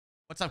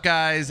What's up,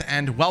 guys,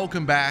 and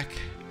welcome back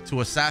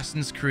to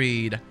Assassin's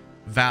Creed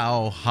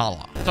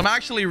Valhalla. So I'm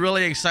actually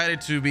really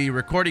excited to be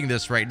recording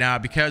this right now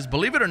because,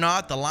 believe it or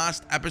not, the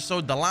last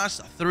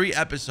three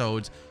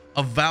episodes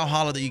of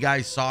Valhalla that you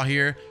guys saw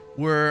here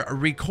were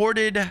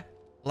recorded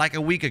like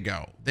a week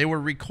ago. They were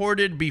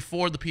recorded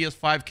before the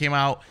PS5 came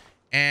out,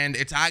 and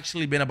it's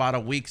actually been about a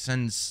week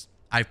since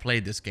I've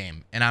played this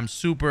game, and I'm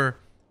super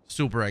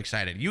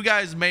excited. You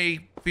guys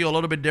may feel a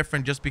little bit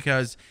different just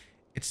because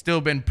it's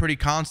still been pretty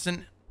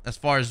constant as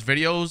far as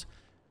videos,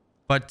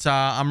 but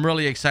I'm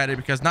really excited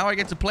because now I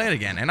get to play it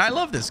again, and I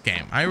love this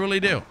game. I really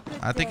do.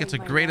 I think it's a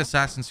great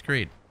Assassin's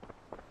Creed.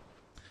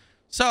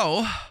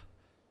 So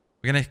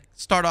we're gonna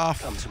start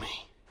off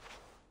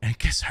and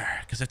kiss her,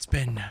 because it's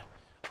been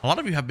a lot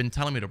of you have been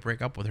telling me to break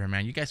up with her,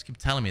 man. You guys keep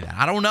telling me that.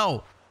 I don't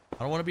know, I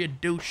don't want to be a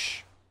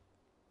douche,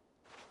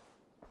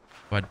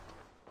 but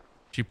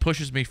she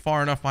pushes me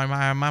far enough,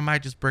 I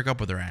might just break up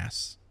with her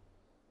ass.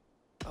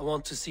 I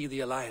want to see the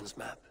Alliance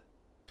map.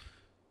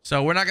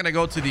 So we're not going to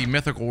go to the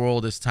mythical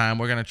world this time.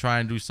 We're going to try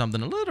and do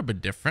something a little bit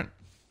different.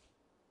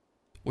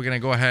 We're going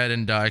to go ahead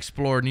and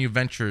explore new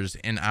ventures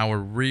in our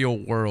real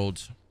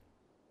world.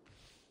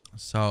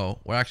 So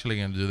we're actually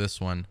going to do this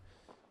one.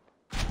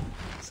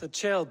 So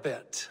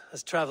Ceolbert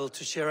has traveled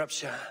to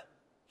Shropshire.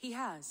 He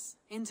has,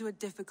 into a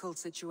difficult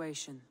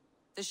situation.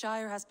 The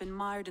Shire has been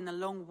mired in a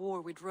long war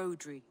with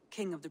Rhodri,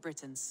 King of the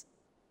Britons.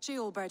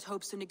 Ceolbert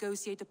hopes to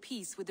negotiate a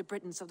peace with the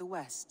Britons of the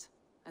West.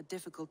 A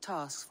difficult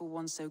task for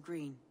one so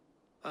green.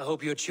 I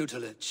hope your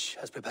tutelage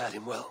has prepared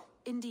him well.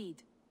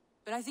 Indeed.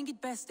 But I think it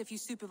best if you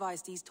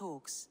supervise these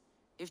talks.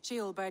 If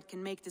Ceolbert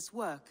can make this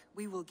work,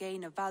 we will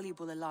gain a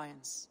valuable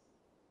alliance.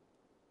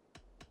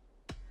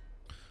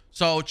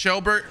 So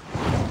Ceolbert,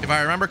 if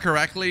I remember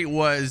correctly,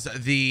 was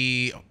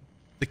the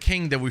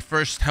king that we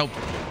first helped,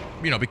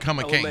 become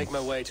a king. I will make my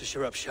way to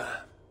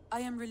Shropshire. I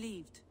am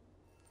relieved.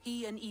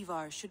 He and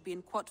Eivor should be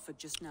in Quatford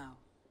just now.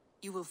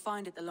 You will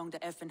find it along the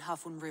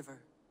Hafun River.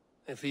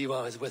 If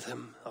Eivor is with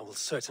him, I will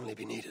certainly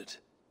be needed.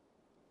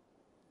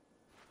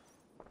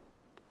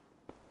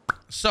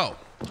 So,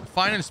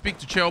 find and speak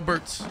to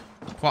Ceolbert.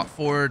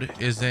 Quatford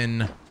is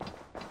in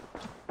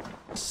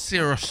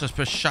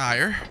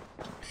Shropshire.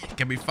 It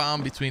can be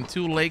found between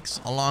two lakes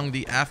along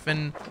the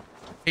Hafun.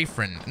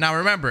 Now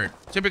remember,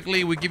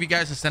 typically we give you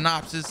guys a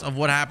synopsis of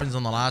what happens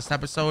on the last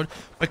episode,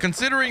 but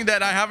considering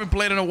that I haven't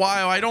played in a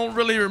while, I don't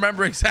really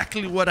remember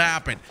exactly what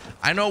happened.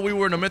 I know we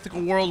were in a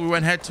mythical world. We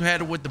went head to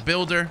head with the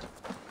builder.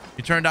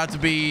 He turned out to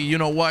be, you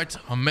know what,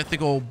 a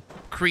mythical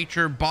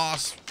creature,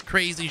 boss,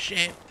 crazy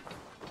shit.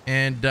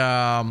 And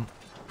by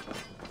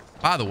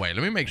the way,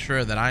 let me make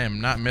sure that I am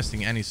not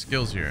missing any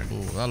skills here.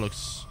 Ooh, that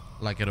looks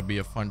like it'll be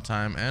a fun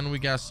time. And we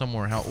got some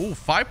more health. Ooh,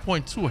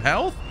 5.2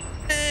 health.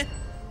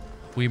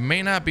 We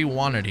may not be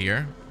wanted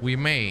here. We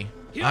may.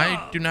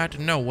 I do not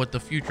know what the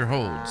future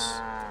holds,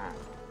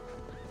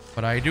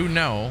 but I do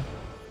know.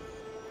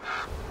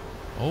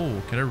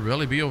 Oh, can it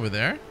really be over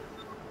there?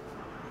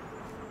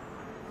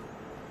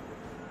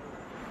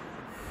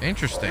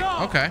 Interesting.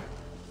 Okay.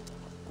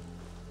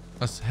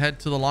 Let's head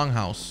to the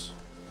longhouse.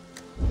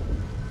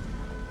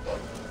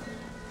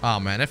 Oh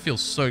man, it feels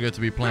so good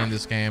to be playing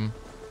this game.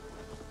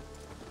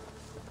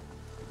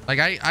 Like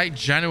I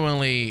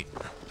genuinely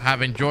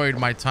have enjoyed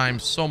my time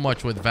so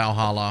much with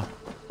Valhalla,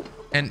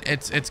 and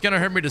it's gonna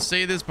hurt me to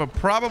say this, but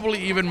probably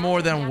even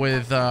more than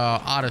with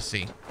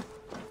Odyssey.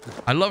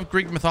 I love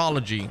Greek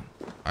mythology.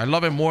 I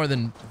love it more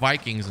than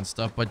Vikings and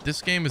stuff, but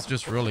this game is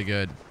just really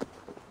good.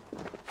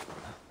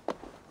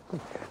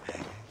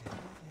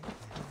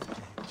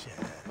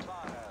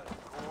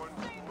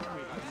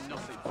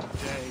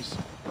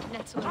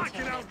 I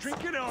can out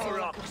drink it all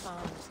up.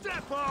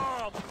 Step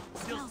up.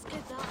 Smells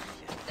good,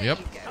 though. Yep.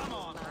 Come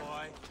on,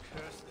 boy.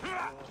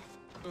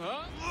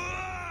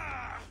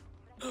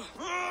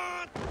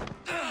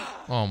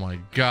 Oh my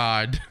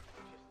god.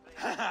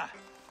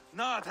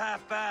 Not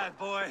half bad,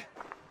 boy.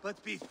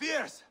 But be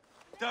fierce,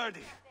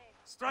 dirty.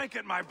 Strike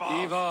at my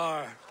balls.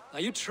 Eivor, are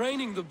you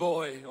training the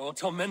boy or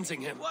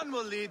tormenting him? One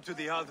will lead to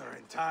the other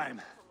in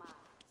time.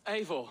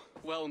 Eivor,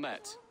 well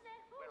met.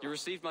 You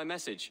received my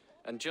message,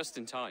 and just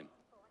in time.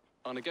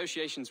 Our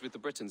negotiations with the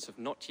Britons have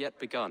not yet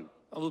begun.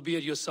 I will be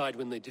at your side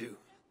when they do.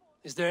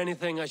 Is there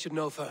anything I should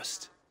know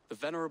first? The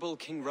venerable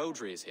King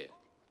Rhodri is here.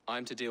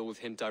 I'm to deal with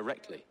him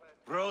directly.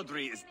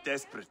 Rhodri is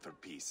desperate for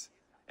peace.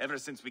 Ever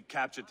since we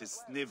captured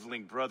his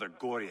sniveling brother,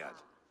 Goriad.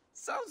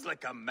 Sounds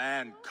like a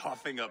man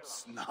coughing up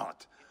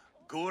snot.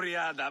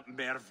 Goriad ap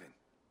Mervin.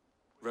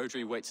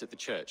 Rhodri waits at the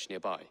church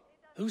nearby.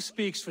 Who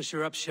speaks for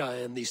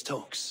Shropshire in these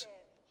talks?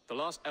 The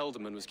last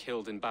alderman was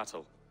killed in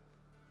battle.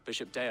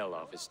 Bishop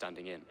Deolaf is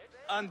standing in.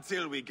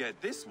 Until we get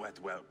this wet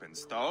whelp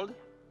installed.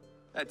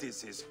 That is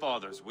his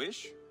father's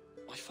wish.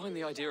 I find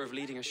the idea of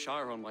leading a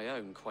shire on my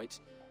own quite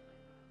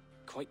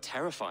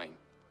terrifying.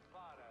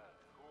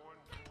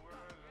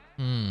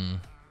 It's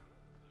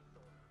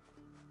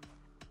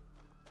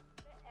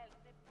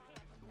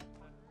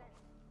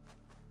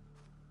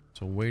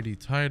a weighty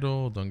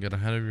title. Don't get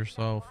ahead of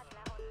yourself.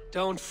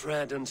 Don't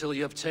fret until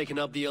you have taken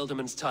up the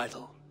Ealdorman's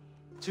title.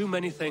 Too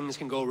many things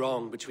can go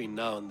wrong between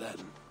now and then.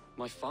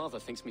 My father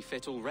thinks me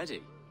fit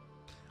already.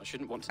 I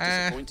shouldn't want to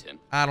disappoint him.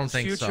 I don't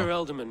think Future so.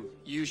 Ealdorman,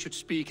 you should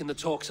speak in the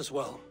talks as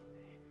well.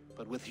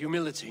 But with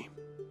humility.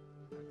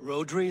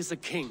 Rodri is a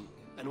king,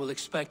 and will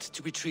expect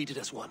to be treated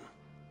as one.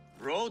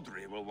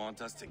 Rodri will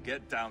want us to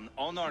get down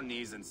on our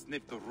knees and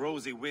sniff the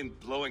rosy wind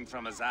blowing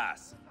from his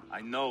ass. I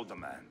know the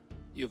man.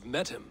 You've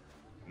met him.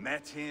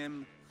 Met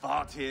him,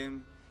 fought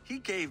him. He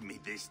gave me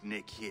this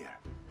nick here.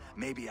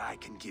 Maybe I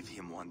can give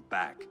him one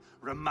back.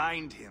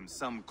 Remind him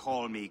some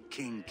call me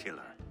King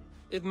Killer.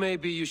 It may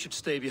be you should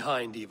stay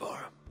behind, Eivor.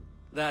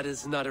 That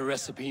is not a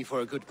recipe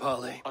for a good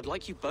parley. I'd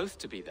like you both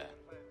to be there.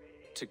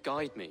 To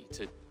guide me,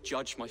 to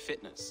judge my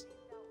fitness.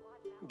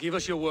 Give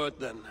us your word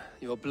then.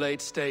 Your blade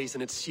stays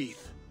in its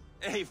sheath.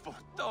 Eivor,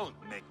 don't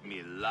make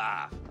me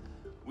laugh.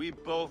 We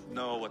both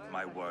know what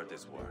my word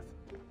is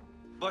worth.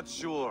 But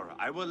sure,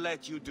 I will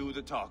let you do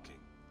the talking.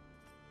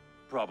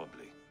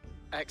 Probably.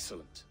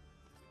 Excellent.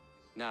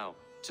 Now,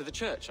 to the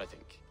church, I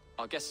think.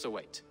 Our guests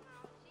await.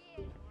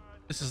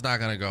 This is not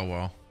gonna go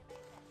well.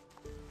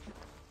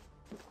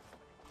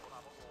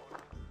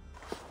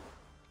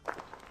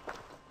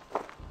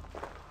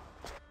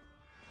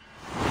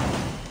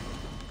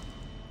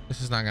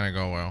 This is not gonna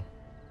go well.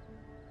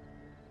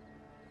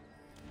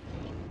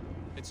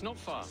 It's not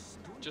far,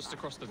 just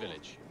across the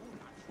village.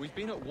 We've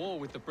been at war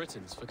with the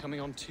Britons for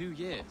coming on 2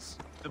 years.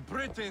 The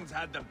Britons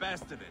had the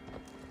best of it.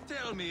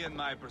 Tell me and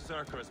my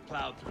berserkers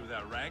plowed through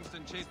their ranks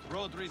and chased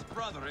Rodri's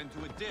brother into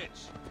a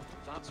ditch.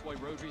 That's why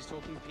Rodri's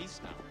talking peace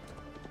now.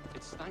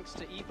 It's thanks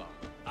to Eivor.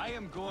 I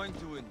am going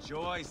to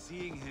enjoy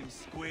seeing him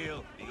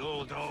squeal, the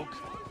old oak.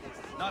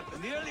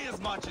 Not nearly as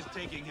much as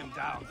taking him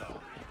down, though.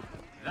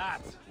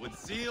 That would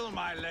seal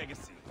my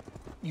legacy.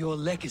 Your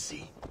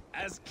legacy?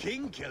 As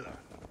King Killer.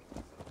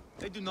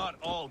 They do not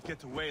all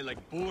get away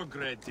like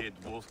Borgred did,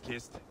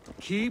 Wolf-Kissed.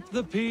 Keep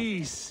the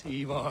peace,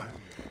 Eivor.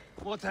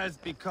 What has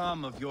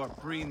become of your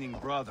preening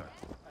brother?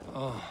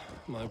 Oh,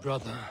 my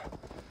brother.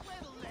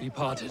 We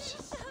parted.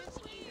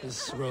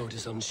 This road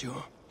is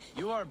unsure.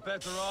 You are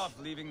better off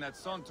leaving that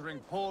sauntering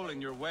Pole in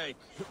your wake.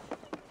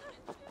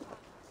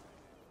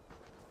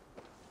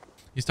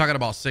 He's talking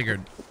about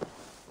Sigurd.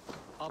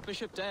 Our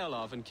Bishop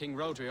Deolav and King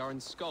Rodri are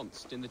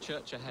ensconced in the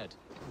church ahead.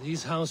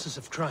 These houses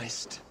of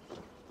Christ,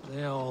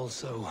 they are all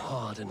so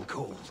hard and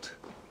cold.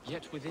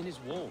 Yet within his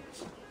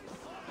walls,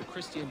 the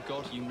Christian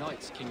God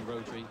unites King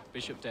Rodri,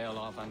 Bishop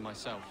Deolav, and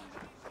myself.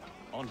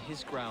 On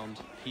his ground,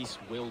 peace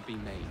will be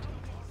made.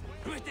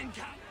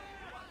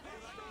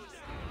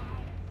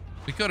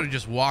 We could have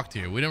just walked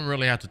here. We didn't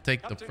really have to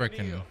take the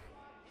frickin'.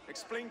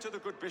 Explain to the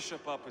good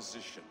bishop our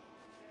position.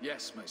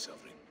 Yes, my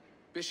sovereign.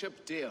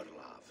 Bishop Deolav.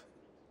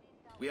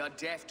 We are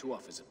deaf to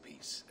offers of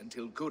peace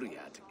until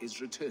Guriad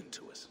is returned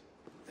to us.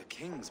 The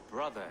king's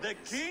brother The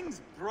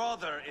king's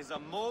brother is a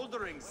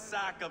moldering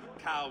sack of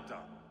cow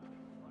dung.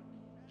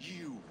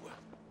 You.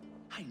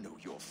 I know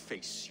your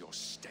face, your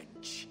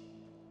stench.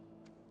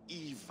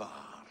 Eivor,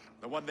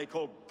 the one they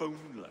call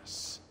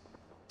boneless.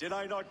 Did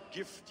I not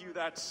gift you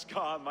that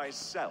scar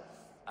myself?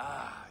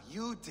 Ah,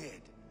 you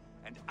did.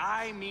 And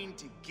I mean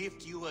to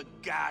gift you a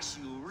gash,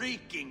 you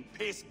reeking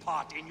piss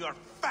pot in your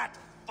fat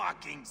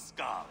fucking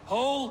skull.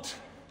 Hold,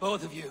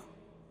 both of you.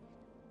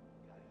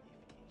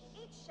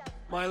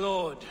 My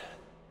lord,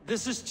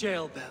 this is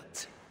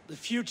Jailbelt, the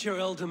future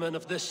Ealdorman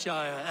of this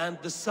Shire and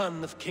the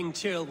son of King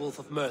Ceolwulf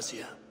of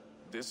Mercia.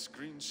 This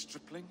green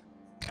stripling?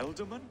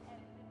 Ealdorman?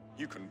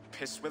 You can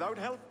piss without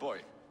help,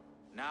 boy.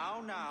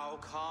 Now,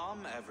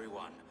 calm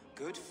everyone.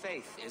 Good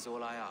faith is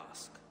all I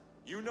ask.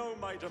 You know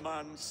my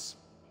demands.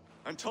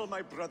 Until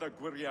my brother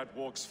Guriad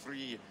walks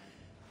free,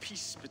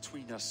 peace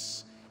between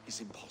us is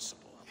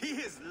impossible. He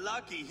is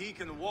lucky he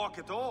can walk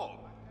at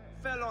all.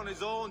 Fell on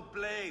his own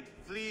blade,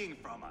 fleeing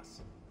from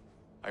us.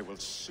 I will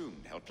soon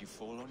help you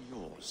fall on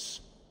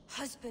yours.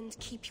 Husband,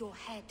 keep your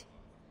head.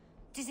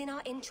 It is in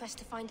our interest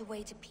to find a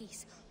way to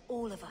peace,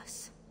 all of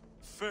us.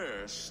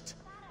 First,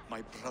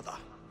 my brother.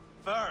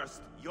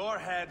 First, your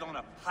head on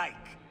a pike.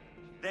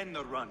 Then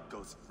the runt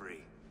goes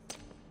free.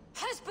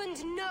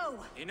 Husband,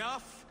 no!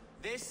 Enough!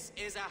 This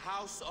is a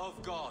house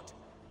of God.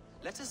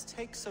 Let us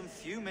take some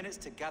few minutes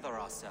to gather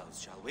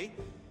ourselves, shall we?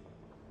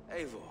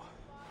 Eivor,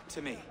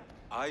 to me,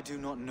 I do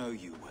not know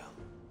you well,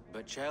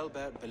 but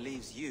Ceolbert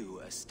believes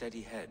you a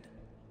steady head.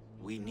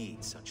 We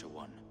need such a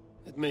one.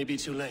 It may be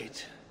too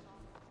late.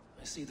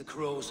 I see the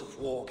crows of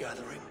war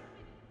gathering.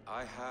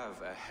 I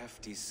have a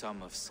hefty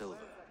sum of silver.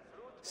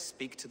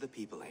 Speak to the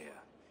people here.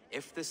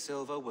 If the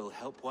silver will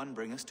help one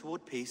bring us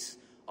toward peace,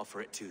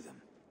 offer it to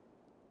them.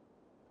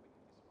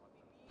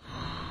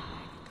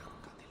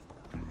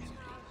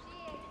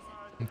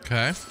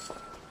 Okay.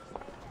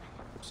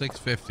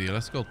 650.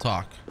 Let's go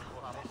talk.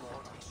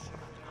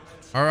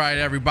 All right,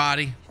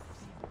 everybody.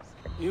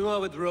 You are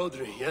with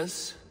Rodri,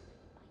 yes?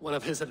 One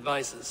of his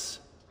advisors.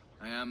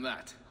 I am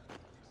that.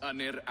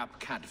 Anir ap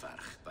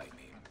Cadvarch by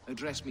name.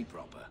 Address me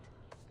proper.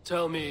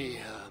 Tell me,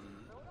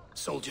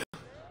 soldier,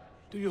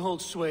 do you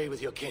hold sway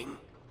with your king?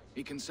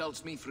 He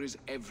consults me for his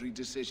every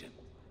decision.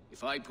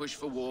 If I push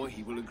for war,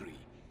 he will agree.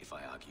 If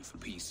I argue for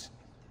peace,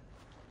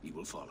 we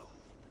will follow.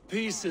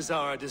 Peace is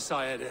our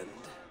desired end.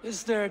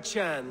 Is there a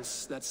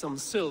chance that some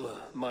silver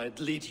might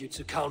lead you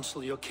to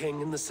counsel your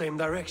king in the same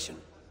direction?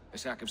 A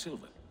sack of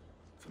silver?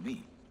 For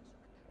me?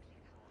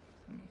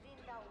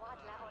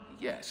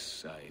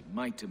 Yes, I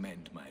might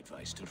amend my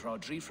advice to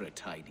Rodri for a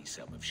tidy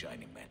sum of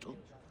shining metal.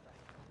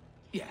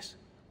 Yes.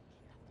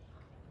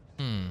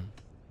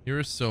 Here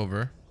is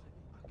silver.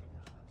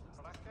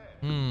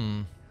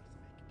 You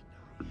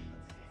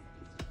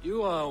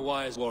are a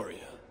wise warrior.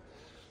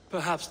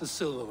 Perhaps the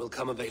silver will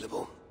come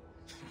available.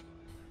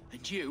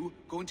 And you,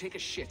 go and take a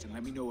shit and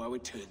let me know how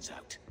it turns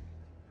out.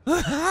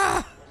 Hold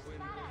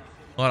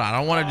on, I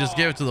don't want to just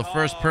give it to the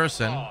first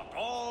person.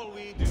 All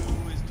we do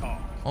is talk.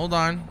 Hold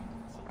on.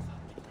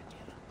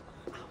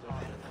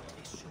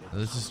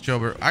 This is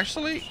Jober.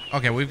 Actually,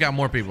 okay, we've got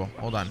more people.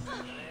 Hold on.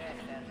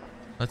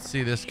 Let's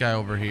see this guy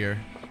over here.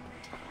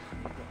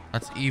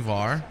 That's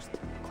Eivor.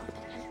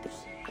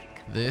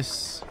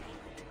 This.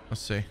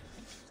 Let's see.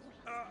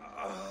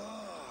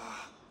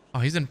 Oh,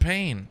 he's in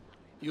pain.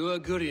 You are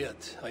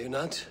Guriat, are you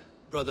not?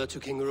 Brother to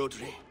King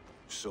Rodri.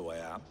 So I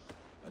am,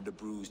 and a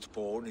bruised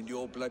pawn in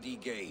your bloody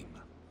game.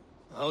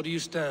 How do you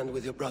stand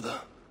with your brother?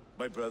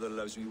 My brother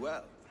loves me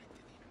well,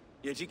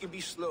 yet he can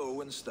be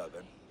slow and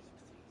stubborn.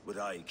 Were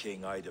I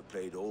king, I'd have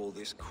played all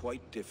this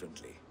quite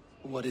differently.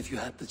 What if you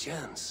had the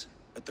chance?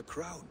 At the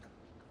crown,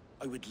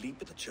 I would leap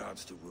at the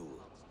chance to rule.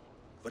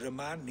 But a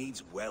man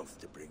needs wealth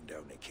to bring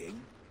down a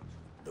king.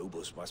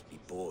 Nobles must be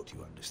bought,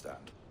 you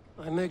understand.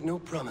 I make no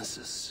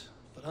promises,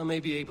 but I may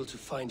be able to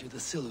find you the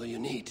silver you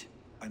need.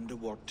 Under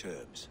what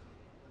terms?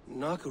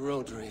 Knock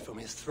Rodri from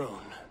his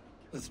throne.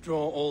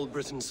 Withdraw all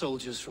Britain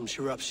soldiers from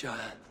Shropshire,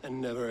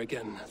 and never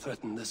again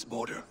threaten this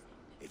border.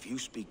 If you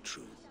speak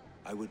true,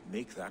 I would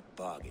make that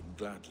bargain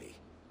gladly.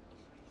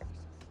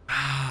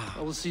 I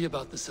will see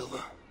about the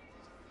silver.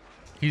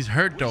 He's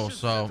hurt though, We should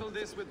so. settle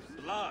this with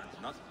blood,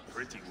 not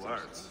pretty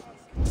words.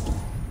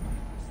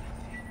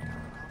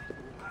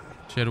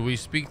 Should we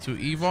speak to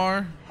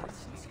Eivor?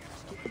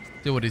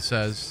 Do what he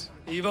says.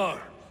 Eivor,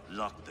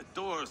 Lock the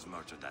doors,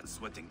 murder that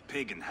sweating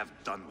pig, and have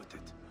done with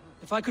it.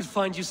 if I could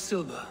find you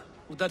silver,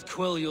 would that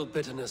quell your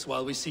bitterness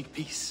while we seek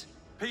peace?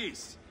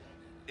 Peace?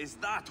 Is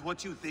that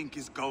what you think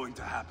is going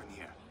to happen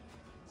here?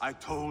 I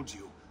told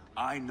you,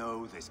 I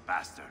know this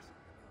bastard.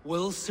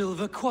 Will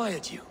silver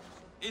quiet you?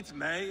 It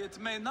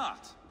may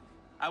not.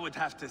 I would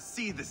have to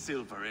see the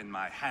silver in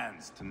my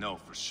hands to know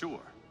for sure.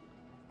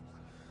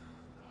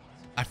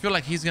 I feel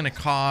like he's gonna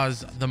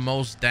cause the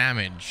most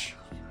damage.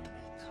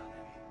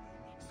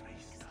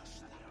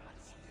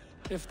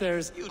 If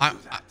there's...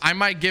 I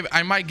might give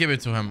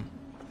it to him.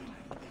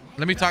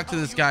 Let me talk to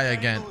this guy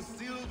again.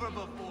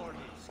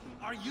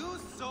 Are you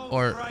so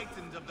Or-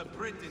 frightened of the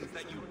Britons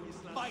that you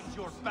fight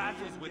your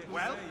battles with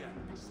wealth?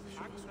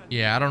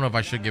 Yeah, I don't know if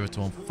I should give it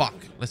to him. Fuck.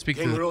 Let's speak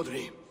King to.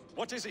 Rodri,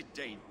 What is it,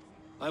 Dane?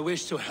 I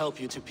wish to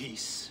help you to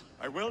peace.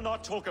 I will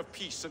not talk of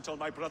peace until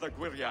my brother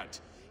Gwiriad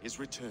is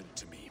returned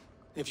to me.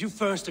 If you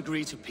first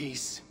agree to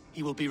peace,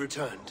 he will be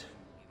returned.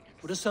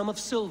 Would a sum of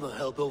silver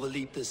help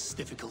overleap this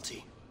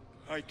difficulty?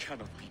 I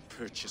cannot be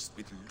purchased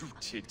with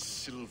looted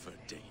silver,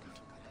 Dane.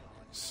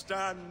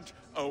 Stand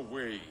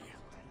away.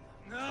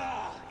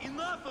 Ah,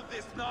 enough of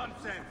this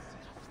nonsense!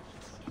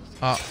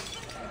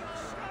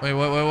 Wait,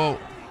 whoa.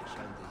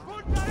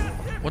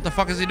 What the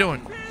fuck is he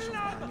doing?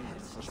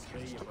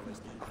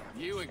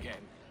 You again.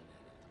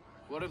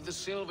 What of the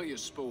silver you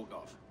spoke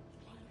of?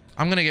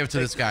 I'm gonna give it to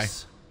this guy.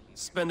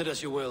 Spend it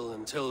as you will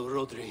and tell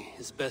Rodri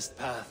his best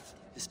path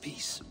is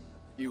peace.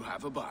 You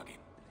have a bargain.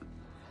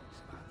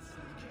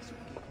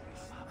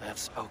 I have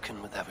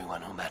spoken with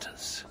everyone who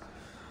matters.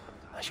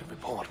 I should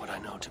report what I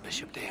know to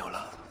Bishop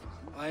Deola.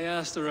 I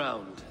asked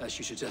around, as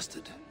you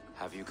suggested.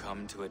 Have you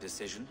come to a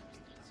decision?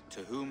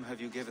 To whom have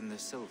you given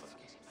this silver?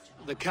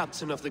 The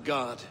captain of the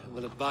guard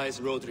will advise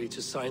Rodri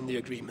to sign the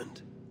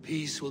agreement.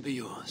 Peace will be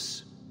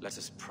yours. Let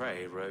us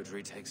pray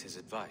Rodri takes his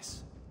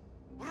advice.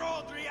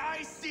 Rodri,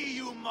 I see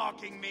you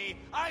mocking me!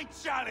 I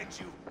challenge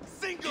you!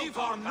 Single Eivor,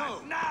 combat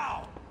no.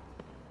 now!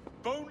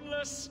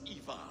 Boneless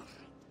Eivor.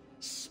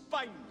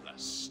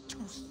 Spineless,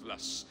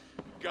 toothless,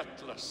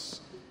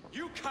 gutless.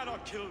 You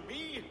cannot kill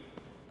me!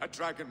 A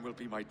dragon will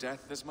be my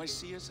death, as my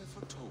seers have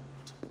foretold.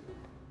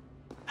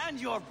 And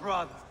your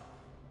brother?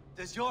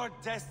 Does your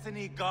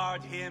destiny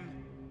guard him?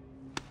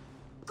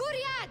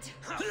 Guriad!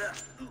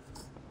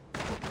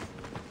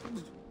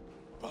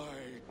 By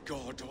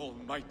God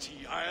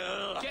Almighty,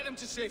 I'll... Get him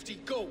to safety.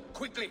 Go,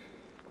 quickly.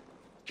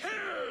 Kill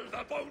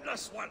the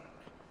boneless one!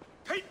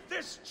 Paint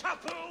this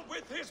chapel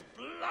with his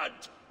blood!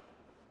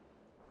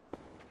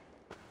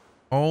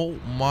 Oh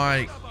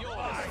my.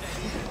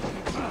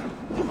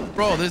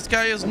 Bro, this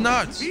guy is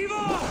nuts.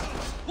 Eivor!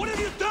 What have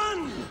you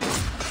done?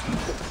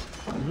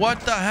 What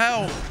the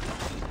hell?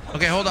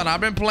 Okay, hold on.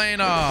 I've been playing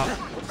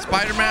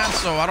Spider-Man,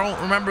 so I don't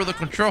remember the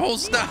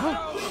controls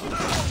now.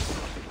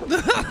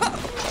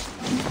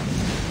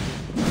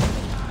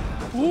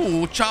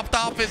 Ooh, chopped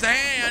off his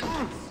hand.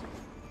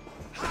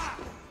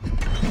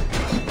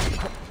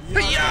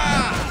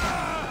 Yeah.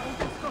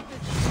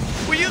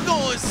 Where you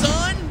going,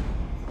 son?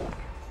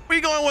 Where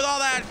you going with all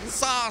that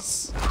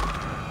sauce?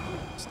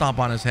 Stomp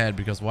on his head,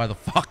 because why the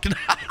fuck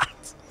not?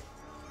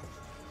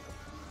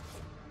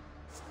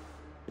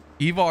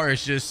 Eivor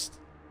is just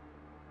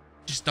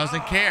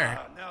doesn't care.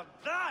 Now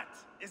that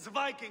is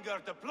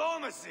Vikinger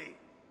diplomacy.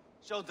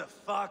 Show the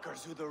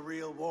fuckers who the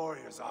real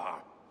warriors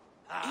are.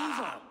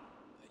 Eivor,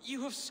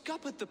 you have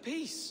scuppered the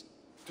peace.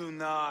 Do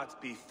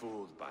not be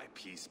fooled by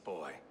peace,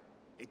 boy.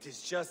 It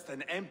is just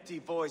an empty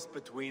voice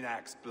between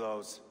axe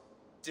blows.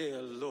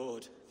 Dear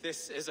Lord,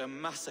 this is a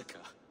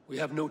massacre. We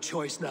have no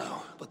choice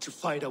now but to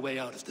find our way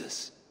out of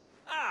this.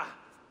 Ah,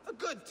 a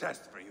good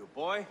test for you,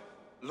 boy.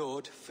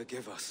 Lord,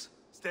 forgive us.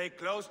 Stay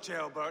close,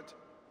 Jailbert.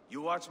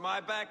 You watch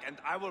my back, and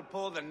I will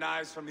pull the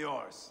knives from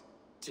yours.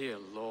 Dear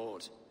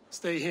Lord.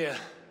 Stay here,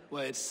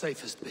 where it's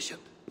safest,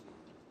 Bishop.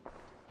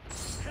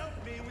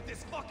 Help me with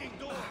this fucking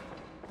door.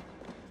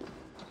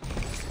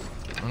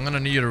 I'm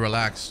gonna need you to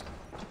relax.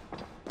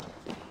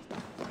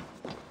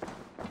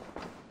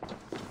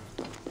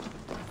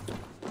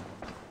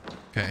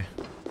 Okay.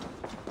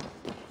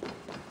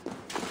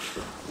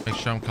 Make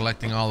sure I'm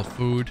collecting all the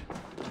food.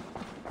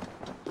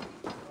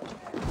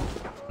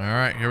 All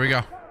right, here we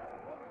go.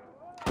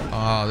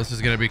 Oh, this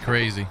is gonna be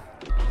crazy.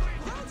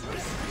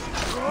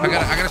 I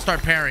gotta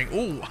start parrying.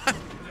 Ooh,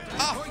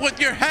 off with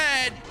your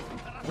head.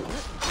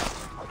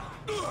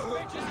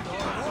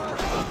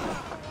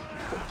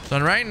 So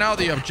right now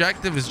the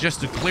objective is just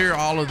to clear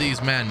all of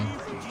these men.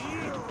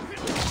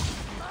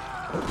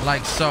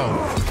 Like so.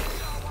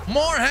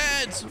 More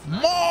heads!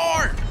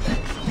 More!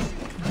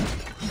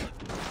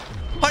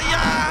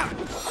 Hiya!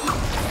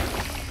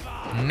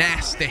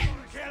 Nasty.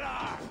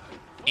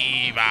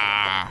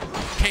 Eivor.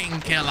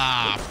 King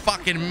killer.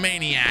 Fucking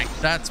maniac.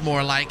 That's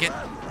more like it.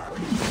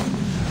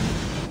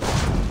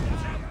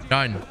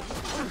 Done.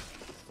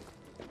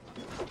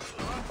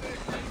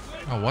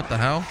 Oh, what the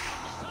hell?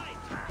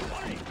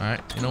 All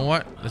right, you know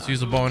what? Let's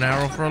use a bow and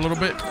arrow for a little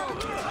bit.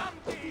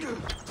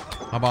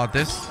 How about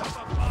this?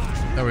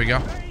 There we go.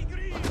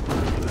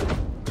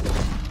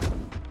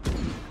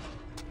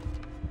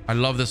 I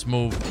love this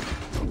move.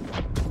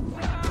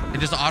 It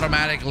just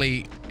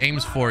automatically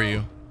aims for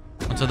you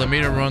until the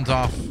meter runs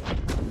off.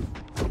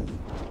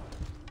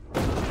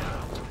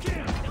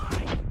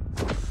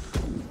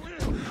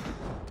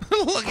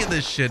 Look at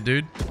this shit,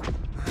 dude.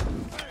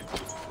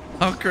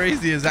 How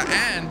crazy is that?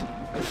 And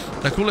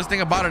the coolest thing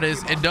about it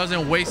is it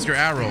doesn't waste your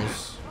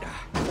arrows.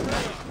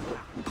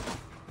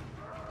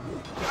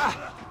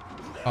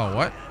 Oh,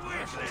 what?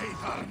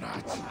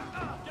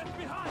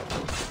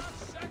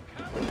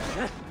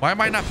 Why am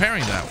I not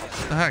parrying that?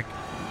 What the heck?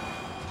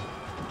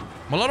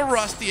 I'm a little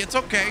rusty. It's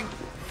okay.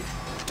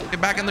 Get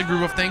back in the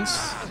groove of things.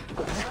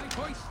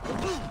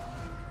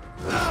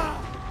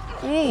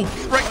 Ooh,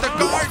 break the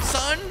guard,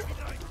 son.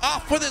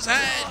 Off with his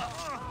head.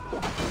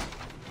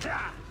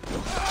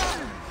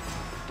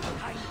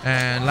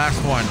 And last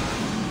one.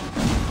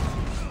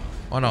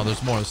 Oh no,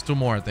 there's more. There's two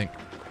more, I think.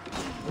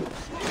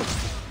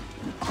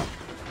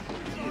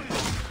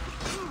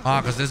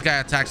 Ah, because this guy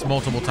attacks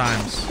multiple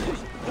times.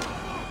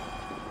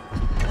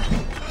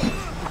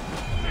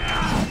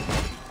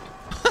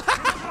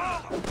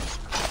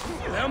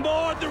 On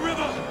board the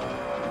river.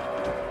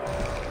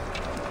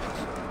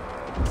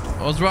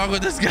 What's wrong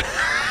with this guy?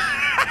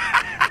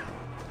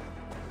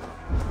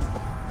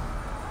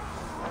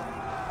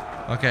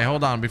 Okay,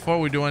 hold on. Before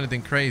we do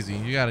anything crazy,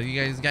 you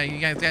guys gotta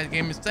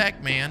give me a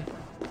sec, man.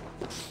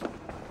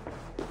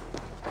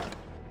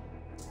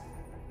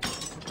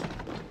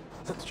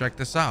 Let's check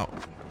this out.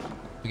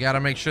 We gotta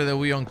make sure that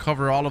we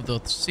uncover all of the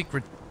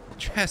secret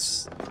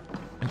chests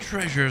and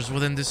treasures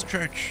within this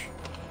church.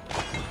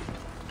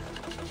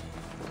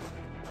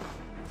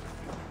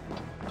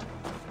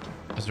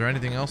 Is there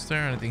anything else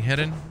there? Anything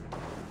hidden?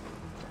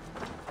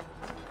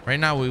 Right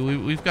now,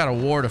 we've got a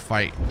war to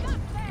fight.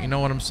 You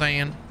know what I'm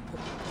saying?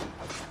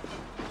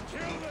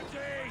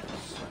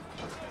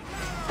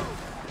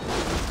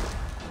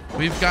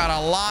 We've got a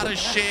lot of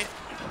shit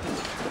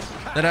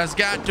that has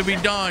got to be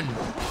done.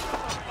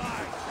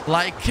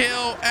 Like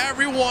kill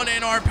everyone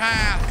in our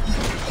path.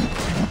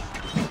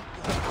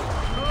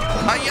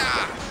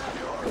 Hiya!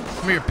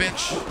 Come here,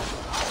 bitch.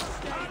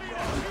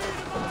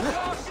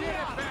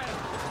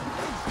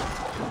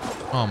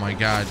 Oh my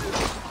god.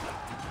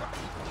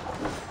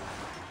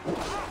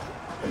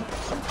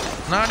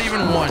 Not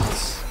even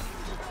once.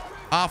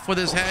 Off with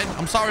his head.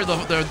 I'm sorry,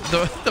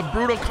 the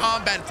brutal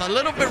combat, it's a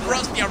little bit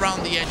rusty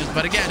around the edges,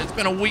 but again, it's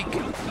been a week.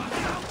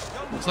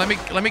 So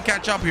let me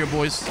catch up here,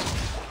 boys.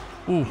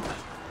 Ooh.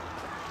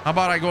 How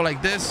about I go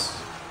like this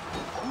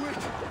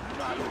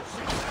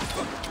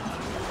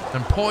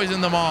and poison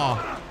them all?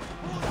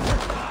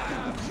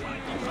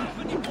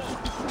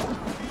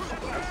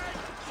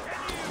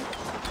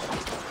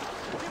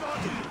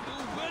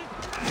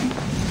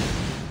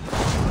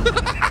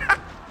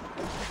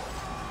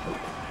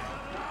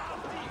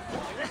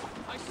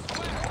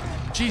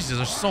 Jesus,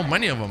 there's so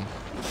many of them.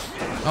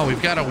 Oh,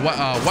 we've got a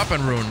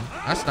weapon rune.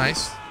 That's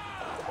nice.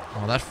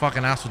 Oh, that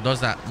fucking asshole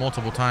does that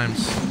multiple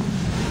times.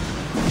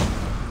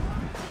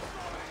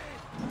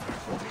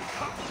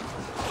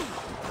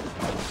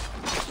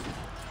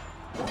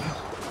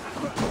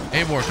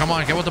 Eivor, come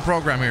on, get with the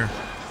program here.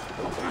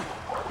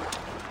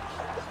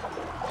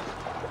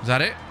 Is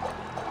that it?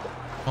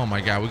 Oh my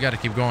god, we got to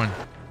keep going.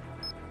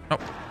 Oh.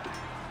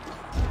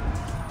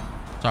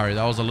 Sorry,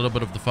 that was a little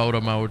bit of the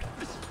photo mode.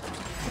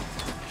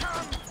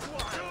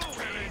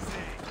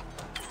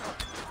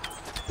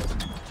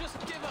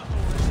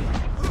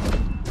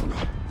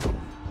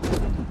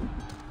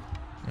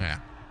 Yeah.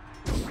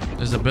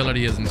 His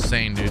ability is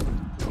insane, dude.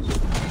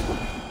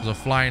 There's a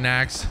flying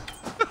axe.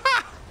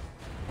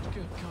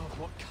 Good God,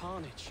 what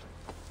carnage.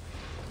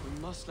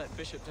 We must let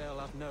Bishop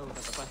Deolav know that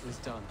the battle is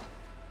done.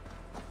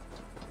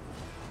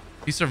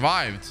 He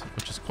survived,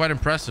 which is quite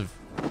impressive.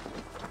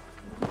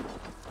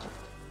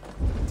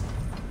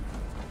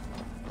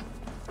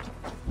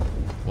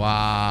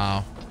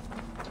 Wow.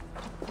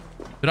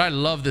 Dude, I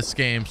love this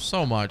game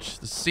so much.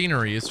 The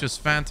scenery is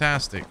just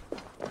fantastic.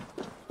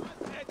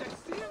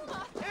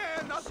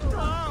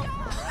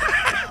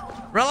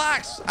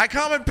 Relax. I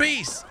come in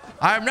peace.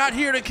 I am not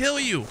here to kill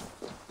you.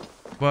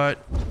 But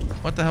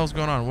what the hell's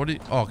going on? What do you...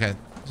 Oh, okay.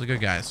 Those are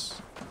good guys.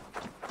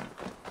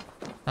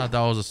 Thought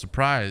that was a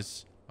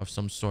surprise of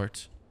some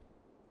sort.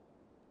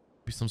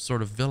 Be some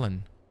sort of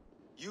villain.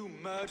 You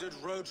murdered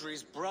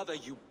Rodri's brother,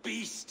 you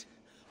beast!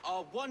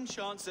 Our one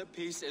chance at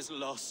peace is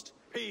lost.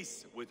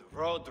 Peace with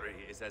Rodri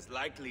is as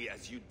likely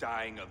as you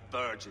dying a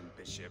virgin,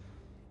 Bishop.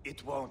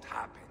 It won't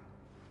happen.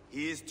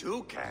 He is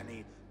too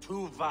canny,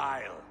 too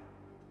vile.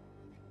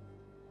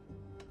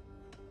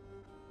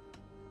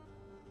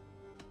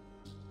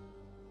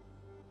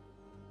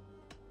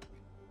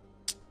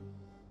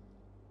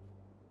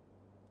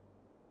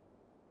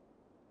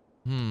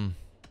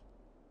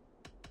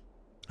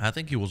 I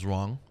think he was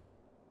wrong.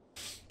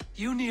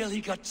 You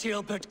nearly got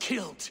Jailbird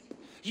killed.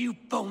 You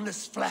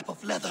boneless flap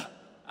of leather.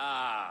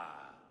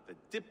 Ah, the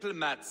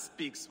diplomat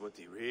speaks what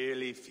he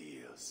really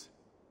feels.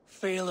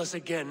 Fail us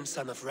again,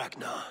 son of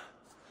Ragnar.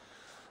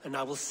 And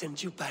I will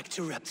send you back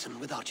to Repton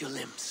without your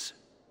limbs.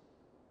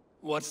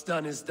 What's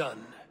done is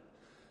done.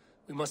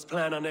 We must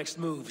plan our next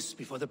moves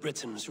before the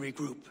Britons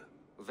regroup.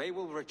 They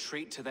will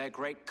retreat to their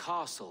great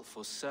castle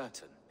for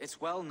certain. It's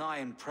well nigh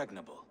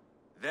impregnable.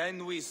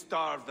 Then we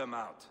starve them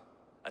out.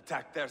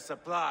 Attack their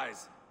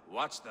supplies.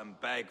 Watch them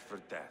beg for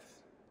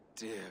death.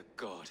 Dear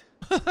God.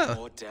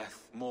 More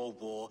death, more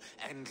war,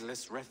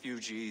 endless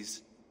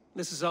refugees.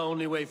 This is our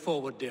only way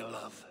forward, dear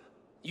love.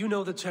 You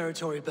know the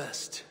territory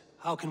best.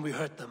 How can we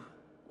hurt them?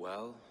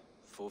 Well,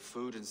 for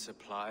food and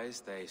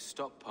supplies, they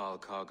stockpile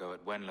cargo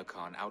at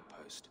Wenlacan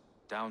Outpost,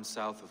 down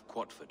south of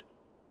Quatford.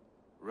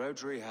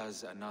 Rodri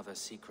has another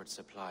secret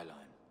supply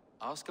line.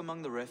 Ask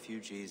among the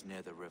refugees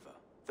near the river,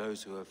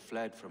 those who have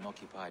fled from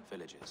occupied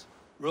villages.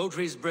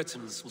 Rodri's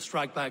Britons will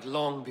strike back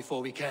long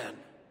before we can.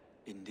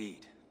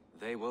 Indeed.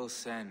 They will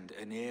send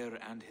Aenir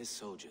and his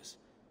soldiers.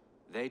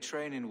 They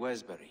train in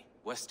Wesbury,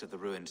 west of the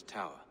ruined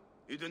tower.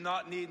 You do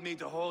not need me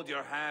to hold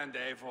your hand,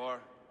 Eivor.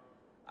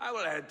 I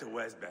will head to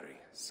Wesbury,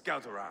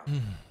 scout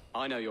around.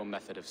 I know your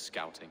method of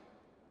scouting.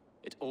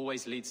 It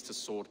always leads to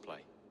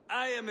swordplay.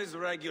 I am as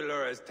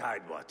regular as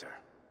Tidewater.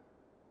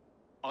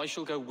 I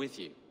shall go with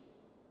you,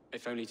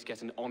 if only to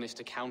get an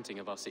honest accounting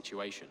of our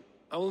situation.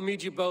 I will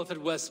meet you both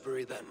at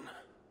Westbury then,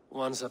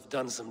 once I've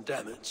done some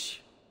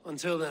damage.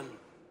 Until then...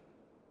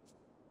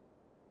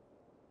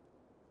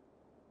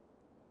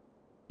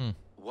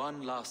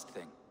 One last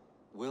thing.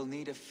 We'll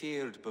need a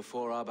field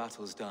before our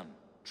battle's done.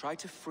 Try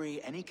to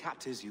free any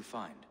captives you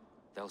find.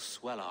 They'll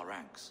swell our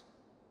ranks.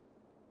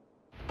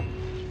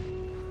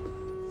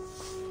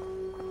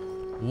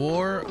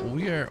 War,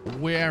 we are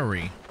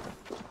wary.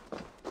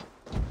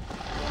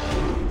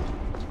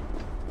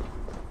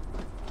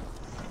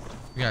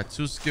 We got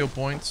 2 skill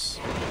points.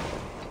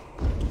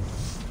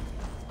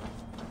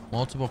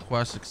 Multiple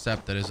quests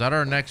accepted. Is that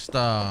our next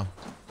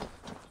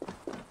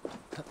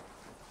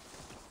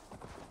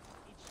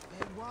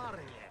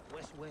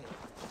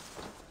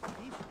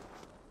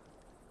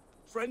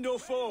Friend or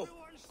foe?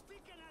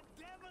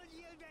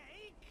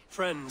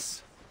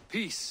 Friends.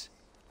 Peace.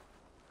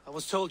 I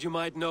was told you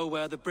might know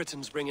where the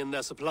Britons bring in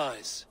their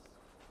supplies.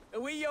 Are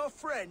we your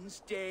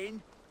friends,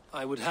 Dane?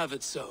 I would have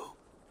it so.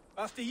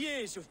 After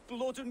years of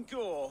blood and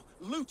gore,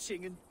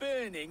 looting and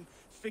burning,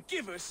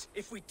 forgive us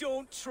if we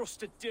don't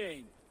trust a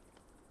Dane.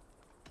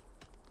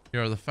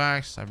 Here are the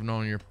facts. I've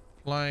known your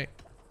flight.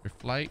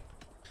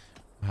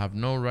 I have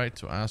no right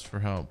to ask for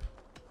help.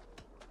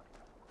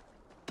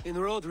 In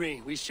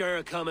Rodri, we share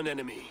a common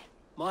enemy.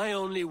 My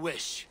only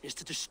wish is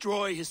to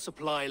destroy his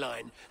supply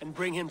line and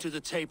bring him to the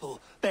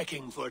table,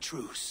 begging for a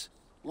truce.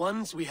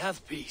 Once we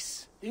have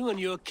peace, you and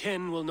your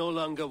kin will no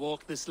longer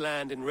walk this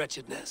land in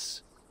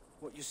wretchedness.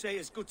 What you say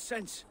is good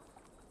sense.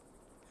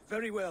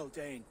 Very well,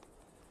 Dane.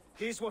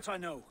 Here's what I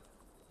know.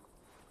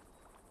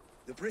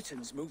 The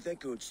Britons move their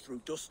goods through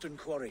Dustin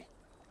Quarry.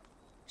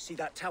 See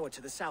that tower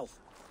to the south?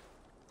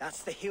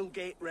 That's the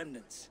Hillgate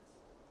remnants.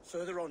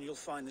 Further on, you'll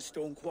find the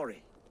stone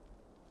quarry.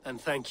 And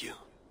thank you.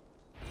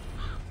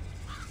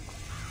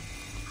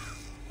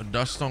 The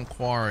Duststone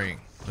Quarry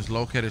is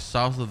located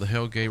south of the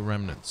Hillgate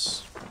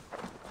remnants.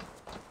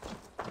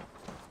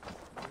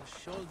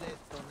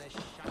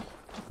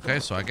 Okay,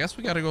 so I guess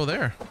we gotta go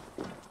there.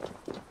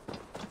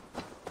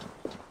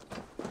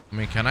 I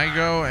mean, can I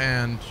go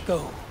and...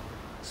 Go,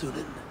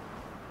 Sunan.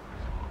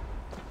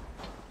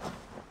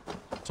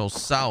 So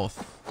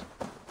south.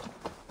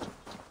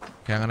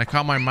 Okay, I'm gonna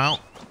call my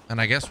mount, and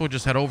I guess we'll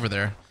just head over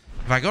there.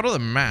 If I go to the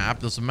map,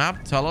 does the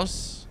map tell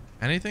us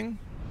anything?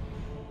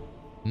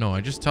 No,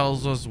 it just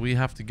tells us we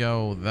have to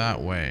go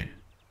that way.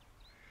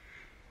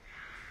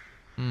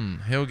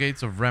 Hill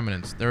Gates of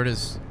Remnants. There it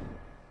is.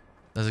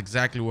 That's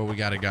exactly where we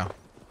gotta go.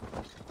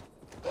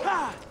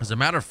 As a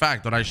matter of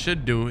fact, what I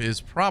should do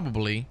is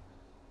probably...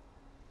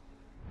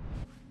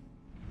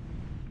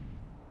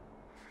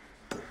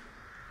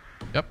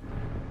 Yep.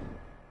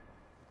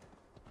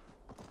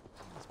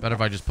 It's better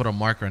if I just put a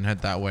marker and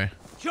head that way.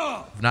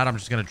 If not, I'm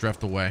just gonna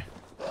drift away.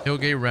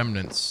 Hillgate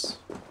Remnants.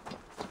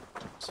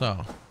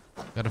 So,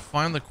 gotta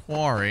find the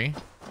quarry.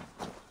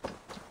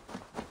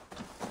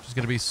 Which is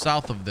gonna be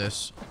south of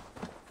this.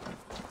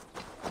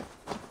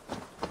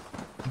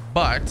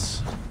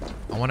 But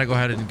I want to go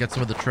ahead and get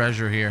some of the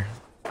treasure here.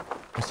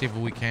 Let's see if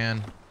we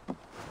can.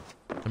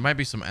 There might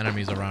be some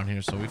enemies around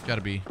here, so we've got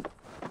to be...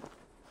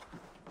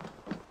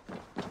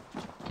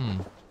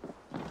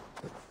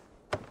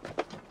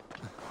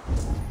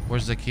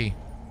 Where's the key?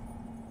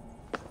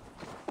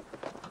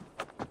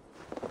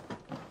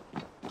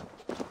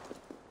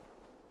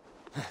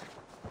 Is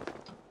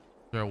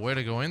there a way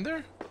to go in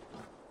there?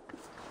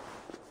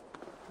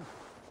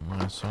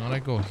 Alright, so I'm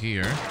gonna go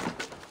here.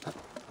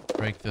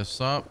 Break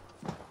this up.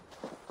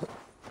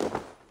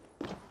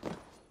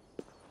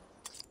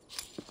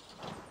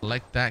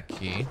 Select that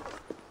key.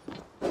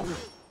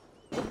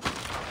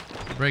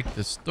 Break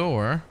this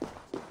door.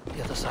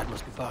 The other side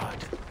must be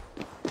barred.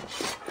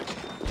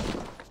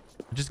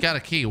 I just got a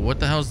key. What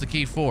the hell's the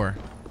key for?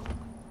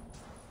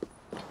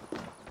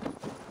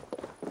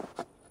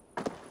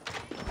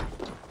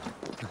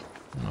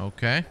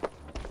 Okay.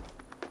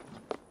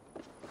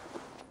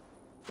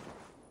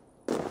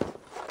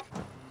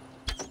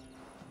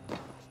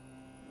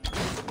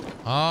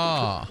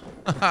 Ah.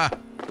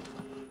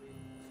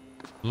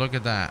 Look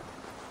at that.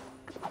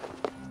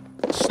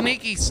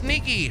 Sneaky,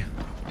 sneaky.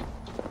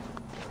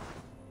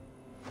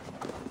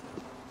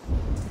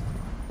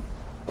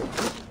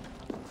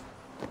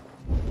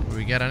 Do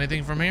we get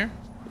anything from here?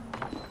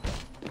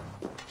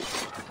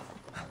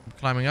 I'm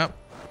climbing up.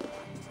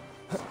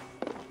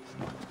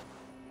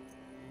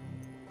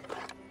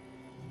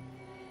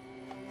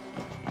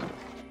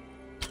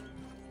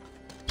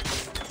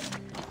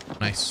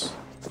 Nice.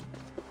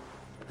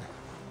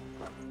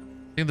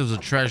 I think there's a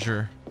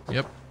treasure.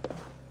 Yep.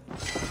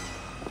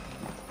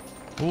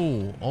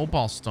 Ooh,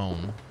 opal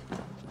stone.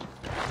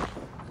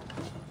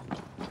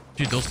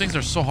 Dude, those things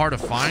are so hard to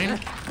find.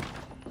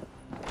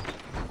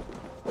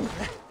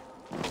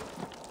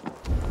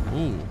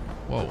 Ooh,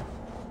 whoa.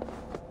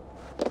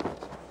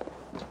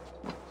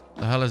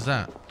 The hell is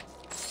that?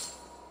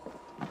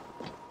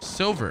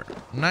 Silver.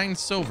 9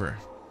 silver.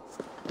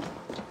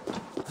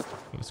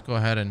 Let's go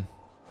ahead and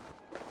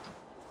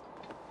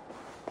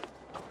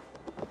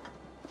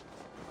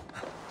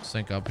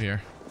sink up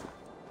here.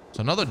 There's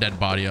another dead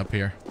body up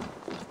here.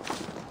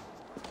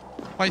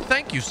 Why,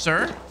 thank you,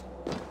 sir.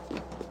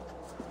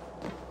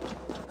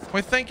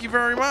 Why, thank you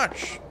very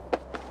much.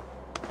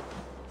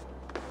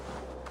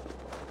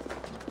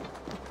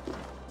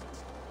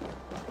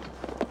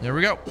 There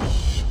we go.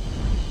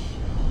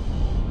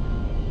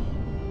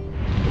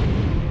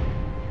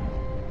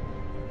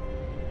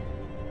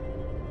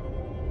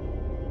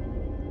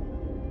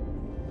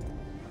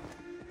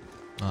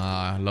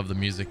 I love the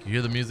music. You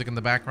hear the music in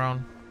the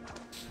background?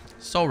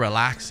 So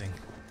relaxing.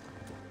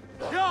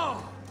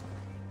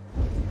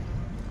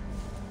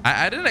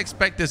 I didn't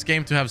expect this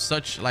game to have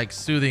such like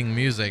soothing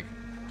music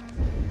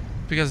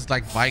because it's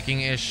like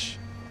Viking-ish.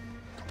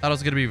 Thought it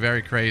was gonna be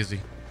very crazy,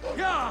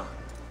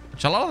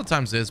 which a lot of the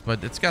times is,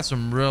 but it's got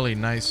some really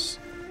nice.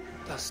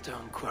 The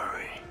stone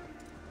quarry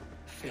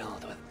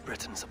filled with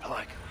Britain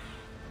supply.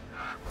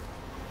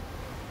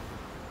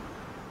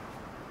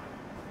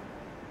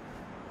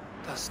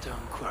 The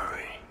stone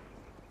quarry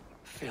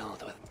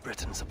filled with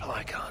Britain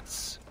supply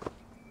carts.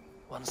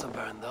 Once I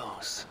burn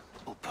those,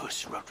 we'll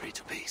push Rotary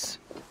to peace.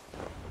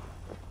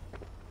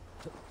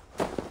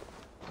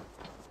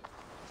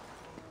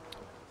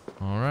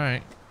 All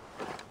right.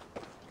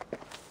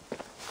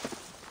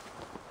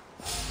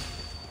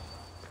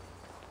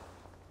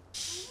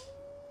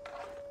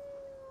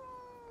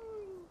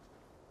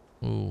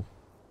 Ooh.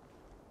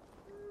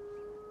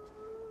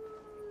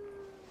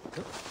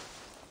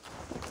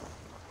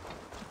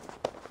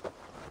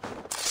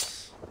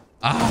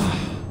 Ah,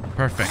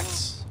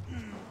 perfect.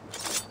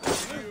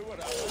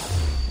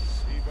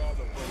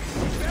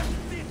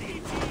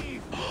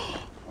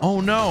 Oh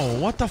no,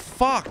 what the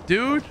fuck,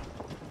 dude?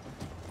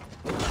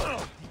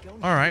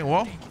 All right,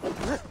 well,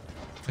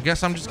 I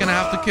guess I'm just gonna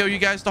have to kill you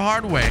guys the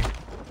hard way.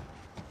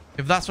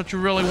 If that's what you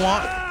really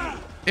want.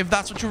 If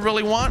that's what you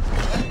really want,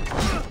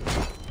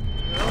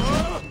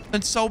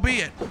 then so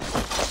be it.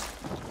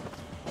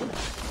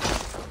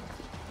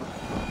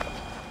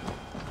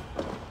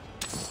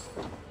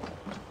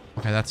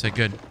 Okay, Okay, that's it.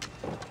 Good.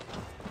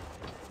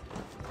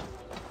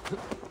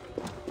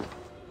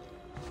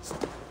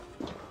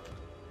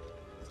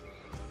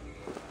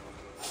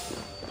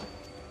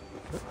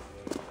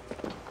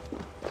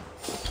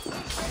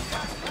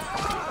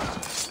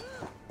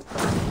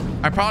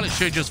 I probably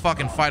should just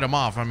fucking fight him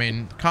off. I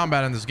mean,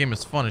 combat in this game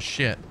is fun as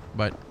shit,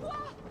 but...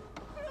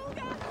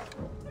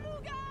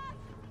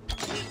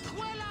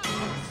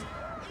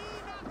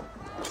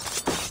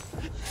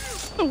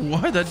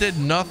 What? That did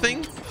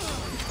nothing?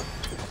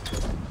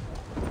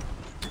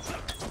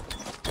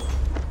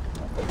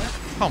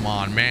 Come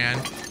on,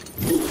 man.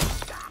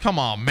 Come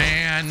on,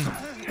 man.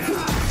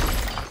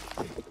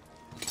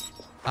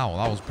 Oh,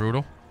 that was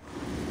brutal.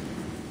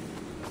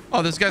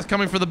 Oh, this guy's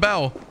coming for the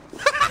bell.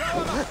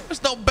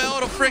 There's no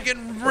bell to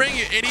freaking ring,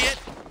 you idiot.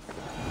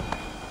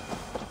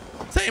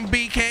 Same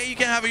BK, you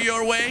can have it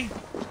your way.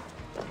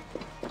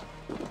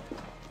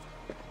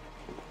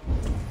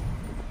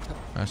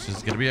 That's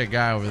just gonna be a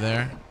guy over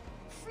there.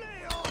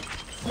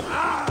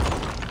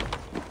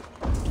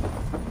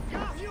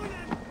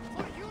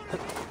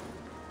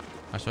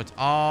 So it's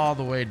all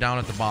the way down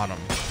at the bottom.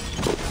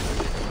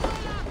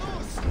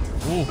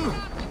 Ooh.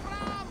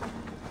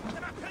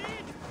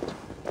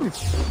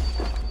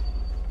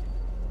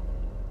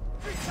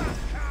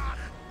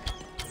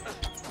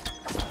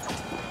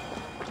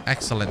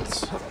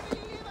 Excellent.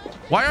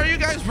 Why are you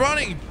guys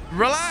running?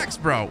 Relax,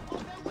 bro.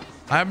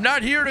 I'm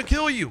not here to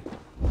kill you.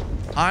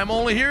 I'm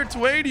only here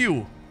to aid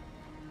you.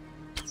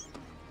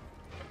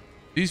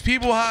 These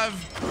people have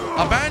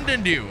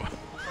abandoned you.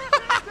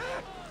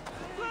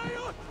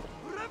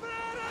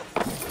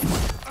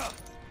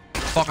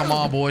 Fuck them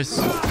all, boys.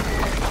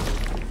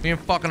 We ain't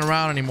fucking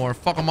around anymore.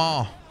 Fuck them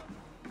all.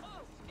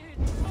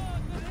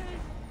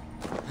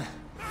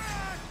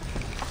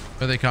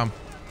 Here they come.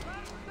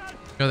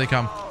 Here they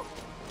come.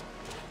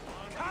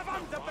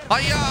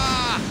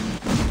 Hiya!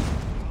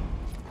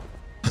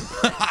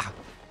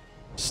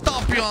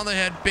 Stomp you on the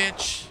head,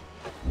 bitch.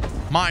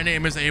 My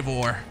name is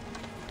Eivor,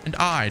 and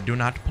I do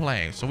not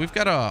play. So we've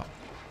got a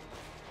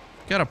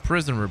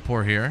prison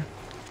report here.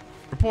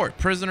 Report: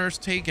 prisoners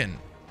taken.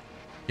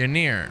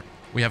 Ynir.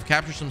 We have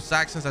captured some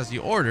Saxons as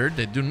you ordered.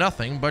 They do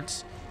nothing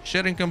but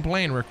shit and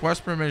complain.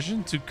 Request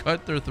permission to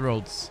cut their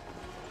throats.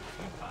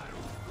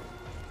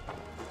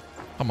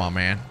 Come on,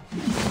 man.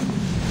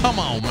 Come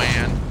on,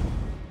 man.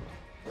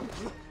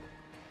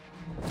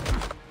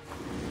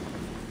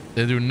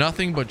 They do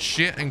nothing but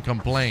shit and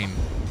complain.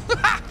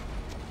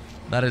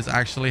 That is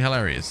actually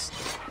hilarious.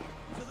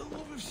 For the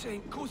love of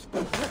Saint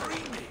Cuthbert,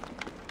 free me.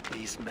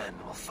 These men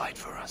will fight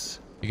for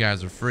us. You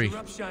guys are free.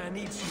 Shropshire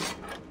needs you.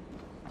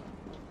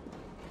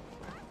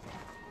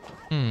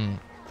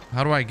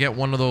 How do I get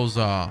one of those?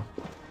 I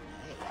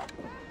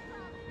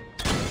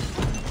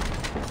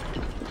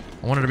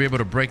wanted to be able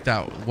to break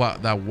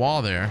that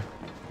wall there.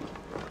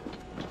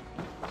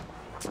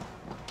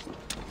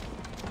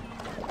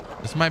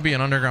 This might be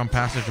an underground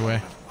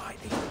passageway.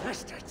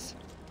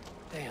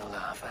 They'll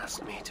have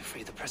asked me to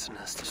free the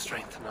prisoners to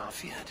strengthen our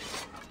field.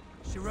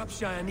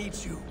 Shropshire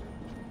needs you.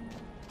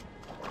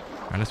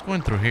 Alright, let's go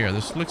in through here.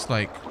 This looks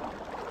like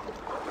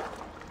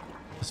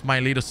this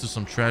might lead us to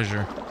some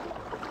treasure.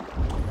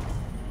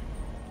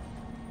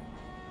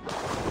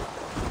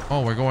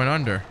 Oh, we're going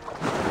under.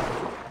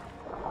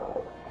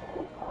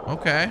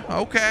 Okay,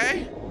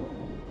 okay.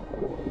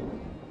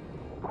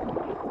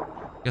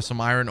 Get some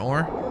iron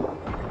ore.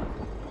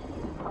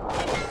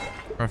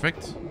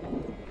 Perfect.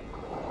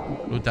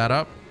 Loot that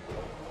up.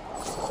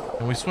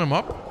 Can we swim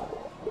up?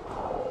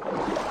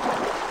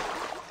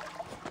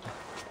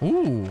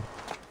 Ooh.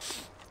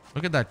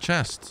 Look at that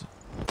chest.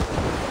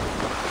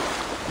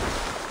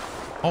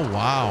 Oh,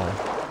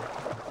 wow.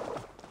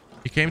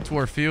 He came to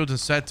our fields and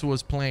said to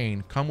us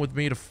plain, come with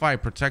me to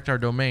fight, protect our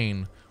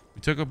domain. We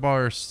took up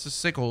our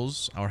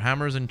sickles, our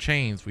hammers and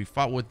chains. We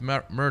fought with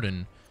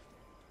Myrddin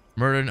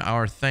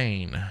our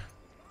Thane.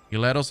 He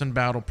led us in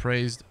battle,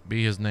 praised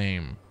be his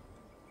name.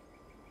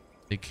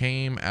 They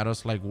came at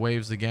us like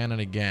waves again and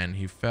again.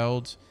 He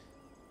felled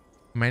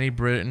many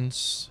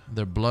Britons,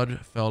 their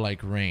blood fell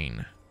like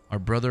rain. Our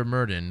brother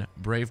Myrddin,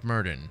 brave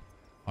Myrddin,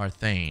 our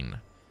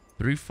Thane.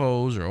 Three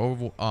foes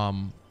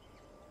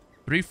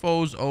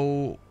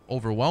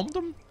overwhelmed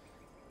him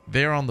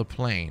there on the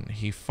plain.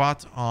 He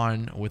fought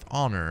on with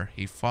honor.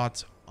 He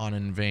fought on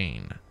in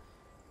vain.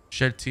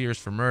 Shed tears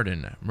for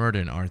Myrddin,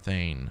 Myrddin our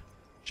Thane.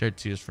 Shed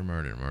tears for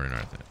Myrddin, Myrddin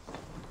our Thane.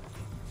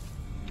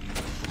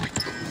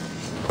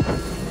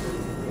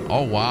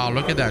 Oh wow,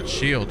 look at that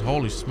shield.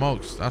 Holy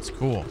smokes, that's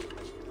cool.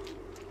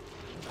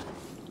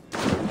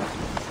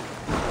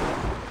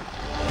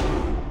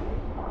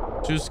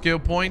 Two skill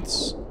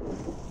points.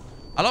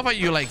 I love how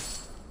you, like,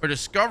 for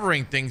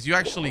discovering things, you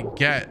actually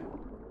get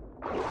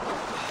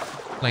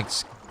like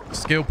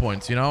skill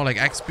points, you know, like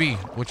XP,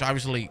 which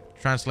obviously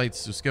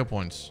translates to skill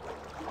points.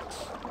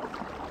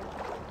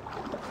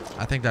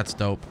 I think that's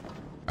dope.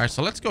 All right,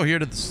 so let's go here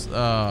to this,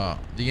 the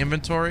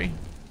inventory.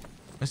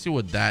 Let's see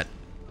what that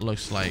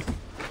looks like.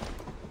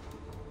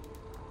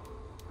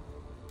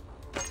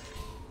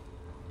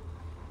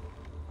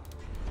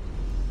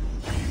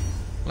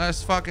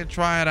 Let's fucking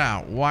try it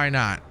out. Why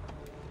not?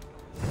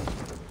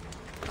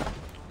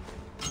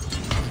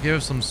 Give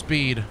it some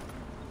speed.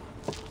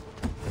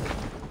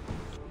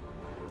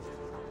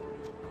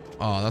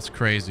 Oh, that's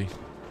crazy.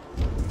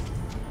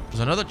 There's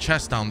another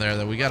chest down there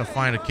that we gotta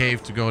find a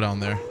cave to go down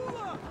there.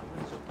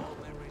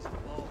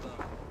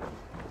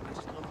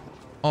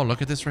 Oh,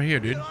 look at this right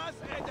here, dude.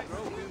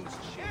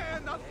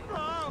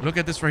 Look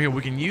at this right here.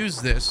 We can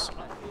use this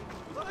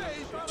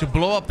to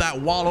blow up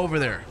that wall over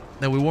there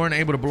that we weren't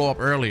able to blow up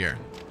earlier.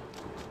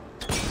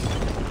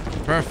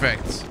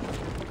 Perfect.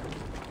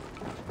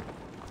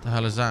 What the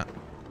hell is that?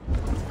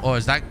 Oh,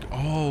 is that?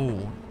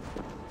 Oh.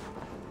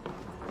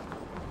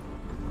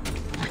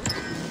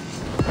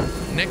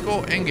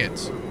 Nickel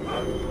ingots.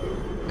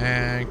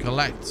 And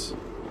collect.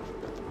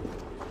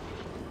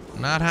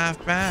 Not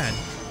half bad.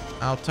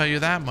 I'll tell you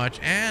that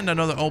much. And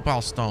another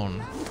opal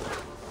stone.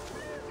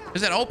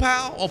 Is it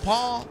opal?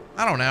 Opal?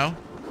 I don't know.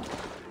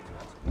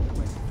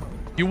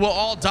 You will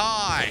all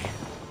die.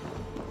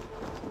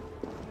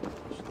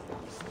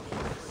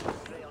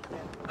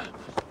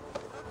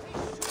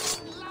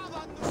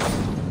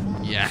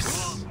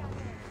 Yes.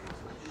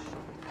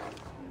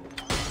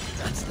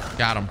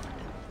 Got him.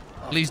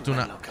 Please do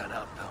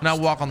not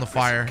walk on the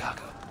fire.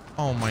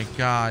 Oh my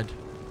god.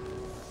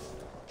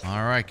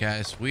 All right,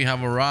 guys, we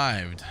have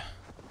arrived.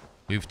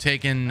 We've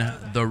taken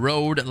the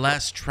road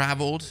less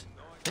traveled,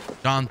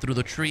 gone through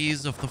the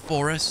trees of the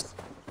forest.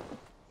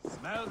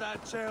 Smell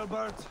that,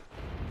 jailbird?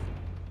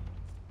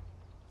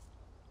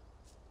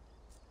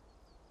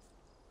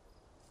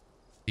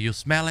 Do you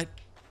smell it?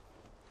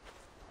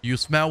 You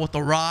smell what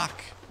the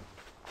rock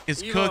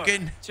is Eivor,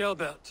 cooking?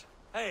 Jailbird.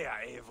 Hey,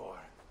 Eivor.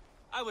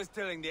 I was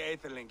telling the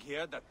Aetherling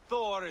here that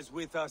Thor is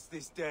with us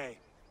this day.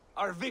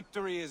 Our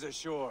victory is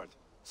assured.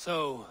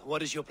 So,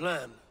 what is your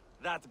plan?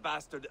 That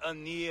bastard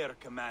Anir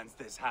commands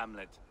this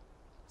hamlet.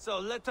 So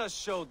let us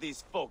show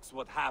these folks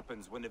what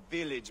happens when a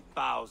village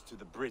bows to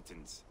the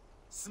Britons.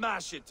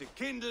 Smash it to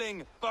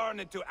kindling,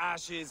 burn it to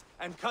ashes,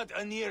 and cut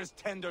Anir's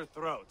tender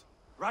throat.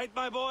 Right,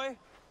 my boy?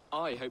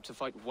 I hope to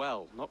fight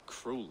well, not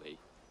cruelly.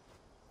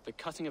 The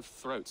cutting of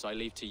throats I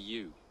leave to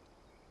you.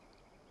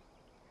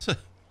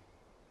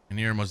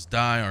 Anir must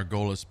die. Our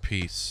goal is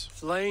peace.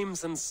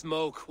 Flames and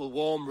smoke will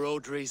warm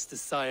Rodri's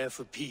desire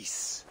for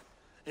peace.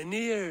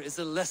 Anir is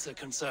a lesser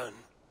concern.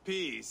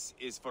 Peace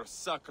is for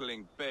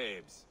suckling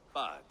babes,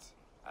 but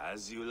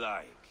as you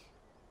like.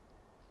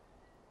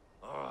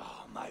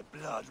 Oh, my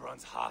blood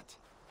runs hot.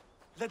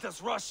 Let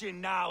us rush in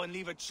now and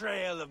leave a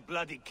trail of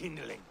bloody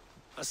kindling.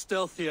 A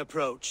stealthy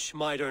approach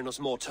might earn us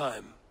more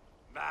time.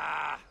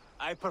 Ah,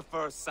 I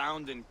prefer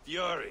sound and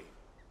fury.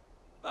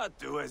 But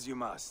do as you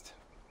must.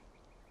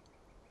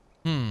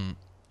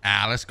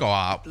 Let's go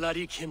out.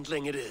 Bloody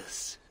kindling it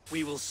is.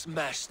 We will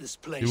smash this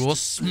place. We will to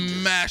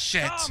splinters. smash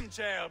it. Come,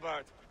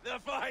 jailbird. The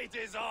fight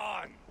is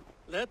on.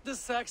 Let the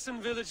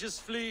Saxon villages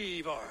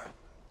flee, Eivor.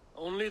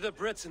 Only the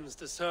Britons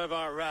deserve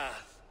our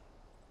wrath.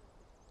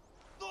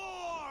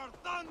 Thor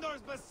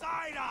thunders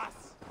beside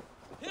us.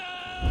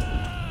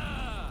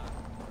 Yeah!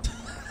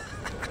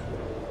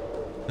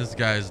 This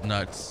guy is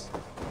nuts.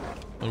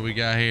 What do we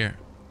got here?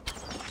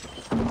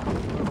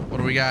 What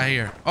do we got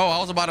here? Oh, I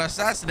was about to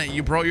assassinate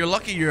you, bro. You're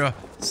lucky you're a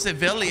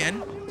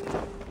civilian.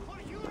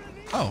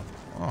 Oh,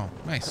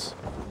 nice.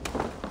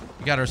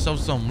 We got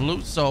ourselves some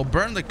loot. So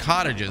burn the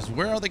cottages.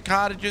 Where are the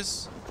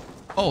cottages?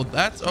 Oh,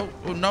 that's, oh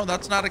no,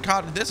 that's not a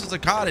cottage. This is a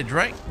cottage,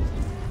 right?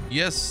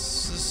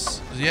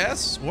 Yes.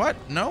 Yes. What?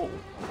 No.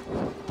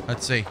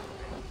 Let's see.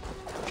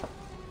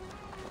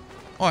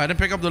 Oh, I didn't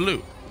pick up the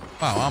loot.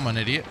 Wow, I'm an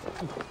idiot.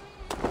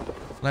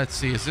 Let's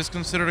see. Is this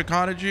considered a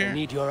cottage here? I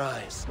need your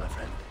eyes, my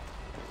friend.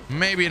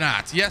 Maybe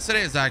not. Yes, it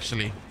is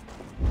actually.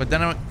 But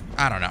then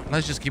I don't know.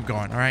 Let's just keep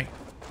going. All right.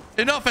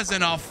 Enough is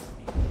enough.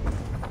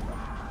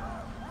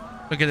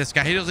 Look at this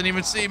guy. He doesn't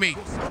even see me.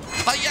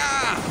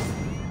 Hiya!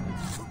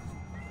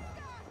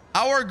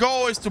 Our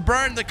goal is to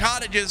burn the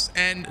cottages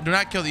and do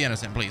not kill the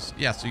innocent, please.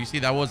 Yeah, so you see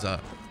that was a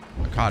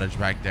cottage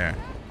back there.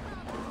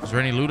 Is there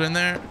any loot in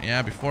there?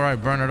 Yeah, before I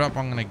burn it up,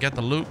 I'm going to get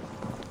the loot.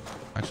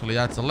 Actually,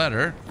 that's a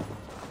letter.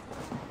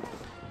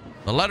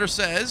 The letter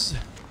says,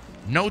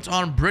 note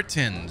on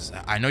Britons.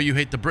 I know you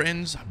hate the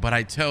Britons, but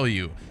I tell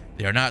you,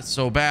 they are not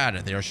so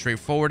bad. They are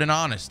straightforward and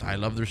honest. I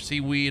love their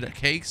seaweed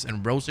cakes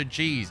and roasted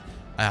cheese.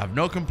 I have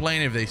no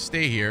complaint if they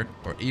stay here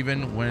or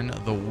even when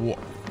the war.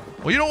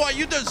 Well, you know what?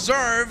 You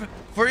deserve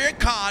for your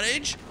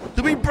cottage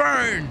to be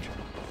burned.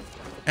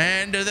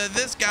 And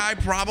this guy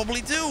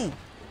probably too.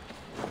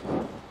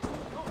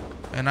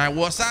 And I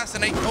will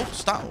assassinate. Oh,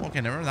 stop.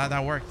 Okay, never mind.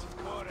 That worked.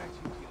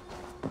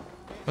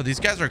 But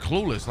these guys are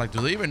clueless. Like, do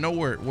they even know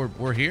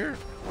we're here?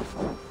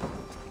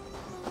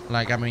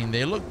 Like, I mean,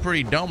 they look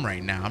pretty dumb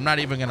right now. I'm not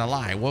even gonna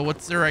lie. Well,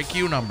 what's their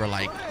IQ number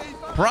like?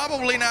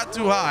 Probably not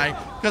too high,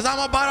 because I'm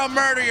about to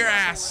murder your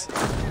ass.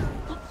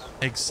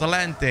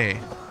 Excelente.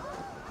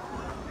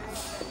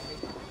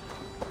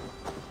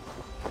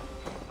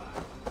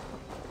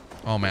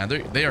 Oh man,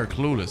 they are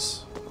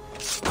clueless.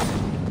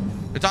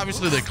 It's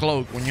obviously the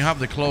cloak. When you have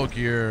the cloak,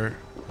 you're...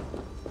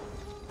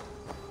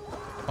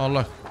 Oh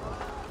look.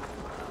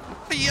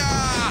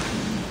 Yeah.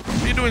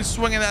 What are you doing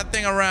swinging that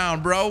thing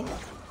around, bro?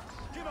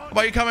 How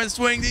about you come and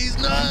swing these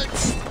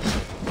nuts?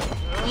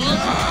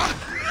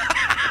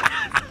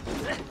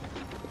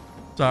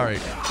 Sorry.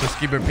 Just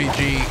keep it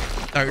PG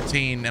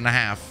 13 and a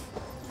half.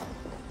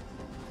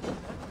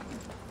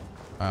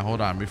 All right,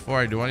 hold on. Before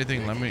I do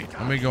anything, let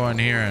me go in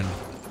here and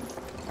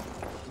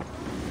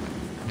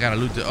gotta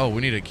loot the. Oh,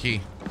 we need a key.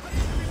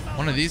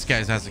 One of these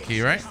guys has the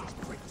key, right?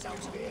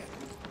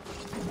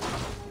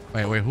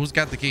 Wait, who's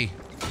got the key?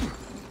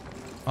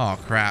 Oh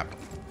crap!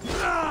 You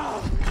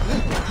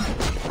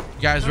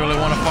guys really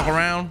want to fuck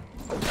around?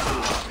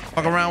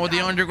 Fuck around with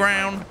the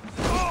underground?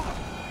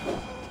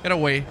 Get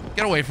away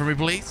from me,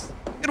 please.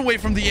 Get away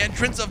from the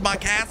entrance of my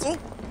castle.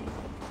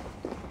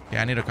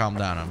 Yeah, I need to calm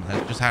down.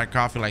 I just had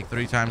coffee like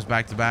 3 times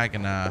back to back,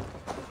 and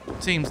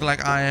seems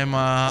like I am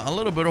a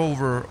little bit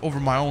over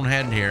my own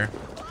head here.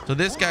 So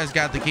this guy's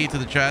got the key to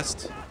the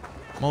chest,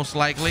 most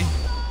likely.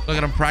 Look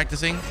at him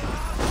practicing.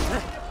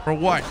 For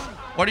what?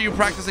 What are you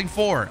practicing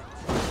for?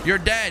 You're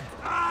dead.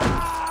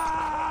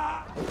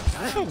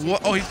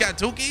 What? Oh, he's got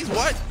 2 keys?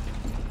 What?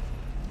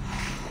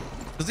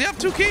 Does he have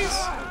 2 keys?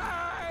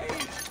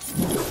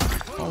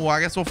 Oh, well, I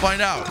guess we'll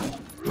find out.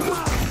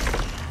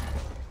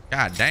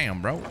 God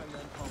damn, bro.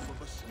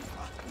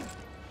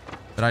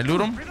 Did I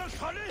loot him?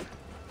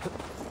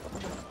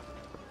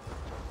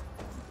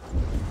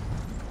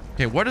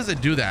 Okay, what does it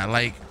do that?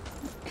 Like,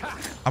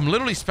 I'm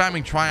literally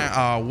spamming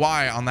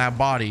Y on that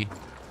body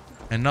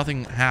and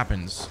nothing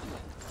happens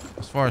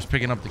as far as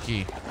picking up the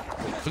key.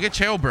 Look at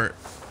Chaelbert.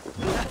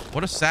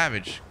 What a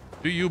savage.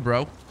 Do you,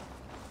 bro?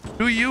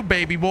 Do you,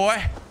 baby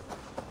boy?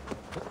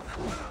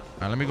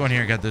 All right, let me go in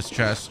here and get this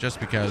chest just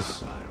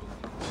because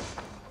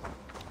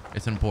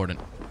it's important.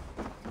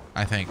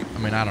 I think. I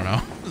mean, I don't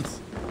know.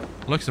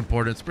 Looks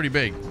important. It's pretty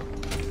big.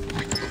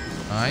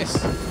 Nice.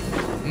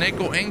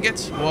 Nickel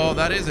ingots. Well,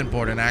 that is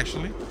important,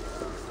 actually.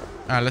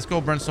 All right, let's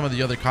go burn some of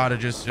the other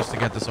cottages just to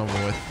get this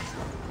over with.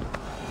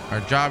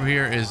 Our job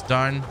here is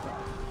done.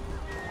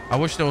 I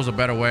wish there was a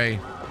better way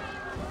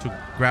to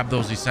grab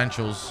those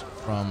essentials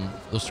from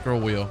the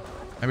scroll wheel.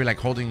 Maybe like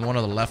holding one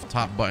of the left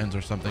top buttons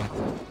or something.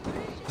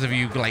 Because if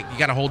you like, you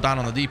gotta hold down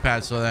on the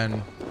D-pad, so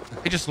then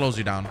it just slows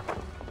you down.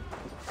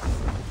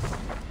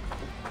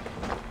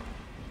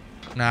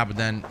 Nah, but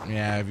then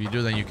yeah, if you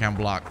do, then you can't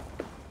block.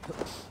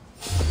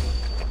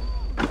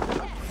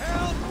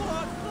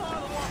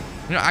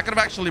 You know, I could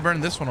have actually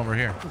burned this one over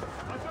here.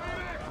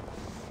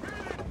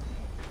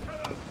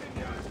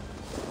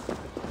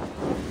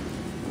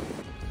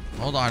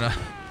 Hold on.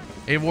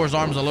 Eivor's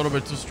arm's a little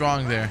bit too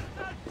strong there.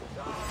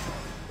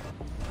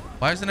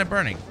 Why isn't it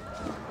burning?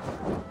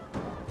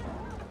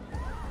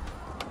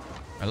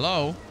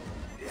 Hello?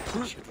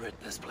 We should rid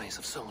this place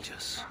of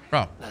soldiers.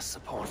 Bro. Less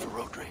support for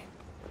Rodri.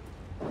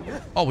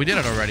 Oh, we did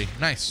it already.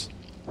 Nice.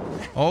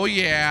 Oh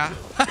yeah.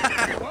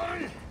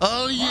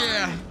 Oh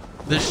yeah.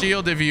 The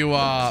shield, if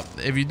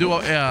you do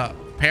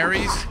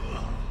parries,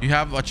 you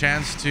have a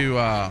chance to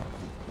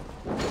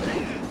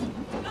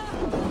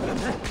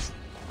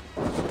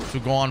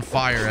go on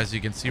fire, as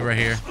you can see right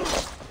here.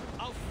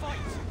 I'll fight.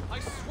 I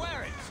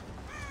swear it.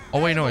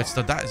 Oh wait, no, it's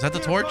the is that the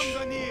torch?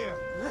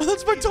 Oh,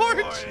 that's my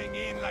torch.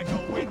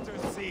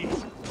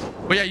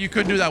 But yeah, you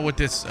could do that with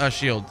this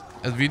shield.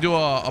 If you do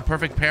a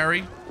perfect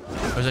parry,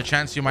 there's a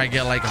chance you might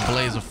get like a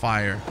blaze of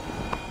fire.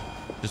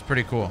 Which is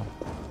pretty cool.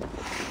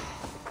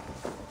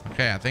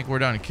 Okay, I think we're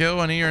done.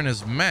 Kill Anir and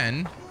his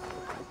men.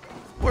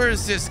 Where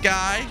is this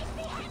guy?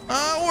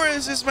 Where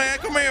is this man?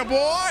 Come here,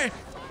 boy.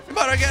 You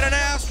better get an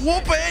ass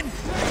whooping.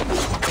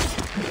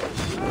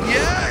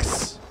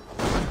 Yes.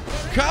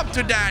 Come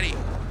to daddy.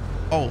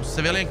 Oh,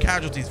 civilian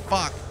casualties.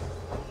 Fuck.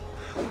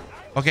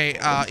 Okay,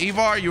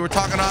 Eivor, you were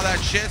talking all that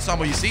shit. So I'm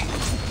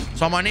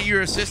gonna need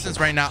your assistance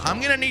right now. I'm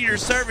gonna need your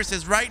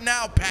services right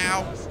now,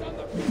 pal.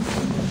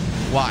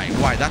 Why?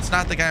 Why? That's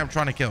not the guy I'm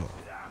trying to kill.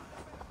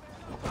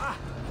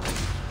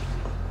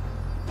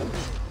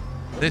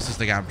 This is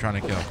the guy I'm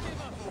trying to kill.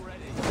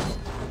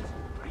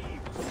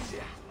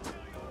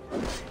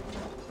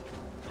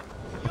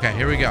 Okay,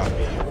 here we go.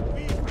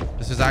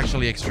 This is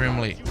actually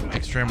extremely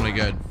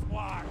good.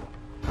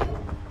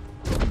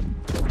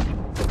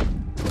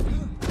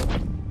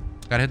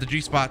 Gotta hit the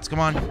G spots. Come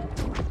on.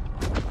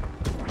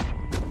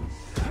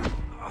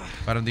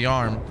 Got in the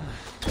arm.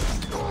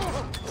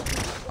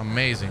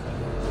 Amazing.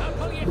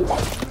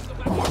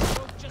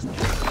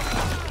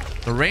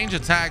 The range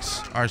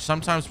attacks are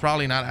sometimes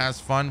probably not as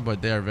fun,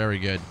 but they are very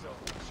good.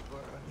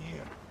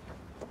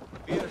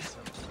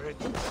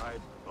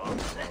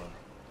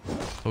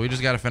 So we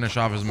just got to finish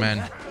off his men.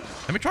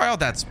 Let me try out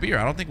that spear.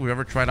 I don't think we've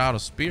ever tried out a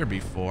spear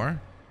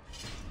before.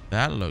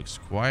 That looks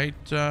quite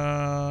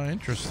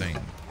interesting.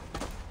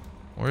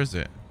 Where is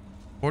it?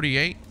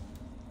 48?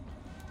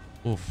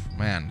 Oof,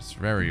 man, it's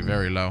very,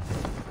 very low.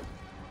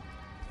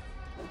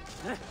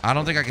 I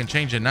don't think I can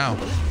change it now.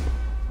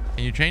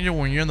 Can you change it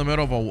when you're in the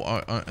middle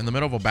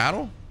of a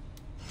battle?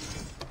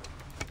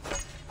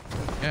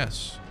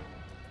 Yes.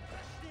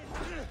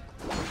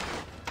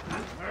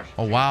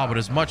 Oh wow, but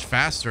it's much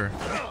faster.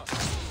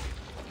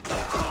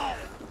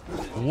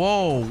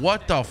 Whoa,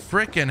 what the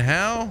frickin'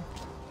 hell?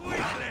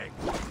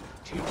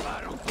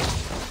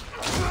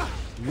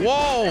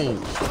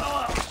 Whoa!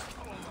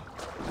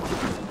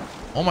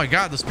 Oh my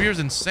god, the spear's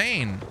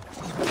insane.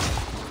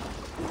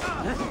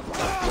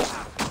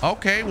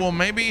 Okay, well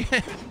maybe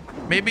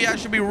maybe I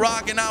should be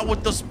rocking out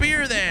with the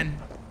spear then.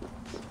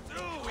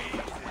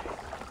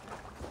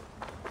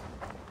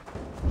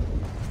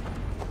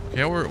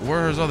 Okay,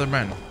 where are his other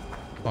men?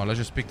 Oh, let's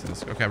just speak to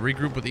this. Okay,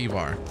 regroup with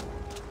Eivor.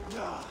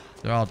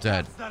 They're all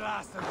dead.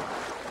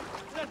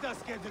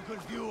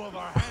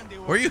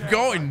 Where are you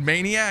going,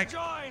 maniac?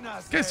 Join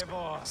us, This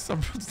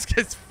Eivor.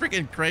 guy's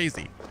freaking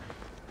crazy.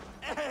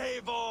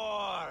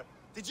 Eivor!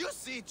 Did you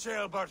see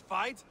Chaelbert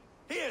fight?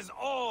 He is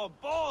all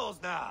balls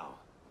now.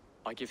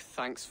 I give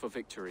thanks for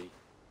victory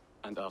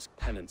and ask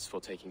penance for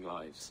taking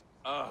lives.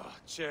 Oh,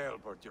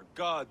 Chaelbert, your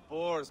god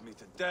bores me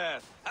to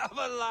death. Have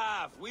a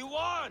laugh. We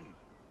won!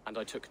 And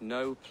I took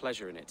no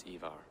pleasure in it,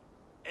 Eivor.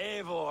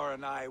 Eivor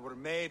and I were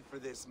made for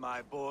this,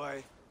 my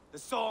boy. The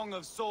song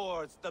of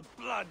swords, the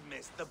blood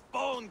mist, the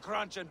bone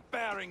crunch and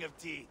baring of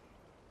teeth.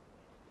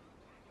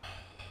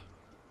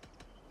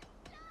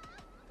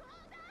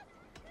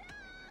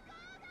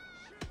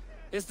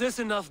 Is this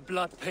enough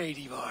blood paid,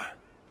 Eivor?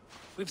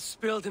 We've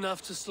spilled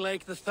enough to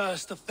slake the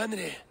thirst of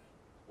Fenrir.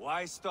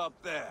 Why stop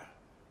there?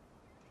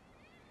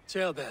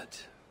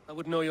 Chaelbert, I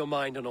would know your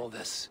mind on all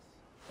this.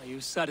 Are you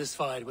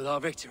satisfied with our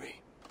victory?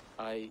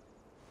 I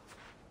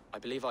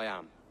believe I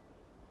am.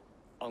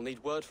 I'll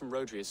need word from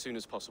Rodri as soon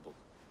as possible.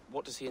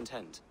 What does he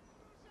intend?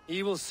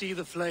 He will see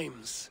the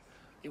flames.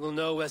 He will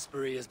know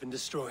Westbury has been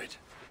destroyed.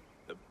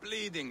 The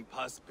bleeding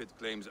pus pit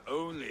claims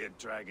only a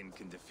dragon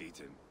can defeat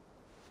him.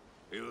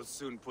 We will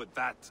soon put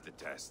that to the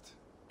test.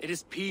 It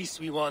is peace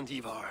we want,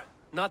 Eivor,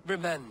 not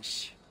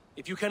revenge.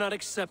 If you cannot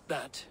accept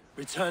that,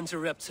 return to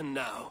Repton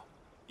now.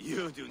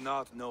 You do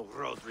not know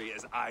Rodri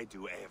as I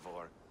do,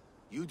 Eivor.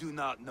 You do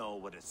not know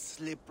what a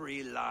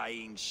slippery,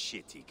 lying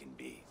shit he can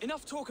be.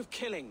 Enough talk of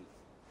killing.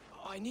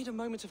 I need a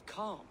moment of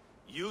calm.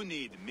 You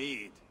need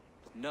mead.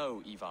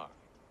 No, Eivor.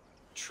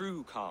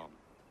 True calm.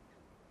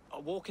 A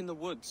walk in the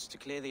woods to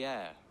clear the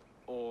air.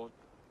 Or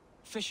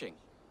fishing.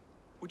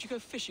 Would you go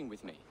fishing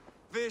with me?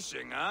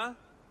 Fishing, huh?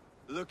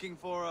 Looking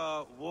for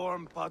a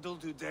warm puddle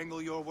to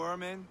dangle your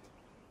worm in?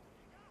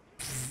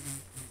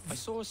 I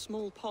saw a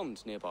small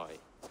pond nearby.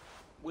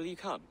 Will you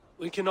come?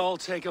 We can all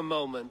take a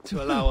moment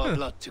to allow our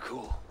blood to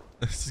cool.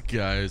 This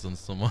guy is on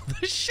some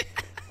other shit.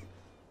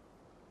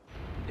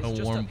 It's A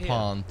just warm up here.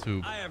 pond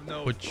to I have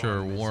no put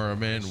your fondness worm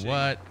for in. fishing.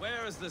 What?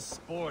 Where is the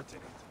sport in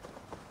it?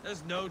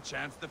 There's no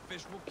chance the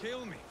fish will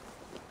kill me.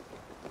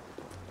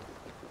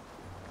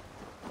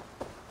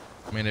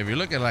 I mean, if you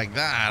look at it like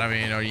that, I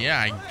mean, yeah,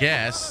 I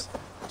guess.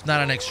 It's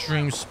not an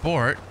extreme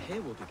sport.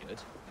 Here will be good.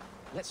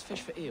 Let's fish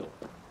for eel.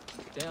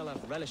 Dale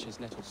relishes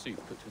nettle soup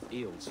cooked with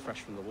eels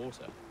fresh from the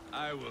water.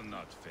 I will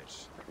not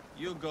fish.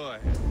 You go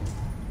ahead.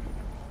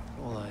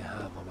 All I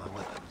have are my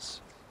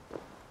weapons.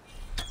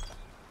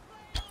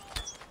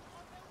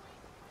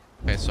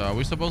 Okay, so are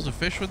we supposed to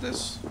fish with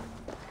this?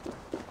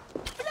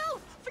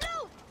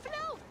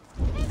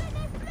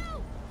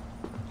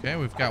 Okay,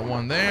 we've got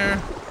one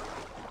there.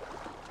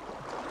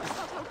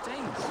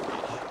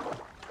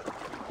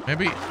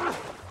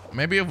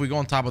 Maybe if we go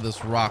on top of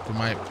this rock, we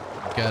might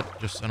get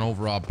just an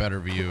overall better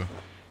view.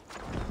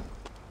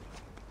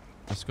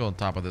 Let's go on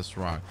top of this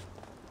rock.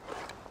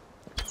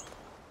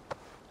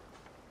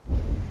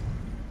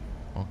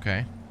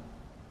 Okay.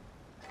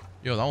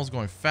 Yo, that one's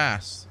going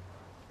fast.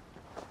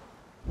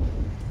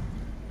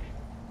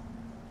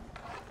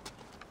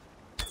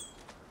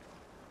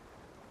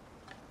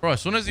 Bro,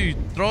 as soon as you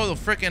throw the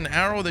freaking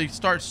arrow, they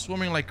start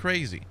swimming like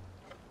crazy.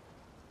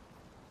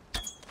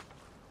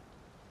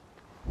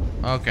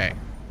 Okay.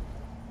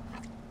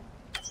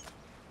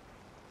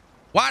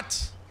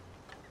 What?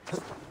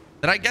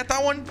 Did I get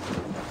that one?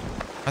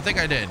 I think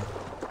I did.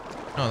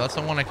 No, that's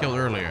the one I killed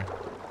earlier.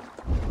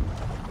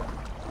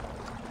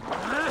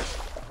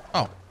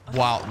 Oh,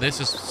 wow. This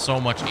is so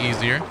much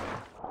easier.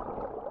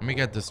 Let me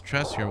get this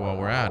chest here while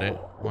we're at it.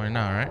 Why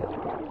not, right?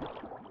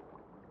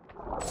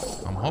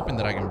 I'm hoping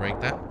that I can break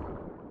that.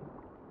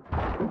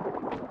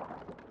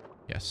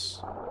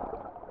 Yes.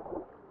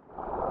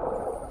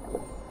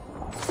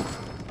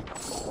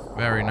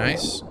 Very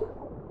nice.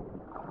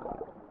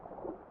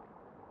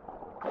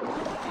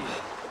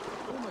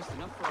 Almost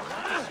enough for a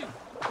hot soup.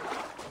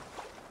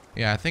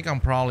 Yeah, I think I'm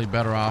probably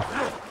better off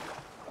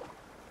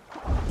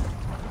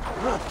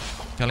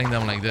killing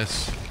them like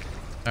this.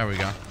 There we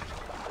go.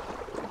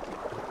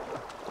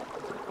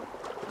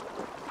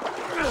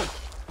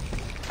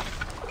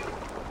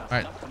 All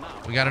right,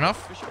 we got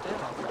enough?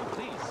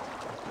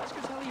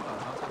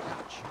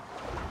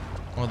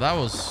 Well, that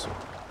was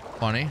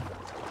funny.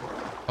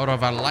 Although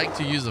if I like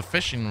to use a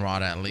fishing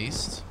rod at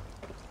least.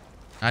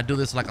 I do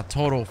this like a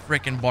total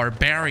freaking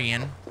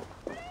barbarian.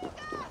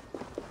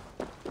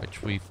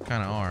 Which we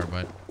kind of are,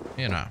 but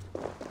you know.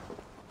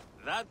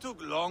 That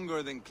took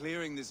longer than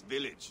clearing this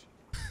village.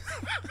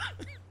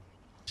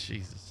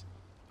 Jesus.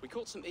 We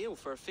caught some eel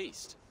for a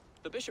feast.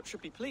 The bishop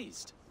should be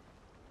pleased.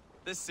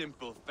 The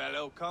simple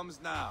fellow comes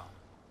now.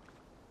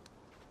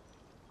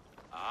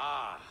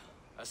 Ah,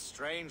 a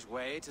strange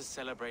way to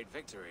celebrate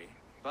victory.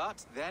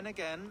 But then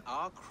again,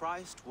 our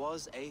Christ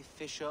was a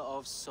fisher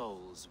of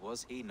souls,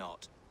 was he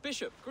not?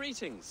 Bishop,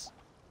 greetings.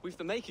 We've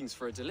the makings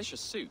for a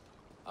delicious soup.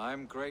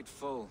 I'm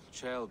grateful,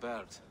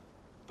 Ceolbert,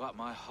 but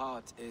my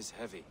heart is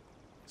heavy.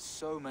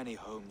 So many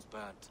homes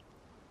burnt.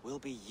 We'll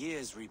be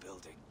years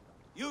rebuilding.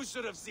 You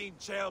should have seen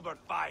Ceolbert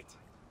fight.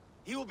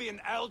 He will be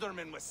an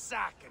alderman with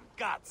sack and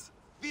guts,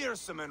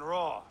 fearsome and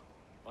raw.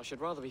 I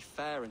should rather be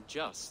fair and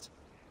just,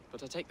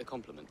 but I take the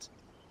compliment.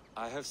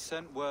 I have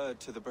sent word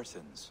to the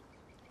Britons.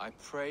 I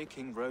pray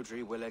King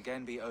Rodri will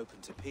again be open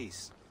to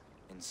peace,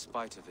 in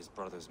spite of his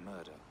brother's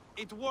murder.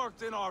 It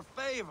worked in our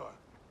favor.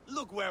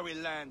 Look where we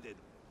landed.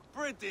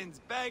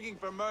 Britons begging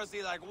for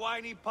mercy like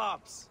whiny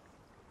pups.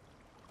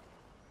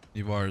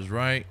 Eivor is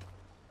right.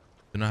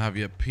 Do not have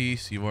yet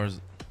peace. Eivor's...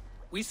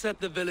 We set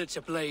the village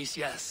ablaze,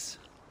 yes.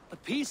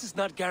 But peace is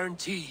not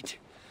guaranteed.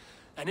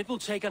 And it will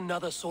take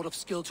another sort of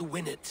skill to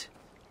win it.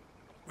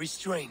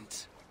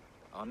 Restraint.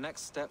 Our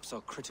next steps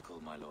are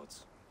critical, my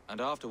lords.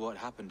 And after what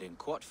happened in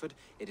Quatford,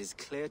 it is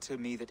clear to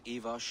me that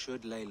Eivor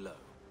should lay low.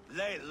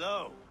 Lay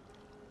low?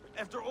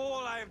 After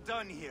all I have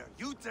done here,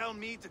 you tell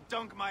me to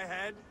dunk my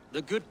head?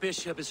 The good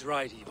bishop is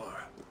right, Eivor.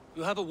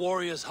 You have a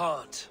warrior's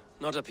heart,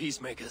 not a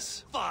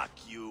peacemaker's. Fuck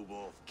you,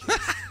 Wolf.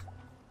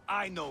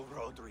 I know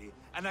Rodri,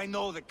 and I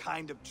know the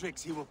kind of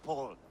tricks he will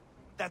pull.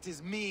 That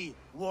is me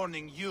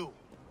warning you.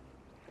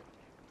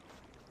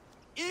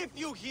 If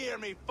you hear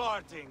me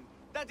farting,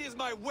 that is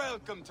my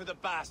welcome to the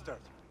bastard.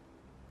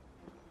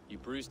 You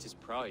bruised his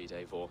pride,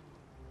 Eivor.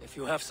 If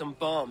you have some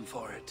balm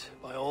for it,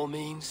 by all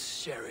means,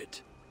 share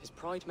it. His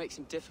pride makes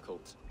him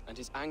difficult, and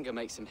his anger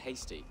makes him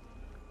hasty.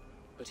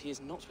 But he is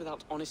not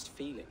without honest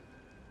feeling.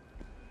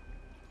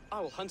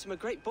 I will hunt him a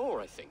great boar,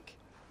 I think.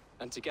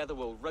 And together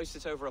we'll roast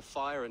it over a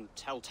fire and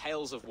tell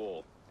tales of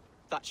war.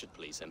 That should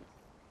please him.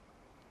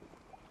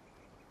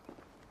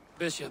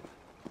 Bishop,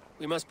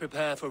 we must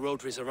prepare for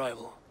Rodri's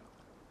arrival.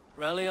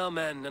 Rally our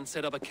men and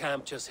set up a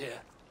camp just here.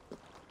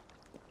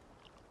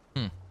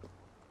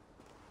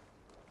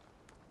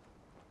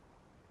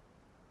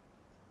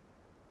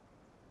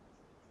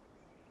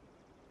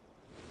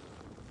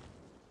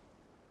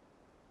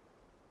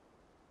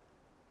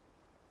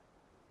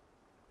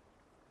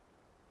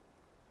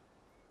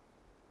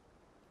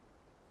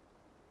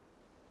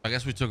 I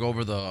guess we took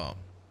over the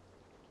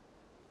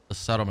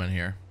settlement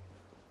here.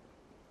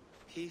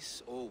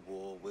 Peace or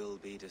war will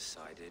be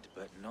decided,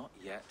 but not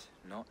yet,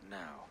 not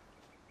now.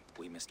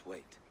 We must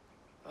wait.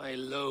 I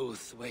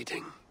loathe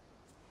waiting.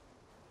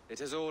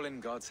 It is all in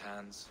God's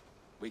hands.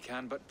 We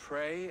can but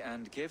pray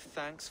and give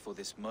thanks for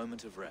this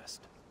moment of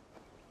rest.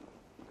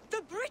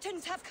 The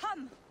Britons have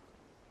come!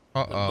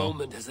 The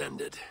moment has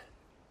ended.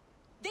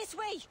 This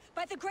way,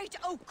 by the Great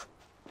Oak!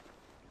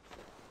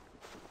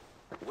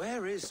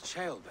 Where is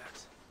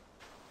Ceolbert?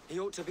 He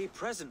ought to be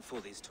present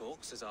for these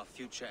talks as our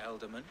future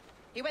alderman.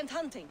 He went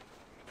hunting.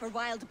 For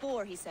wild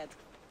boar, he said.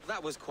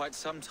 That was quite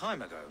some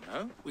time ago,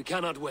 no? We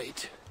cannot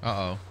wait.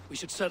 We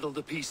should settle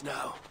the peace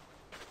now.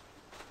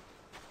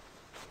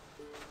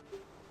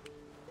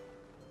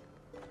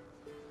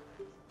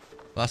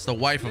 That's the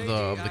wife of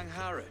the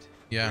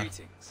yeah.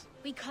 Greetings.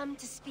 We come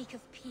to speak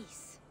of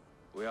peace.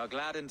 We are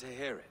gladdened to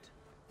hear it.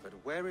 But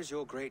where is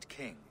your great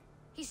king?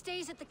 He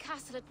stays at the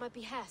castle at my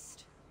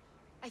behest.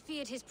 I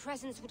feared his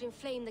presence would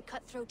inflame the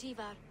cutthroat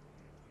Eivor.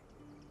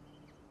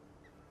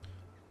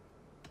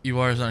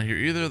 Eivor is not here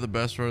either. The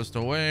best road is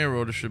still away.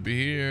 Rhoda should be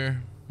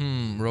here.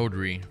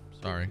 Rodri.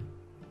 Sorry.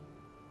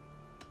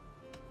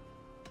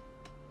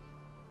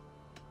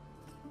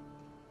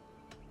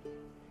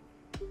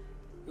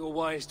 You're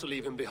wise to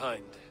leave him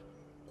behind.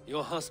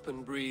 Your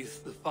husband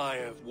breathed the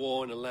fire of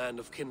war in a land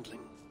of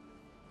kindling.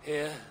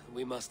 Here,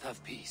 we must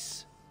have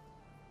peace.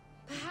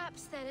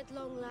 Perhaps then at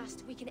long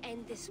last we can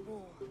end this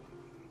war.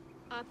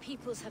 Our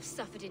peoples have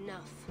suffered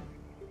enough.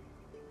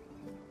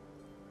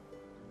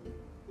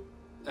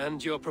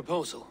 And your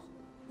proposal?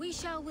 We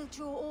shall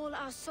withdraw all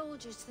our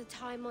soldiers to the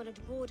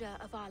time-honored border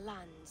of our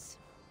lands.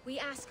 We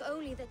ask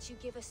only that you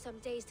give us some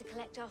days to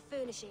collect our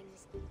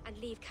furnishings and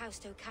leave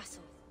Causto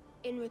Castle.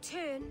 In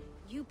return,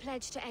 you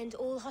pledge to end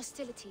all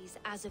hostilities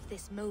as of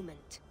this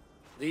moment.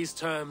 These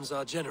terms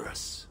are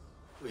generous.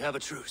 We have a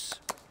truce.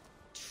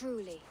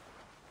 Truly.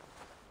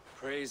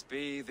 Praise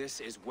be, this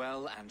is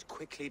well and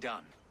quickly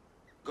done.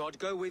 God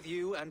go with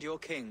you and your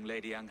king,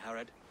 Lady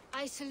Angharad.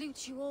 I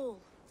salute you all.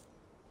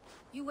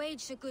 You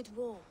waged a good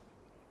war.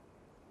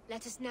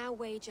 Let us now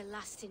wage a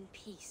lasting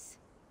peace.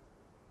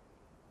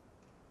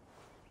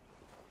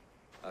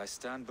 I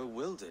stand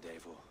bewildered,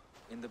 Eivor.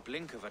 In the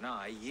blink of an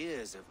eye,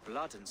 years of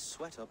blood and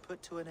sweat are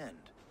put to an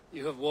end.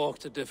 You have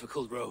walked a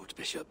difficult road,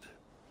 Bishop.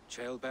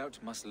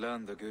 Ceolbert must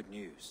learn the good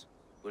news.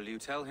 Will you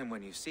tell him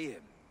when you see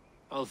him?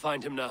 I'll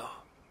find him now.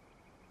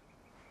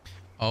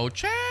 Oh,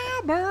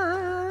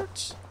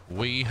 Ceolbert,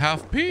 we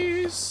have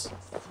peace.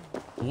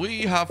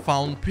 We have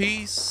found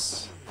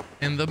peace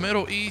in the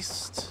Middle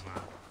East.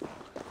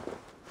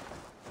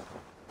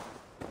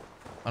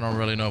 I don't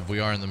really know if we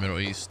are in the Middle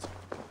East.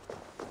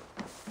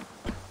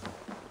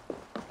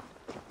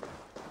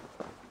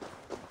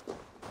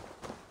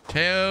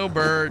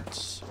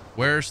 Tailbirds,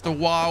 where's the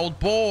wild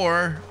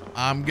boar?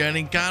 I'm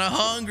getting kind of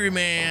hungry,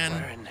 man.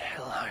 Where in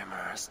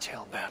Hellheimer has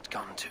Tailbert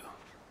gone to?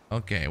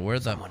 Okay, where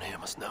the... Someone here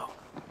must know.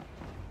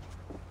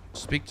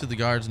 Speak to the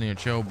guards near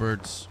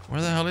Tailbirds.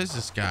 Where the hell is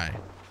this guy?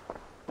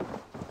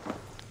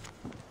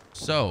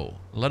 So,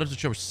 letter to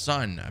your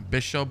son,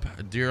 Bishop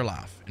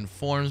Dearlaugh,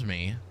 informs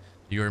me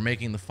that you are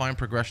making the fine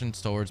progression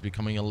towards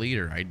becoming a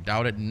leader. I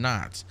doubt it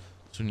not.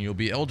 Soon you'll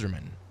be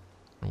Elderman.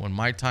 And when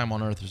my time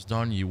on Earth is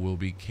done, you will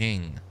be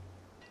king.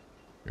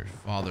 Your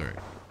father,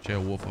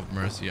 Wolf of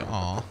Mercia.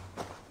 Aw.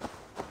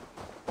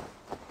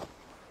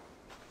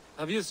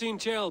 Have you seen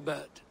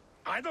Tailbert?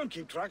 I don't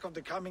keep track of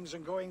the comings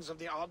and goings of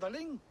the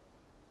Orderling.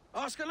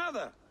 Ask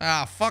another.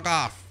 Ah, fuck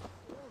off.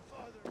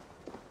 How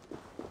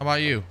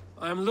about you?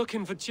 I'm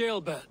looking for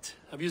Tailbert.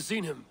 Have you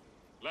seen him?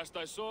 Last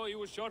I saw, he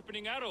was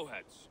sharpening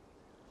arrowheads.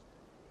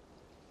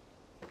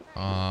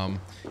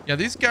 Yeah,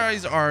 these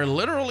guys are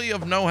literally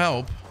of no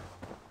help.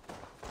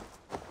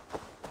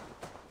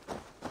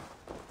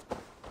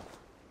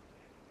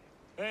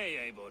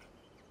 Hey, Eivor.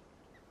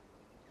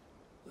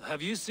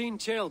 Have you seen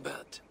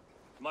Tailbert?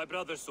 My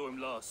brother saw him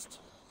last.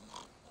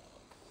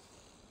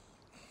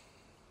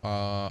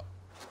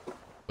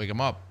 Wake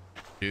him up,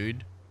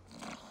 dude.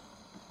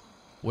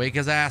 Wake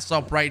his ass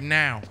up right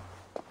now.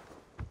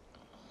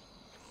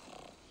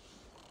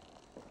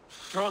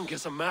 Drunk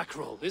as a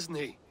mackerel, isn't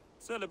he?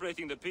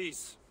 Celebrating the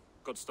peace.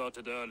 Got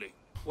started early.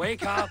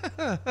 Wake up.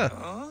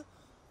 Huh?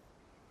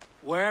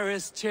 Where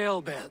is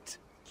Tailbert?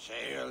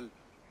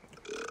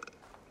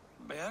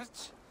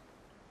 Bert?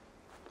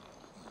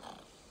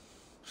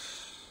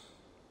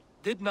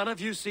 Did none of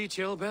you see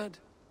Tailbert?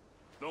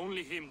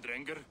 Only him,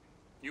 Drenger.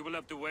 You will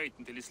have to wait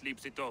until he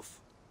sleeps it off.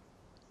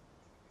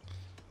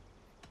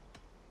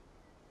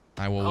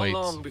 I will wait.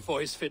 How long before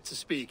he's fit to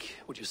speak,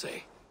 would you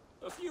say?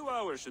 A few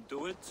hours should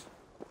do it.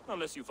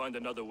 Unless you find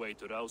another way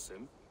to rouse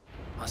him.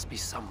 Must be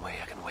some way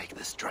I can wake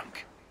this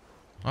drunk.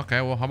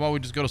 Okay, well, how about we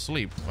just go to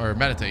sleep or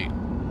meditate?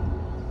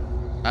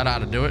 That ought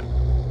to do it.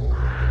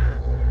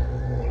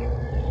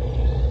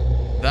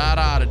 That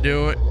ought to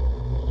do it.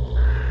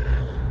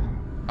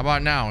 How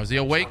about now? Is he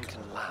awake? Drunk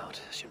and loud.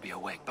 Should be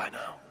awake by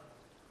now.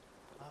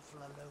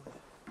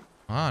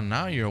 Ah,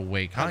 now you're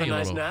awake. Huh, Have a you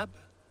nice little... nap?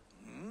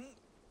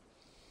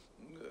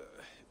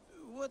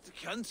 What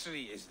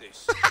country is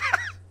this?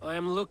 I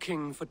am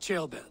looking for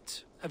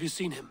Tailbert. Have you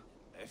seen him?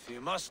 If you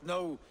must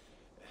know,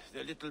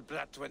 the little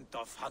brat went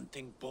off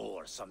hunting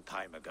boar some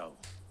time ago.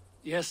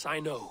 Yes, I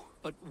know.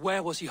 But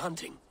where was he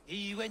hunting?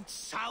 He went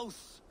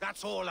south,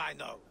 that's all I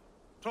know.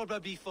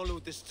 Probably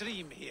followed the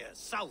stream here,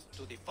 south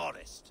to the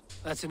forest.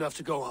 That's enough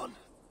to go on.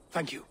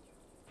 Thank you.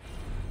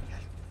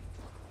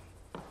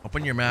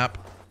 Open your map.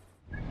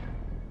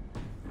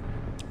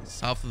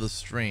 South of the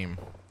stream.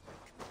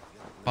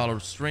 Follow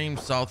the stream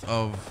south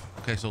of...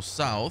 Okay, so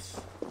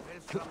south.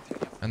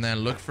 And then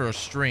look for a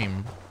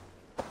stream.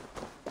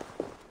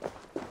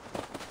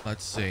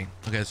 Let's see.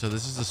 Okay, so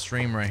this is the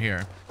stream right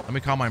here. Let me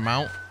call my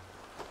mount.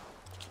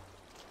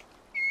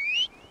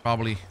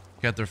 Probably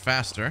get there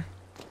faster.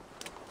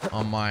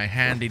 On my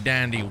handy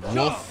dandy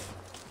wolf.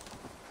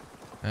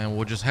 And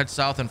we'll just head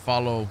south and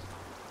follow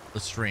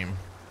the stream.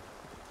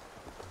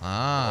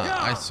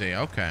 Ah, I see.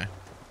 Okay.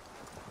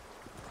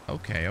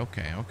 Okay.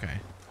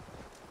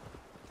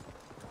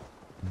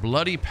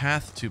 Bloody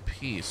path to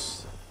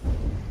peace.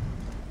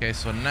 Okay,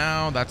 so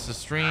now that's the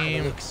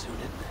stream.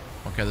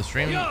 Okay, the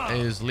stream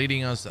is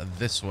leading us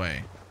this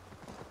way.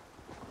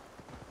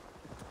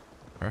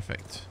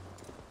 Perfect.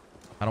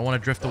 I don't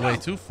want to drift away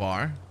too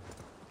far.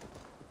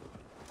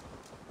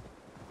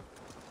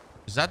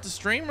 Is that the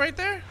stream right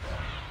there?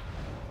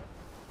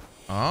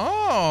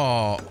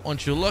 Oh,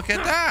 won't you look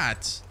at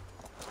that?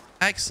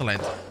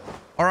 Excellent.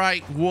 All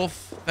right,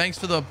 Wolf. Thanks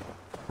for the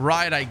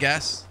ride, I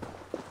guess.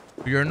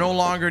 You're no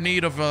longer in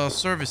need of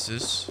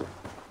services.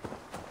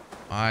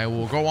 I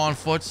will go on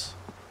foot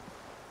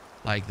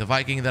like the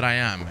Viking that I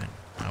am. And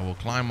I will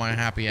climb my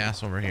happy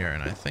ass over here.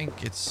 And I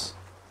think it's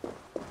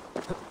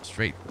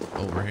straight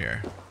over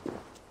here.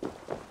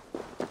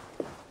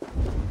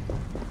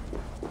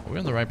 Are we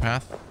on the right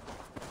path?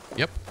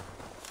 Yep.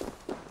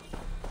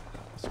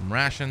 Some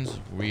rations.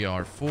 We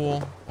are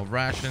full of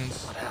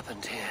rations. What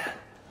happened here?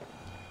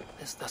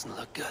 This doesn't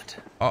look good.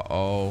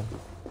 Uh-oh.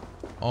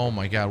 Oh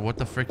my god, what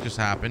the frick just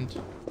happened?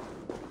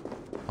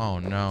 Oh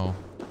no.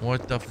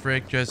 What the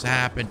frick just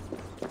happened?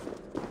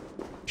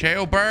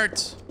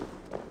 Tailbert!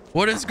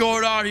 What is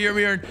going on here,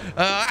 Mirren?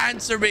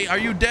 Answer me. Are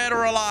you dead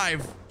or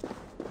alive?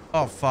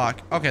 Oh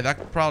fuck. Okay,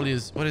 that probably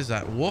is... What is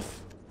that?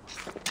 Wolf?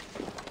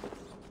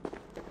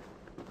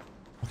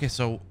 Okay,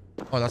 so...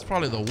 Oh, that's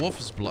probably the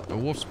wolf's blood. The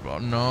wolf's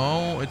blood.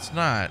 No, it's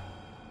not.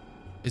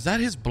 Is that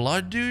his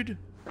blood, dude?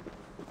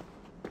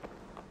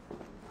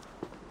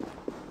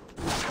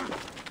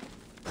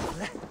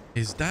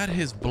 Is that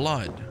his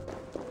blood?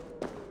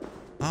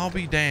 I'll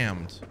be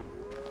damned.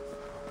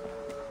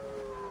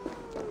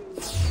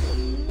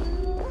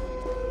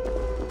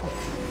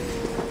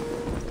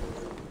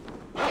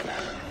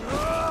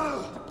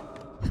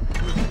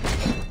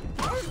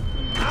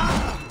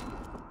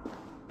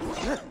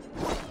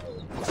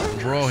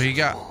 bro, he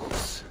got...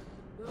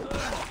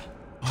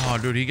 Oh,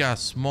 dude, he got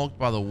smoked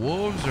by the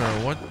wolves or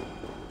what?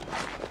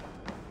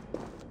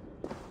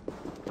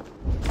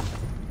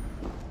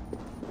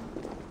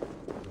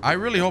 I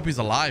really hope he's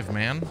alive,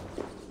 man.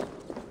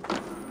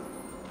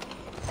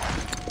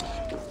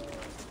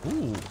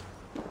 Ooh.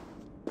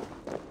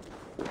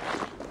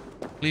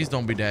 Please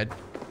don't be dead.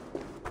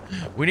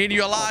 We need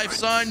you alive,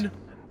 son.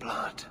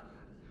 Blood,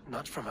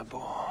 not from a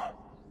boar.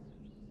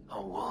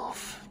 A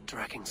wolf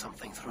dragging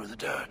something through the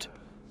dirt.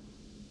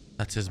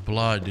 That's his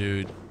blood,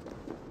 dude.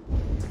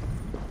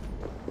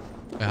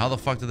 Wait, how the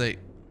fuck did they...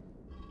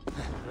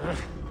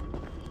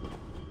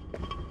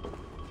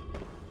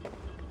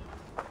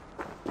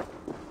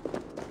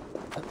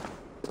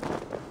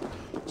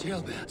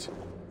 Gilbert.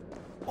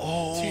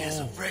 Oh. Tears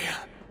of Rhea.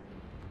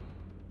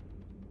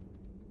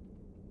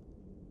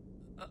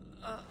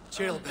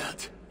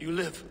 Gilbert, you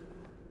live.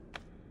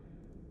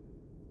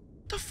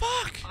 The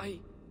fuck?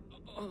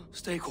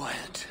 Stay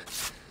quiet.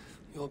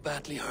 You're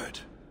badly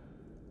hurt.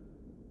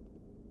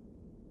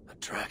 A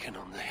dragon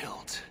on the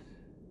hilt.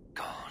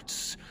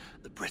 Guards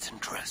the Briton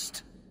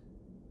crest.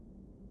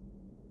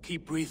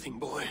 Keep breathing,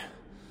 boy.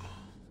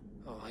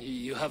 Oh,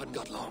 you haven't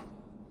got long.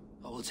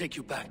 I will take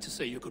you back to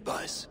say your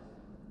goodbyes.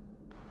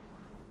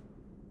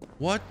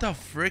 What the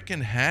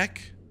freaking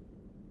heck?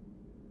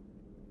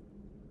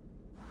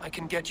 I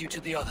can get you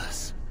to the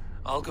others.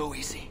 I'll go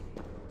easy.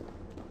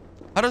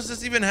 How does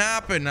this even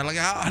happen? Like,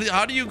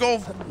 how do you go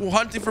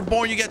hunting for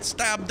boar and you get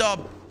stabbed up?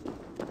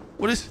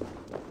 What is...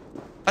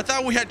 I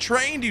thought we had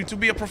trained you to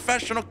be a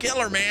professional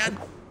killer, man.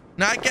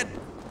 Now I get...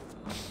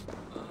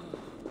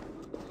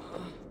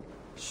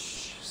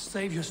 Shh,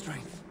 save your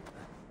strength.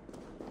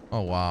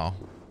 Oh, wow.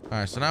 All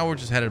right, so now we're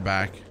just headed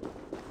back.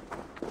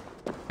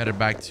 Headed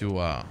back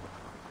to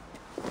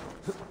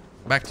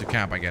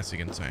camp, I guess you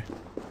can say.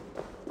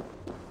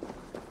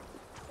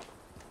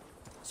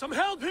 Some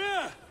help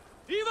here!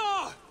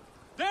 Eivor!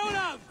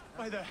 Theonav!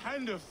 By the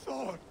hand of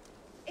Thor!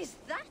 Is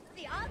that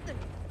the other?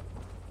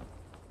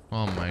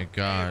 Oh my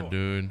god,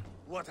 dude.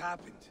 What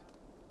happened?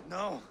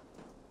 No.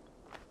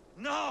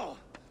 No!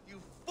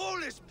 You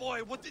foolish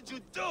boy, what did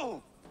you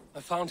do? I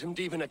found him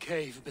deep in a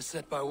cave,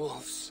 beset by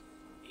wolves.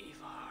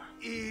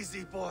 Eivor.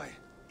 Easy, boy.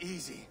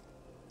 Easy.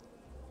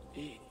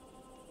 Eivor.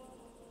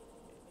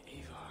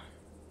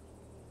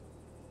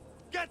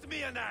 Get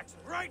me an axe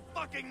right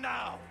fucking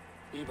now!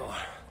 Eivor.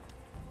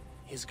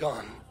 He's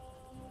gone.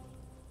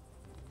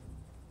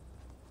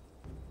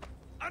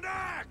 An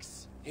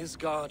axe! His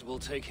guard will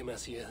take him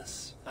as he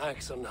is,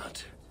 axe or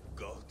not.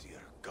 Go to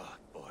your god,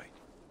 boy.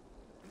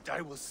 And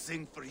I will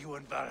sing for you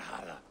in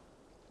Valhalla.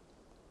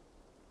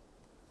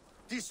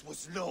 This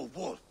was no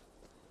wolf.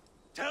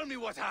 Tell me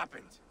what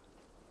happened.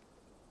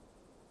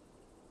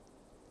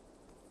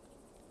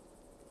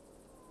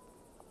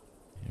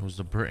 It was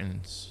the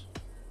Britons.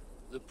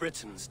 The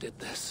Britons did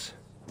this.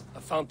 I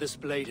found this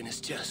blade in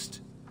his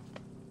chest.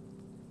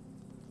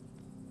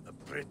 A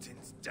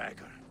Briton's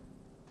dagger.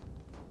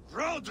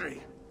 Rodri!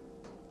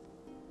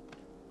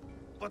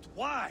 But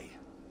why?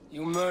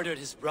 You murdered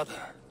his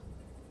brother.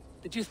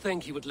 Did you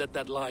think he would let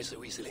that lie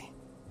so easily?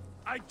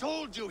 I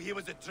told you he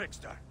was a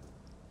trickster.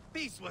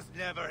 Peace was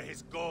never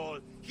his goal.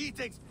 He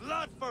takes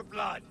blood for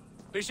blood.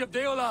 Bishop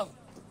Deolav!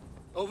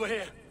 Over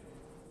here.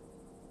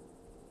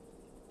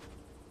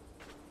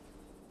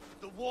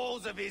 The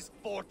walls of his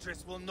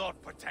fortress will not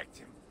protect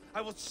him.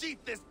 I will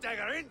sheath this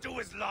dagger into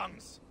his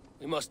lungs.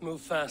 We must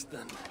move fast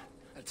then.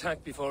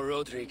 Attack before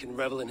Rodri can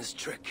revel in his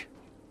trick.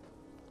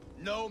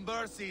 No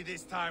mercy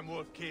this time,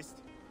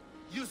 Wolf-Kissed.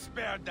 You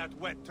spared that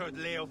wet turd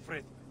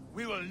Leofrith.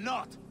 We will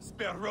not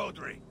spare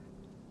Rodri.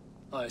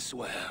 I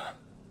swear.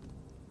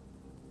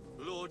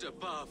 Lord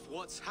above,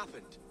 what's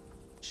happened?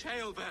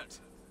 Ceolbert!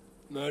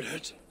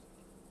 Murdered.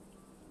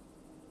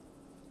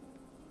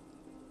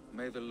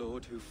 May the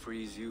Lord who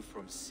frees you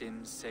from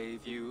sin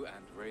save you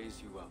and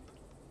raise you up.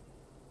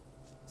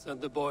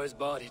 Sent the boy's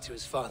body to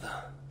his father.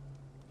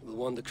 He will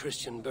want the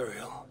Christian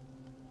burial.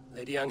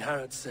 Lady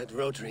Angharad said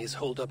Rodri is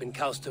holed up in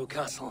Causto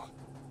Castle.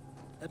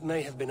 That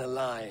may have been a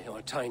lie or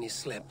a tiny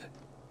slip.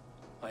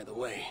 Either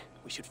way,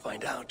 we should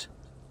find out.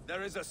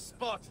 There is a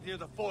spot near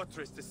the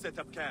fortress to set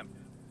up camp.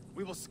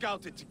 We will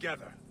scout it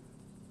together.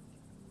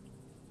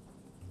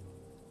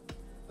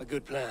 A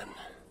good plan.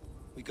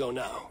 We go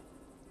now.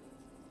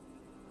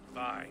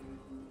 Fine.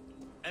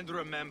 And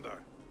remember,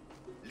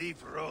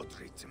 leave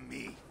Rodri to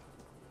me.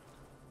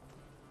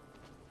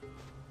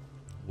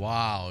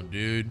 Wow,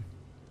 dude.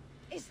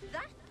 Is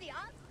that the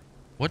other?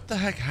 What the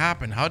heck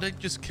happened? How did they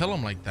just kill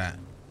him like that?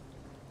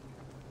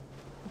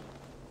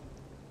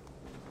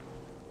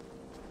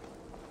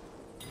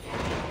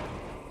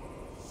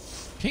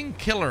 King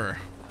Killer.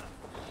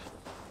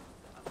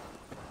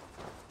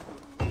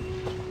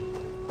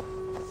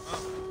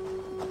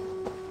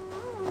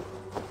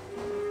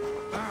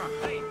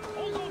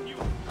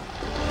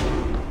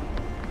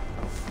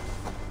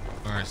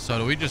 All right, so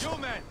do we just... You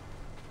men,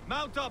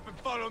 mount up and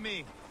follow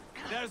me.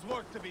 There's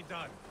work to be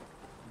done.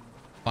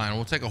 Fine,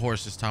 we'll take a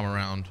horse this time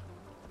around.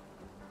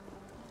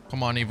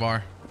 Come on,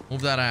 Eivor.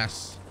 Move that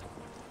ass.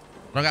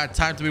 I don't got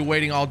time to be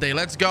waiting all day.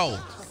 Let's go.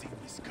 Seen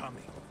this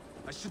coming.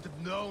 I should have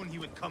known he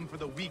would come for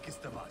the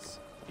weakest of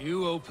us.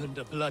 You opened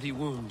a bloody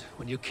wound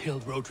when you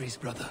killed Rodri's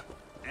brother.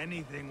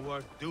 Anything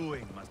worth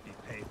doing must be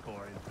paid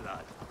for in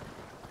blood.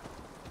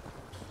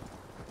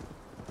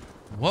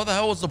 What the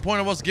hell was the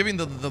point of us giving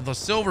the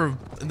silver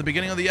in the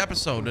beginning of the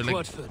episode? In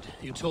Quatford,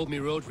 you told me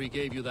Rodri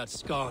gave you that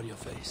scar on your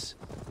face.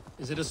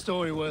 Is it a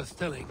story worth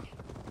telling?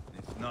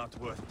 If not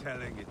worth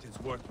telling, it is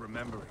worth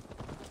remembering.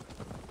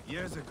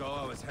 Years ago,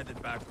 I was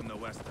headed back from the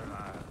Western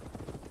Isle.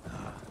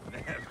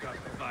 They have got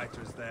the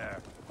fighters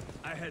there.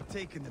 I had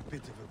taken a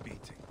bit of a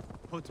beating.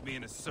 Put me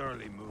in a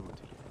surly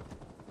mood.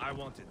 I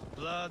wanted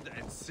blood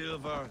and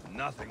silver,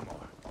 nothing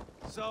more.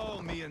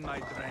 So, me and my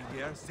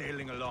Drengir,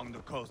 sailing along the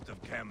coast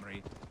of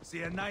Kemri,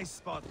 see a nice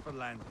spot for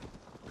landing,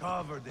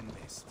 covered in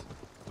mist.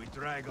 We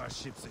drag our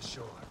ships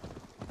ashore.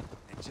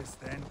 And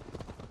just then,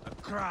 a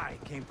cry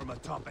came from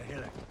atop a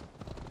hillock.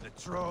 The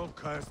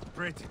troll-cursed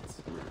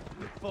Britons.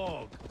 The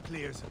fog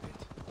clears a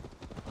bit.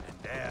 And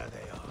there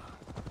they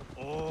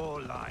are,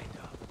 all lined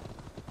up.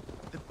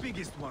 The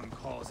biggest one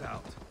calls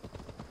out,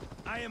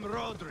 "I am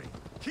Rodri,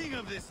 king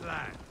of this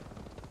land.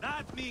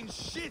 That means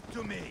shit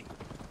to me!"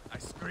 I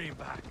scream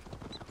back.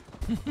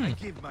 I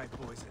give my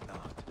boys a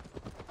nod,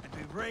 and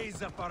we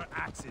raise up our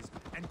axes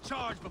and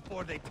charge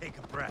before they take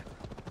a breath.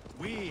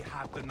 We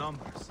have the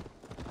numbers,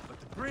 but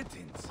the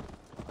Britons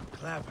are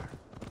clever.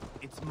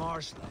 It's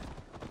marshland.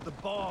 The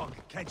bog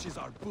catches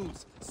our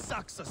boots,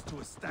 sucks us to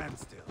a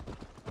standstill.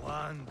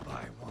 One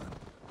by one,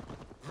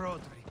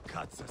 Rodri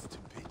cuts us to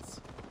bits.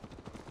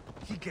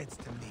 He gets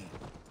to me,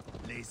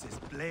 lays his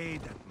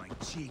blade at my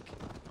cheek,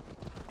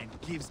 and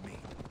gives me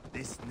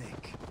this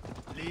nick.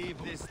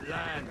 "Leave this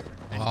land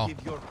and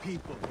give your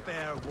people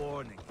fair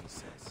warning," he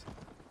says.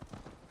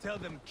 "Tell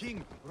them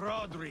King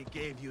Rodri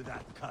gave you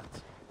that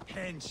cut.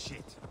 Hen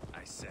shit,"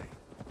 I say.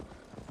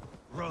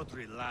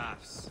 Rodri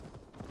laughs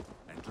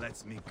and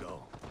lets me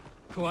go.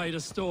 Quite a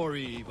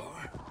story,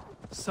 Eivor.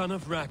 Son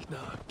of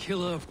Ragnar,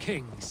 killer of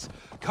kings,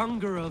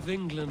 conqueror of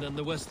England and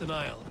the Western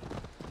Isle.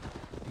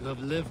 You have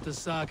lived a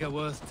saga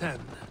worth 10.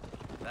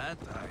 That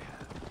I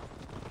have.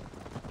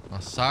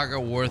 A saga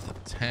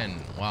worth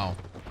 10. Wow.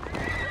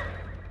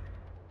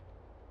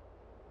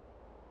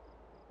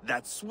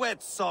 That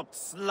sweat-sopped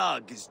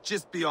slug is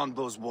just beyond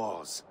those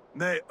walls.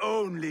 May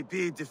only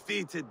be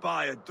defeated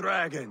by a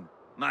dragon.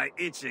 My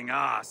itching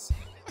ass.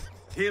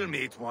 He'll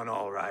meet one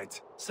all right.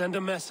 Send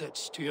a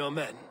message to your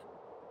men.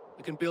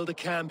 We can build a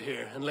camp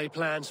here and lay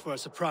plans for a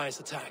surprise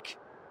attack.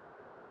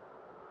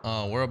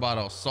 We're about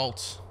to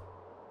assault.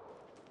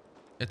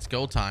 It's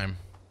go time.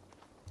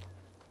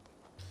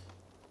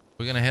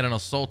 We're gonna hit an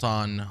assault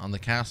on the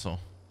castle.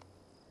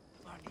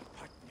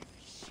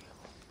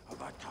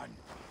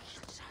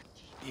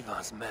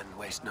 Eivor's men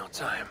waste no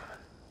time.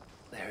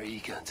 They're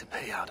eager to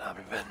pay out our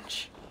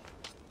revenge.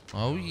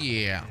 Oh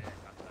yeah.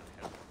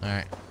 All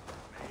right.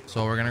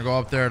 So we're gonna go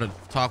up there to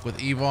talk with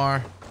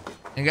Eivor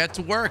and get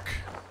to work.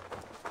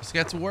 Let's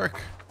get to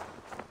work.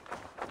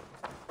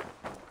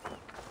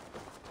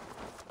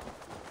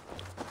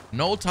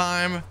 No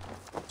time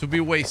to be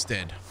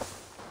wasted.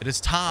 It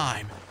is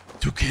time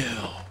to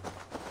kill.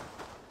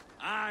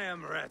 I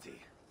am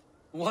ready.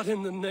 What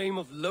in the name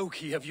of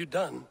Loki have you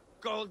done?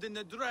 Golden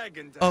the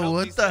dragon to Oh, help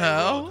what me the slay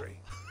hell? Rodri.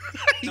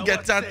 He Now gets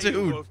what say you,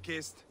 tattooed.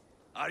 Wolf-kissed?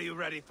 Are you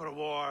ready for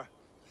war?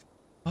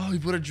 Oh, he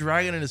put a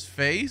dragon in his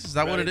face? Is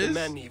that what it Rally is? the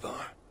men,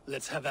 Eivor.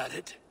 Let's have at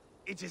it.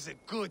 It is a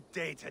good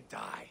day to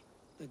die.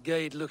 The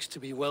gate looks to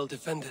be well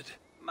defended.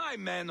 My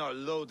men are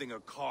loading a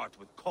cart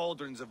with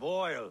cauldrons of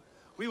oil.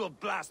 We will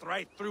blast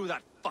right through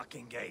that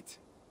fucking gate.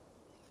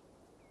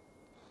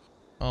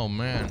 Oh,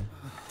 man.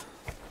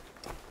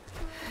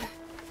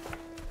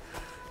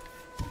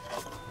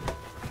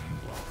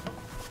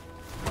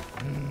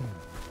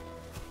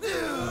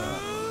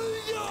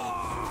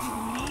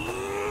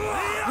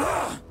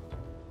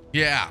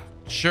 Yeah,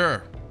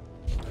 sure.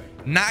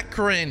 Not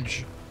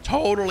cringe.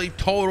 Totally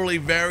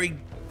very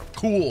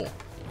cool.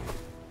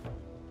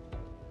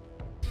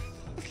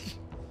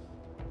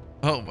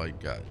 Oh my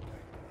god.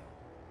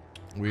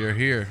 We are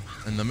here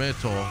in the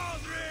middle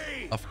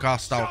of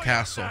Kostal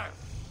Castle.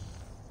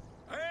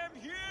 I am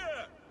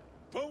here,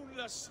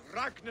 boneless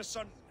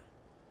Ragnarsson.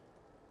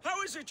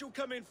 How is it you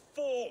come in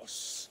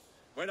force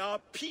when our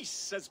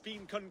peace has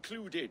been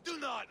concluded? Do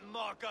not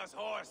mock us,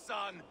 whore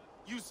son.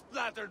 You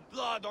splattered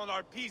blood on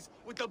our peace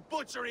with the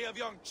butchery of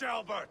young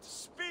Chalbert.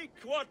 Speak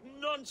what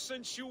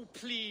nonsense you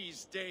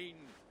please,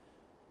 Dane.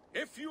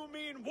 If you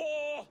mean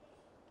war,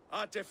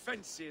 our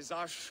defenses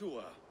are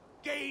sure.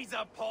 Gaze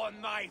upon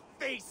my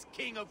face,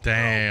 king of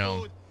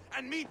Damn. food,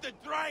 and meet the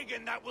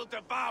dragon that will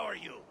devour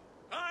you.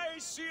 I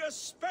see a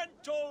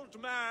spent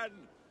old man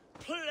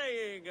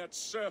playing at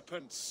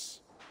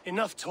serpents.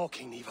 Enough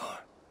talking, Eivor.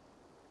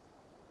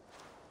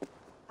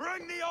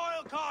 Bring the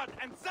oil cart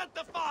and set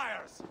the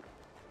fires.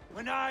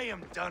 When I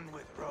am done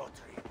with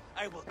Rodri,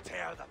 I will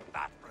tear the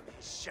fat from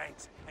his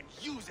shanks and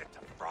use it to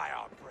fry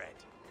our bread.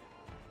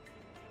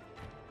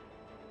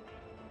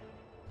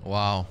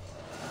 Wow.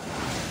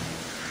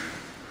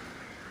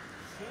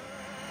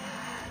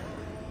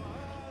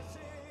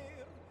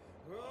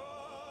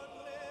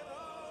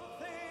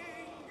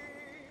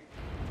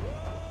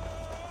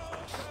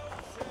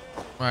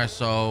 All right,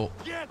 so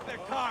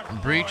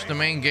breach the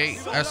main gate,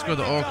 escort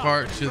the oil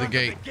cart to the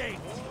gate. Get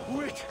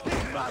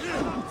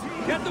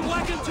the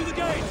wagon to the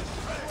gate.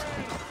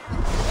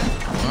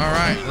 All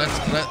right,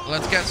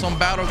 let's get some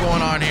battle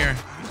going on here.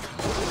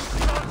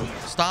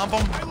 Stomp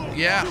them.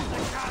 Yeah,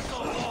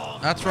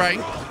 that's right.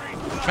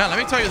 Man, let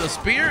me tell you, the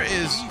spear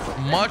is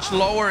much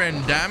lower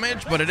in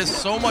damage, but it is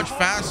so much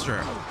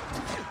faster.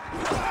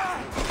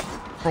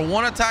 For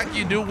one attack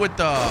you do with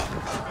the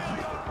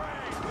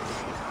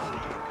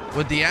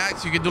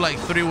axe, you can do like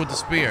 3 with the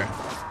spear.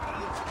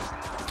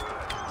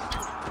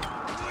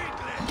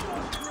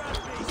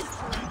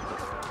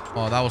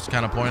 Oh, that was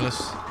kind of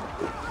pointless.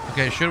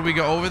 Okay, should we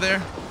go over there?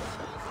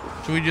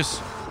 Should we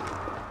just?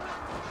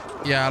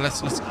 Yeah, let's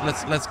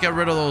get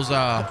rid of those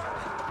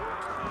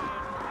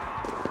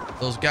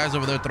guys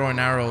over there throwing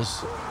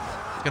arrows.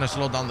 It's gonna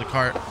slow down the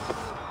cart.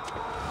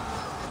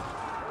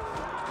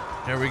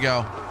 Here we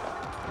go.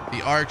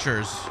 The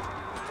archers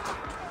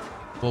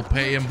will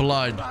pay in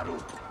blood.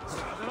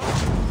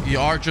 The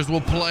archers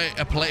will play.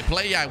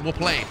 Yeah, will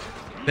play.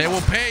 They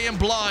will pay in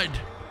blood.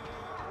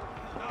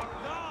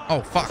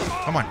 Oh fuck!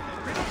 Come on.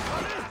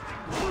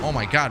 Oh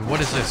my god!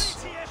 What is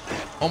this?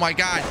 Oh my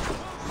god!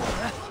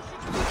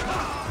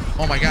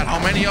 Oh my god! How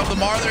many of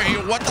them are there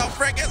here? What the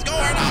frick is going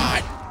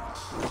on?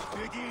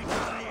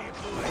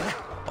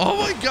 Oh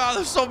my god!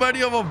 There's so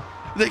many of them.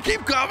 They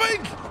keep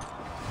coming.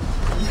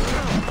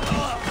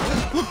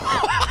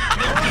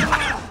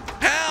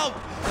 Help!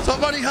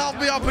 Somebody help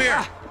me up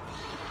here!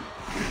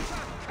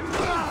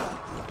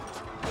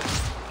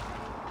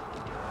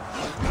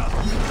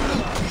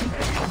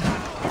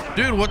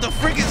 Dude, what the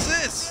frick is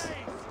this?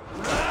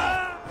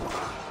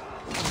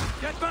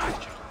 Get back!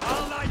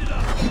 I'll light it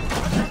up.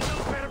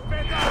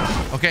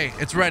 Okay,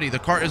 it's ready. The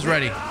cart is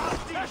ready.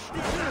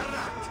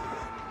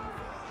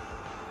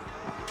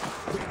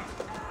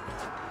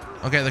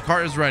 Okay, the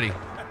cart is ready.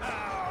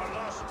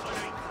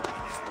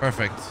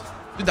 Perfect.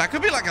 Dude, that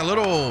could be like a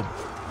little,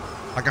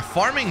 like a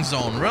farming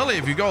zone, really,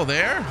 if you go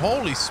there.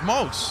 Holy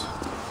smokes.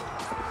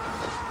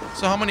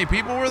 So how many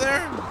people were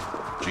there?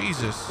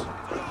 Jesus.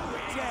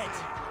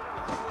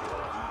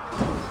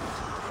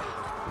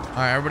 All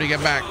right, everybody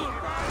get back.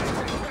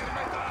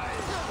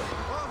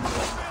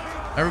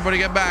 Everybody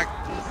get back.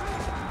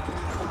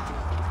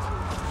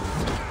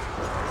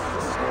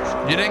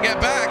 You didn't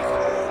get back.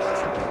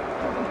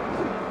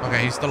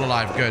 Okay, he's still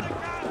alive. Good.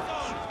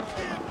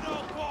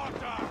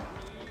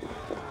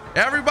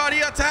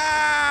 Everybody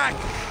attack!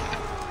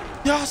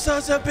 Y'all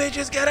sons of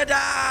bitches gonna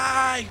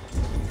die!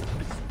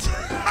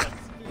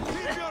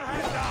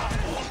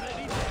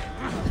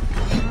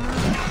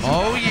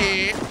 Oh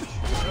yeah.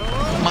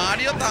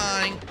 Mario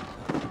dying.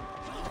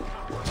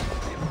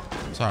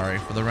 Sorry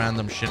for the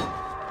random shit.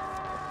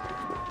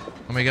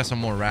 Let me get some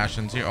more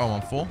rations here. Oh,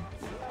 I'm full.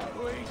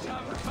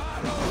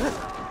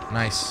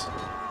 Nice.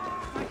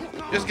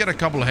 Just get a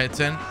couple of hits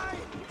in.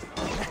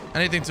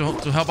 Anything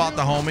to help out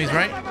the homies,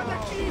 right?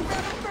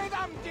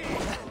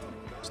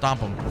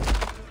 Stomp them.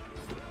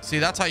 See,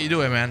 that's how you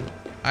do it, man.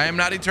 I am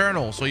not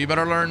eternal, so you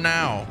better learn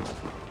now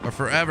or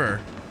forever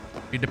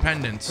be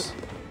dependent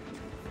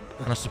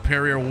on a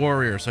superior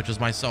warrior such as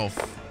myself.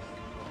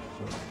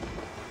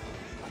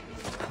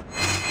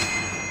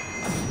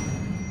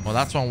 Well,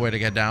 that's one way to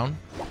get down.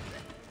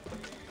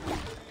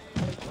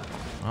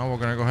 Well, we're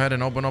gonna go ahead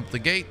and open up the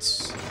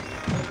gates.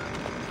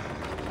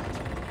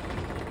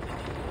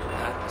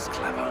 That was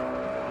clever.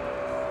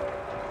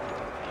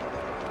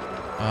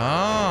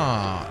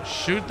 Ah,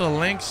 shoot the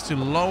links to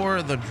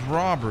lower the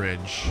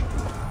drawbridge.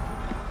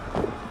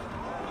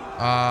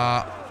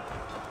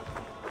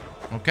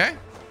 Okay.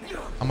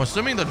 I'm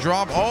assuming the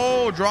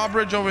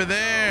drawbridge over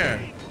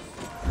there.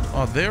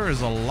 Oh, there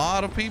is a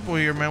lot of people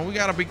here, man. We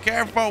gotta be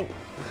careful.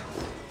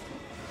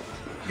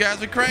 You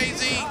guys are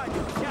crazy.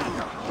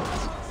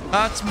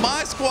 That's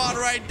my squad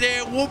right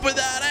there, whooping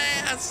that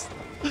ass.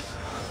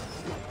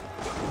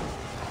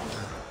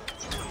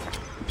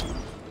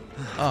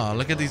 Oh,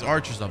 look at these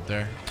archers up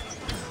there.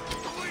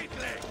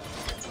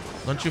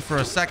 Don't you for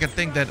a second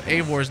think that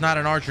Eivor is not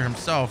an archer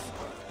himself.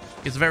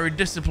 He's a very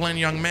disciplined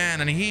young man,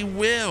 and he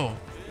will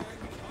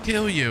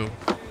kill you.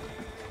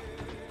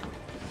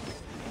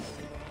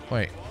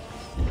 Wait.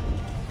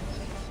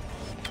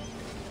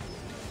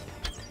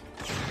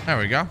 There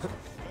we go.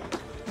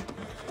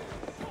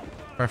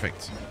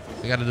 Perfect.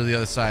 We got to do the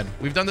other side.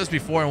 We've done this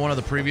before in one of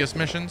the previous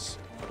missions,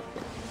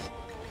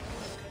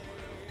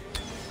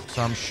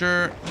 so I'm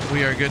sure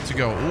we are good to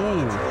go.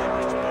 Ooh.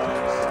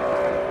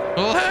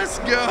 Let's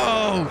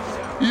go.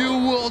 You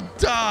will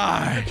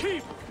die.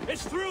 Keep!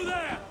 It's through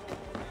there.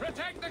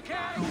 Protect the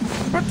king.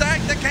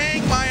 Protect the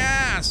king, my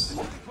ass.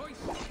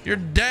 You're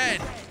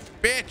dead,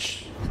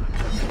 bitch.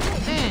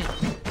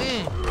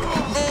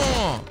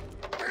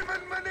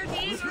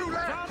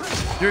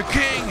 Your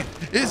king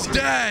is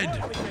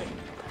dead.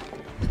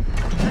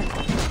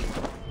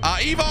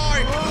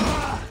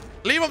 Eivor!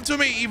 Leave him to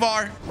me,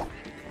 Eivor.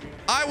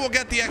 I will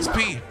get the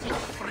XP.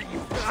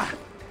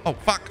 Oh,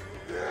 fuck.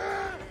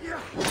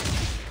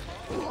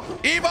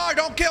 Eivor,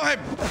 don't kill him.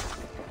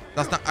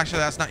 That's not, actually,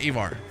 that's not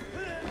Eivor.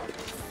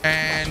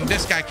 And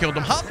this guy killed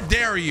him. How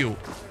dare you?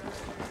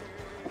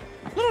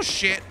 Little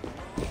shit.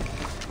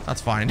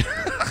 That's fine.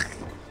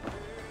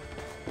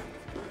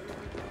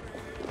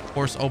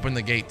 Force open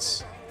the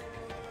gates.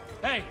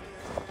 Hey,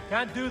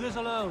 can't do this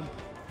alone.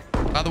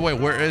 By the way,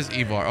 where is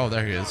Eivor? Oh,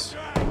 there he is.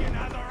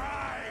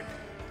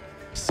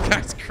 This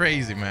guy's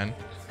crazy, man.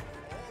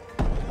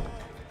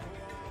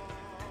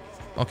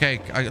 Okay,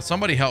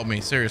 somebody help me.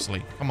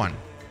 Seriously. Come on.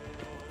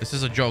 This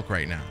is a joke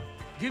right now.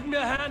 Give me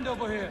a hand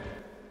over here.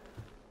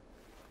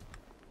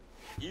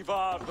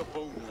 Eivor the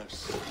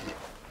Boneless.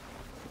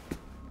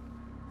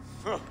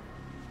 Huh.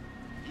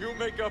 You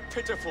make a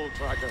pitiful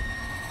dragon.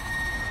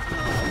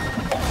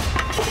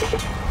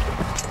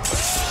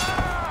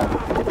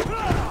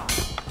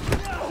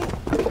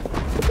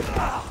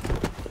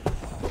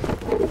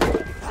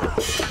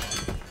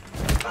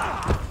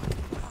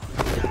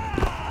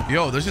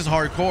 Yo, this is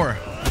hardcore.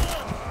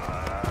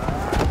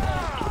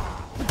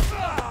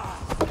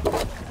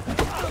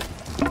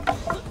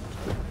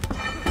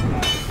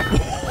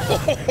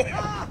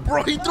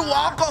 Bro, he threw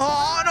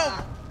alcohol on him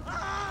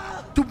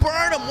to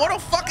burn him. What a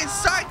fucking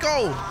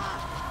psycho.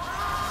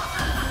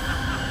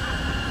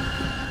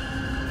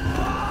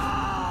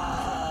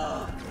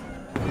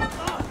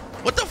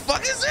 What the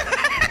fuck is it?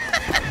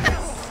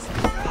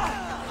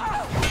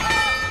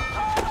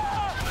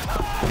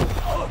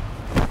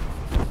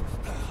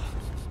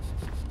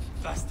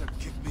 Bastard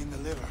kicked me in the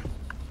liver.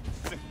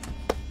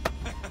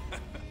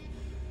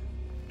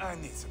 I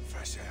need some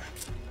fresh air.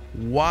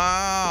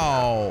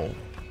 Wow.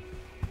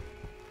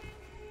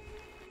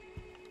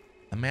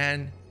 The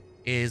man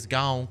is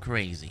gone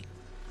crazy.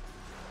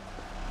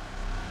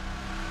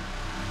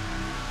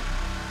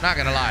 Not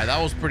gonna lie,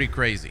 that was pretty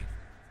crazy.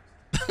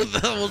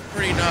 That was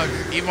pretty nuts.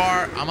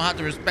 Eivor, I'm gonna have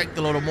to respect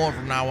a little more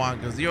from now on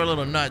because you're a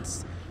little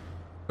nuts.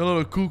 You're a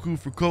little cuckoo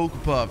for Cocoa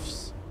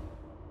Puffs.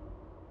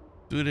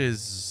 Dude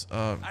is,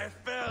 I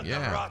failed the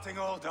rotting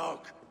old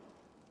oak.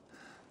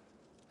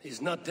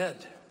 He's not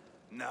dead.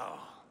 No.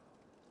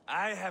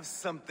 I have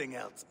something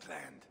else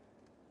planned.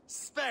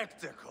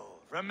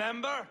 Spectacle,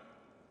 remember?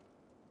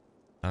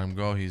 Let him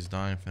go. He's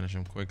dying. Finish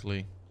him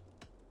quickly.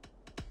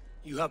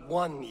 You have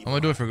won, Eivor. I'm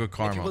gonna do it for good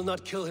karma. If you will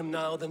not kill him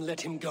now, then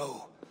let him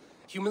go.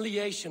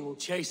 Humiliation will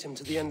chase him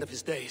to the end of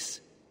his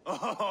days.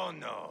 Oh,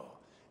 no.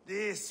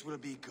 This will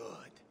be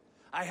good.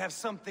 I have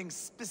something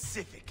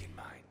specific in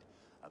mind.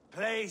 A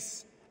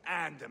place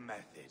and a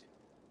method.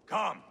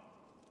 Come.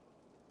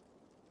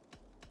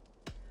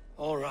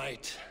 All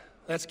right.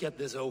 Let's get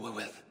this over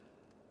with.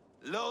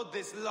 Load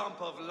this lump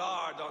of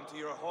lard onto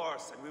your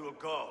horse and we will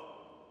go.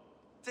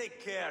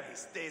 Take care he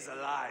stays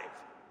alive.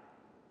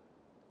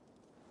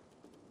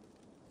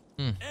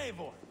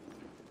 Eivor,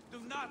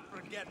 do not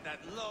forget that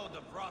load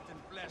of rotten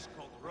flesh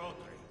called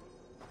Rodri.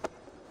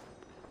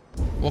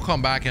 We'll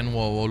come back and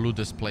we'll loot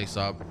this place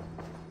up.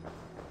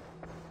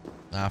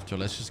 After,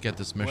 let's just get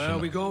this mission Where are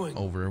we going?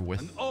 over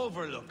with. An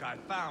overlook I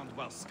found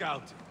while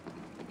scouting.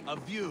 A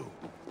view,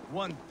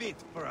 one fit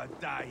for a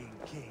dying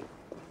king.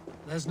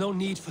 There's no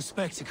need for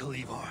spectacle,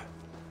 Eivor.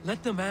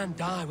 Let the man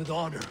die with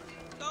honor.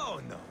 Oh,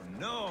 no,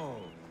 no.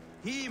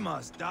 He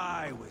must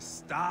die with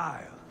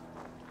style.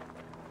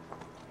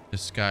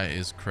 This guy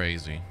is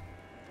crazy.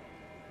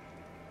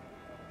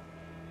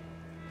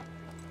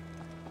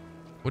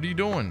 What are you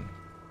doing?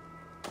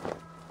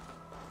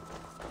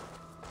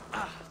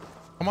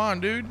 Come on,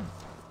 dude.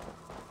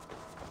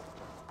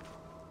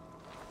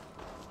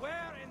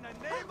 Where in the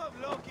name of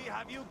Loki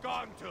have you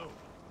gone to?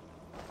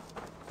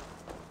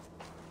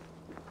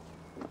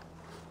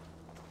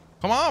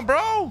 Come on,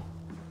 bro.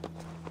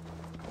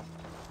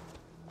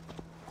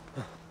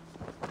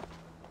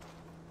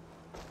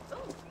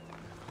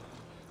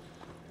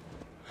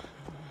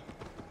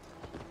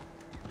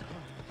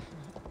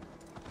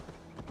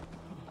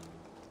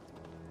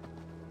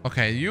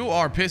 Okay, you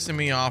are pissing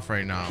me off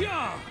right now.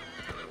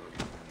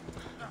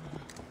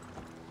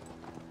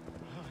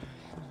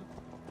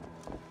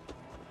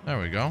 There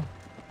we go.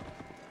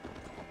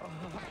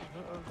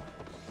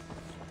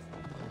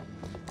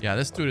 Yeah,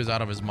 this dude is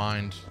out of his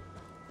mind.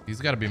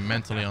 He's got to be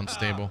mentally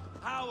unstable.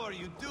 How are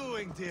you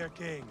doing, dear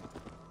king?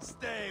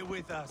 Stay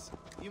with us.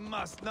 You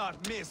must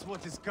not miss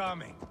what is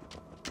coming.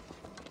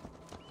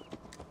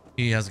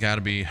 He has got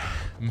to be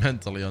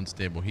mentally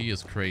unstable. He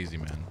is crazy,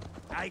 man.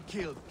 I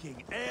killed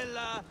King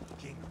Ella,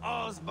 King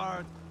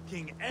Osbert,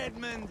 King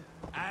Edmund,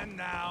 and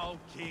now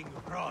King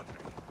Rodri.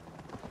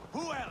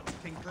 Who else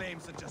can claim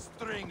such a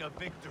string of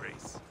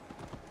victories?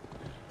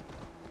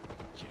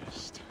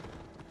 Just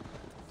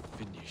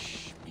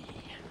finish me.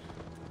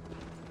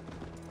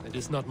 It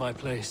is not my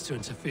place to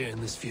interfere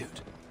in this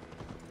feud.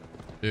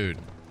 Dude.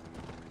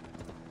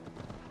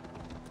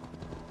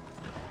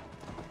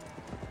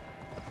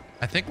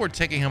 I think we're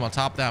taking him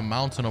atop that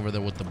mountain over there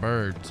with the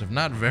birds, if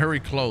not very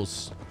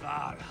close.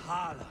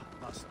 Valhalla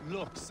must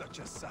look such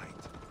a sight.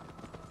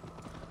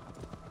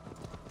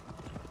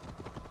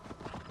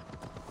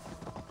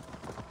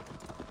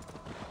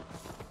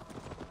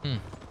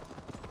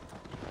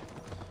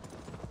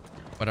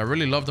 What I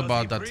really loved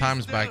about the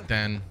times back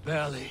then.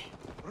 Barely.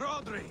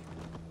 Rodri,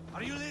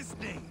 are you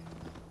listening?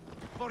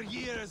 For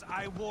years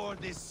I wore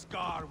this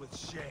scar with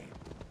shame.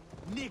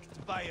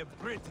 Nicked by a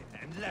Briton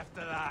and left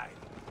alive.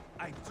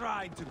 I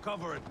tried to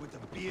cover it with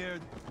a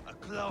beard, a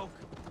cloak,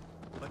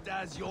 but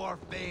as your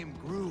fame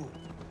grew,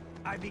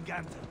 I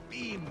began to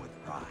beam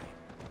with pride.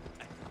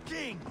 A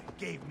king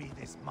gave me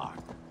this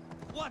mark.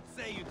 What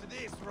say you to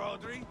this,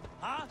 Rodri?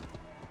 Huh?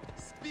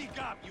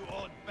 Speak up, you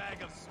old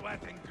bag of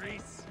sweat and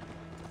grease.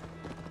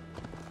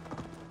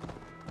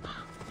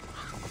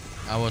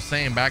 I was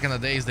saying back in the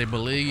days they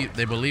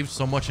believed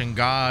so much in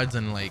gods,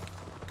 and like,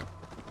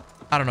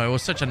 I don't know, it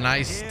was such a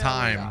nice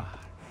time.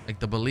 Like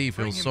the belief,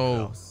 it was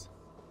so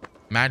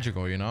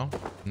magical, you know?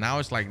 Now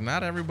it's like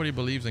not everybody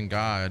believes in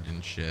God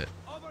and shit.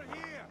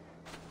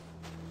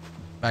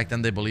 Back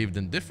then they believed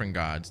in different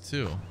gods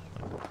too.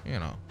 Like, you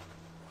know,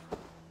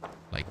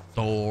 like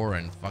Thor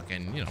and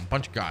fucking, you know, a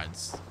bunch of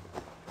gods.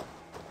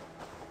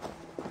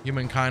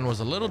 Humankind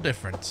was a little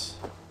different.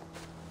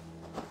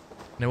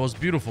 And it was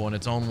beautiful in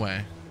its own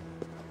way.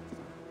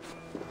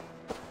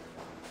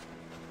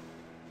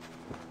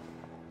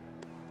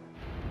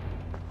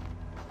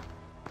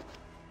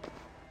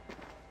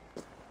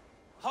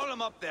 Haul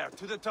him up there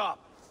to the top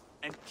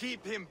and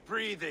keep him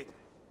breathing.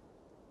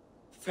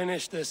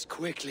 Finish this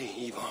quickly,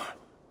 Eivor.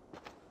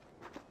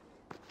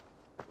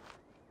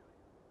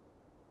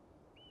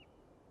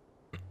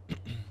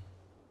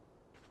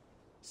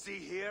 See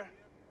here?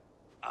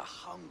 A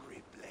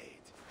hungry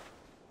blade.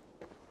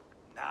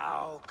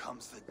 Now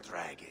comes the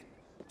dragon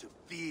to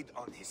feed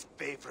on his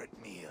favorite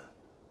meal.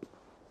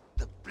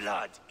 The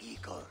blood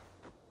eagle.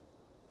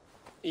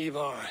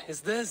 Eivor,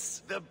 is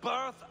this? The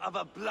birth of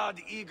a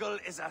blood eagle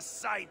is a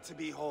sight to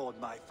behold,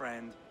 my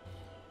friend.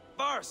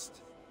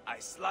 First, I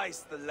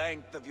slice the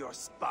length of your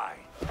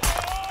spine.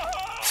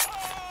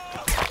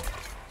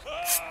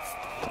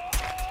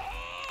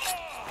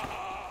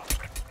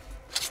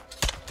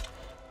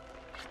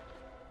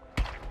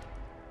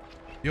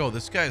 Yo,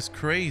 this guy's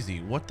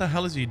crazy. What the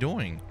hell is he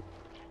doing?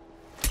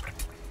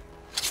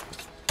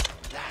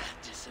 That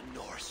is a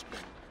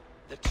Norseman.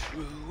 The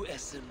true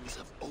essence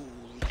of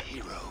old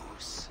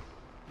heroes.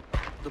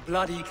 The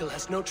Blood Eagle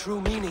has no true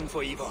meaning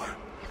for Eivor.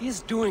 He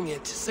is doing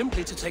it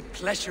simply to take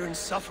pleasure in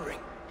suffering.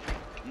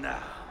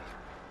 Now,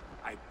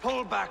 I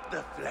pull back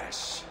the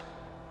flesh.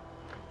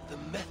 The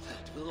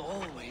method will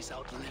always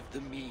outlive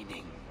the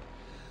meaning.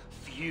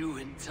 Few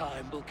in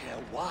time will care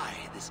why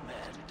this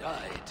man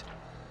died.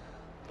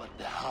 But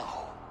the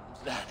how,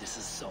 that is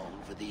a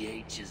song for the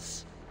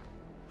ages.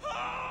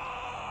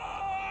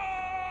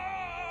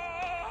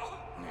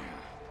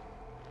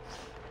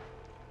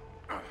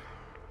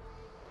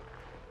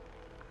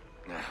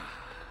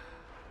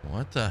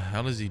 What the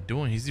hell is he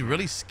doing? Is he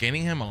really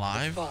skinning him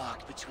alive? The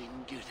fog between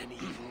good and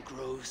evil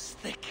grows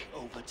thick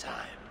over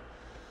time.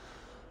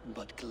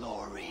 But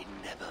glory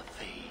never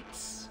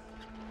fades.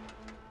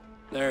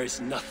 There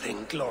is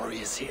nothing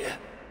glorious here.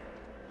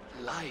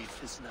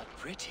 Life is not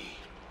pretty.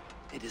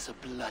 It is a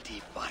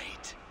bloody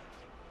fight.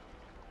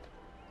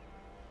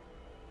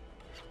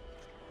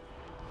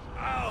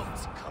 Out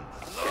come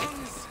the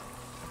lungs,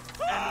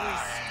 and we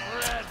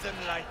spread them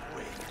like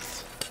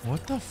wings.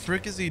 What the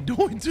frick is he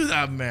doing to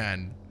that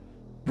man?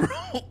 Bro,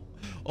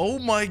 oh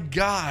my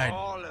god.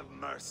 All of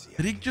mercy.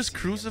 Did he just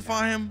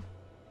crucify him?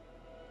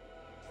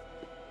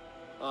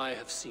 I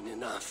have seen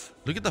enough.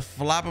 Look at the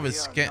flap of his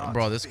skin.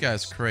 Bro, this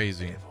guy's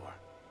crazy.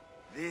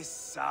 This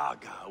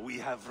saga we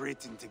have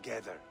written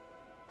together,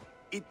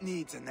 it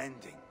needs an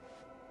ending.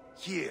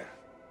 Here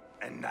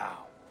and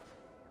now.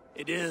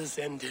 It is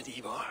ended,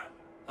 Eivor.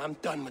 I'm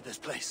done with this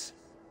place.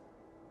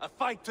 A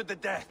fight to the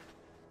death.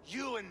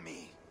 You and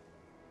me.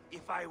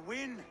 If I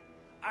win,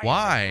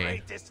 Why? I'm the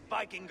greatest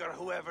Vikinger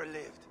who ever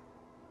lived.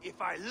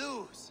 If I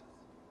lose,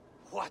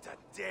 what a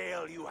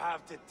tale you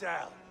have to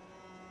tell.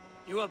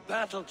 You are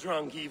battle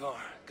drunk, Eivor.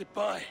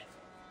 Goodbye.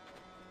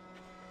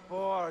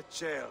 Poor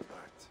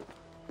Ceolbert.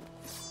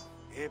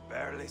 He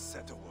barely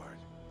said a word.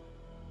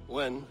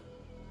 When?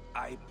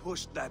 I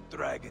pushed that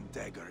dragon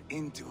dagger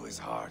into his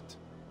heart.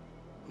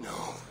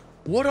 No.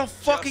 What a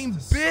fucking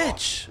Just a bitch.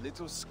 soft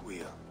little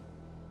squeal.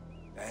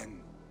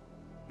 Then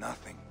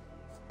nothing.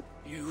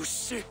 You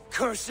sick,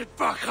 cursed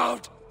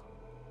fuckhound!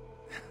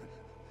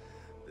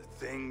 The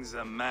things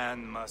a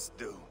man must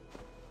do.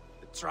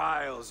 The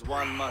trials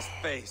one must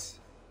face.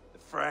 The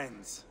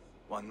friends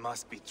one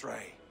must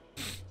betray.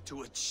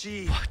 To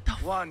achieve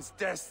one's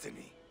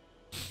destiny.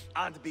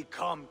 And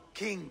become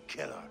king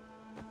killer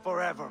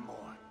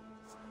forevermore.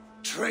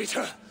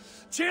 Traitor!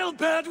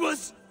 Ceolbert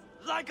was...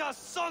 Like a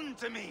son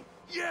to me!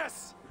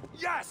 Yes!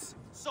 Yes!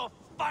 So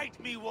fight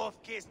me,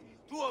 Wolf-Kissed,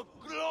 to a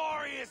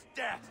glorious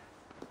death!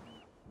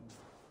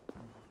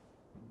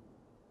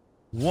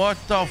 What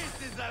the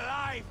This is a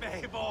life,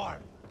 Eivor!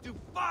 To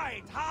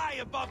fight high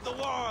above the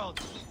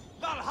world!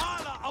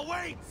 Valhalla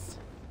awaits!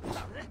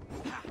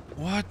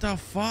 What the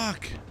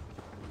fuck?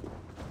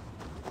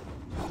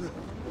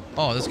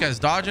 Oh, this guy's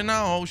dodging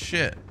now? Oh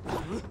shit.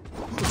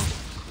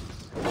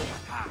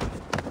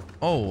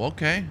 Oh,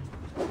 okay.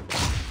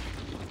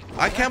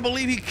 I can't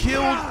believe he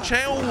killed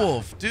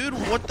Ceolwulf, dude.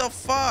 What the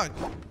fuck?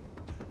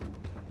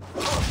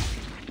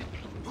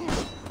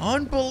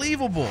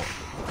 Unbelievable.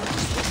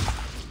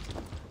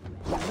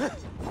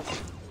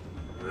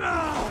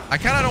 I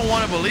kind of don't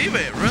want to believe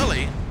it,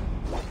 really.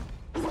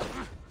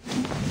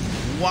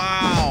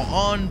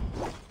 Wow.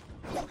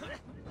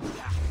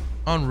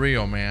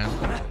 Unreal, man.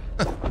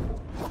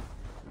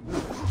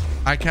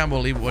 I can't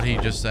believe what he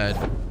just said.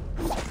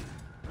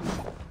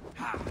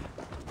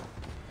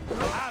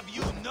 Have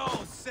you no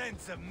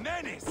sense of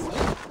menace?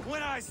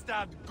 When I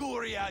stabbed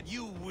Guriad,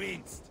 you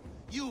winced.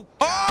 You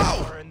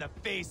cower in the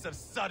face of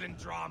sudden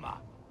drama.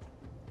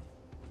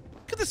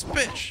 Look at this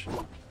bitch.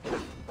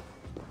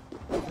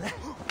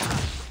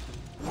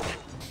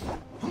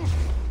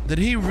 Did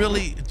he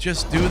really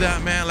just do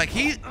that, man? Like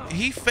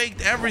he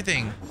faked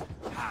everything.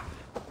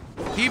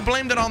 He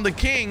blamed it on the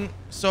king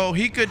so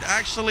he could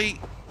actually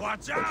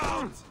watch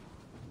out.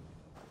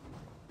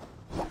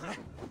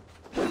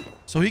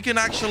 So he can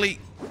actually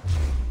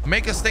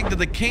make us think that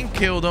the king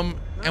killed him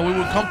and we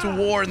would come to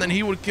war and then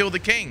he would kill the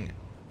king.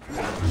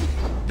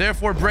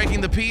 Therefore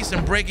breaking the peace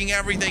and breaking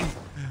everything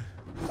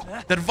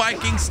that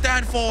Vikings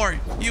stand for.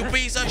 You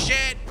piece of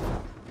shit.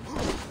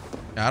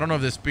 Yeah, I don't know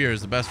if this spear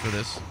is the best for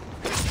this.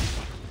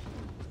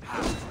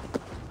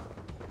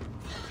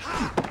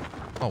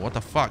 Oh, what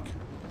the fuck?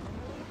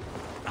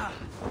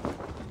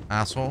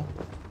 Asshole.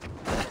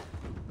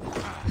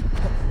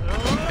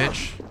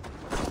 Bitch.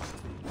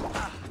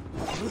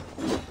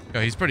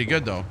 Yo, he's pretty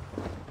good though.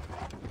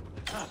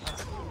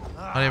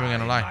 Not even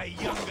gonna lie.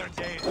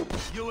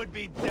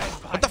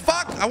 What the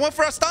fuck? I went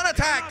for a stun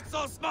attack. Not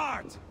so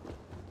smart.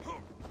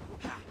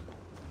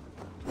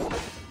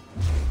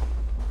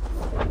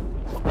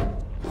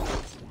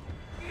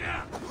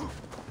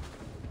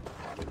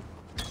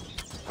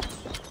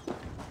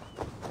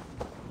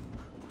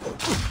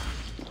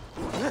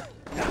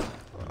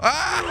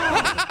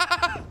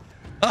 Ah!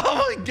 Oh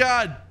my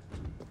god.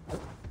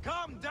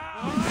 Come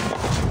down.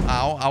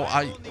 Ow, ow,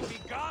 I've only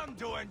begun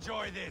to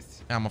enjoy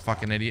this. I'm a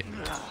fucking idiot.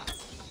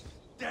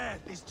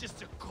 Death is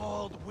just a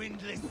cold,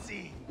 windless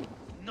sea.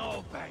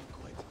 No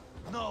banquet,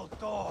 no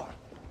door,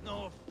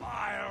 no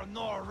fire,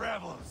 no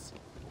revels.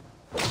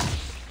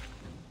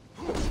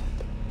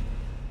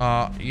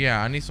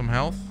 Yeah, I need some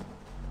health.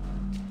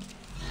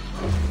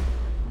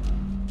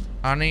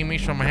 I need me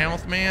some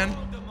health, man.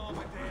 Hold a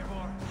moment,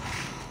 Eivor.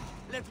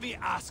 Let me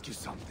ask you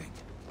something.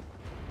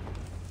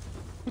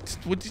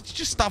 What, did you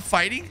just stop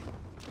fighting?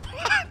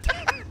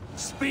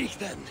 Speak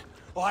then,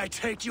 or I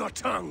take your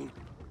tongue.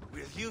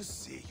 Will you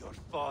see your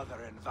father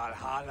in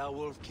Valhalla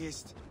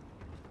wolf-kissed?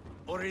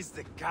 Or is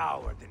the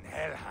coward in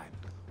Helheim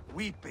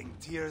weeping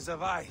tears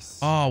of ice?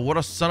 Oh, what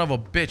a son of a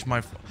bitch,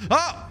 my...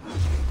 Oh!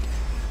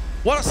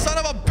 What a son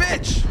of a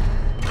bitch!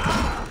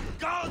 Ah,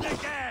 gold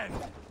again!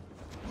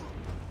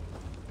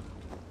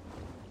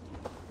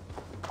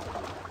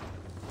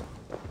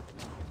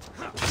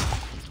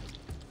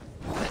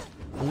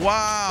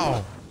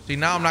 Wow. See,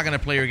 now I'm not going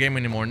to play your game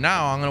anymore.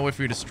 Now I'm going to wait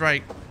for you to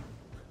strike.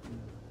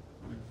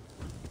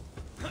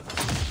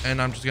 And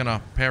I'm just going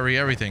to parry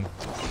everything.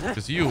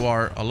 Because you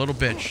are a little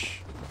bitch.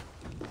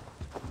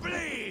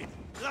 Bleed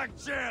like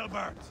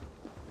jailbird.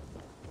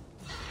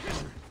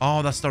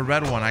 Oh, that's the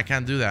red one. I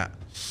can't do that.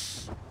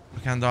 I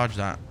can't dodge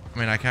that. I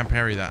mean, I can't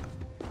parry that.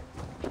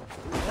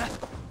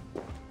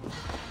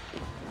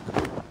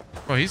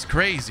 Oh, he's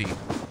crazy.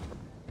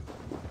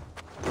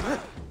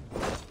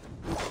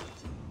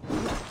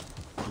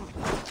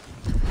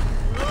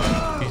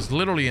 He's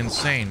literally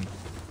insane.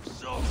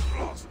 So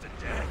close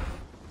to death.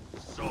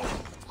 So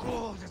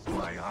cold is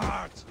my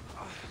heart.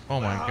 Oh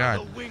my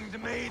god. The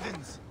winged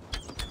maidens.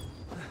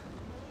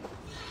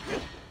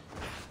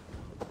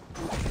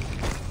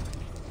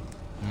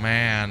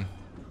 Man.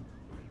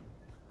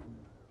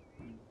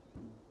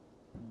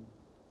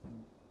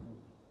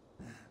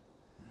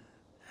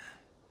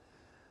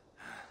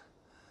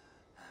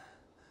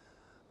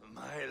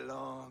 My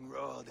long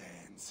road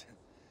ends.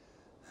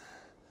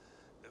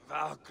 The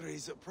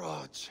Valkyries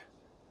approach.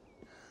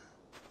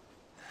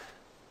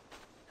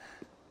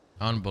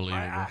 Unbelievable.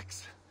 My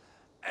axe.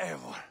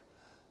 Eivor.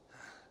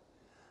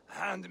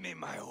 Hand me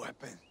my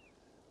weapon.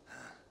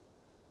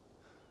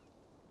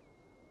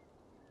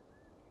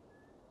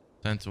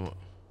 Send to...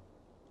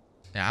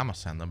 Yeah, I'm gonna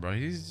send them, bro.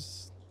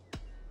 He's...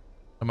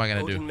 What am I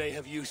gonna Odin do? may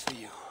have use for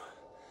you,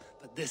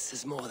 but this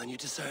is more than you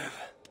deserve.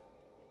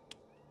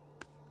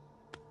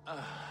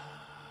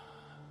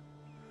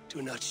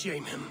 Do not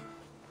shame him.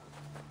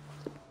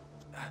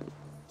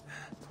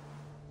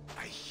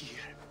 I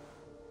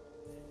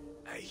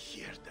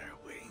hear their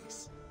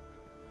wings.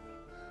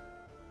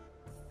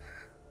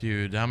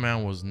 Dude, that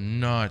man was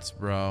nuts,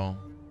 bro.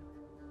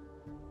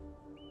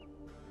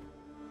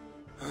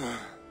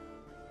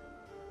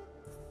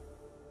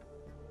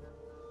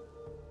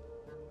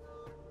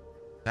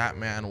 That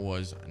man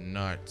was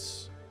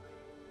nuts.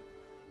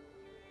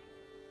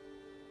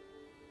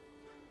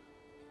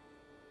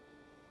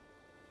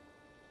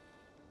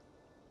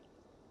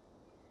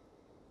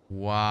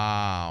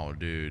 Wow,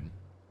 dude.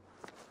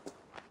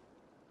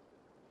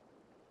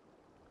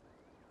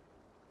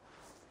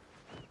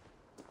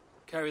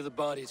 Carry the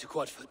body to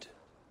Quatford.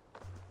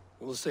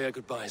 We'll say our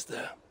goodbyes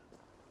there.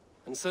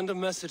 And send a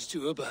message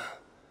to Ubba.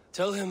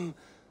 Tell him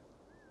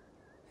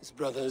his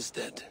brother is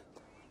dead.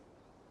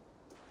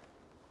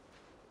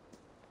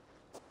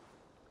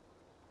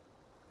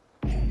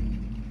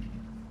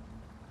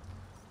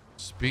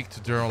 Speak to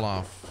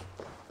Durloff.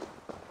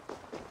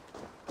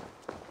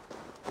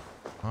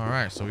 All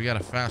right, so we got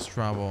a fast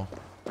travel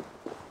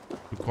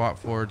to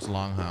Quatford's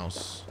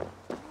Longhouse.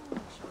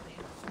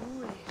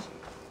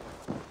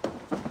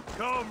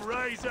 Come,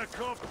 raise a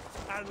cup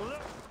and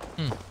look.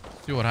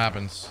 See what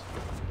happens.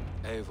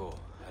 Eivor,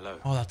 hello.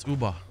 Oh, that's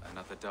Ubba.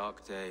 Another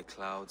dark day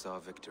clouds our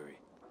victory.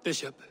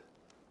 Bishop.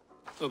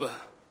 Ubba.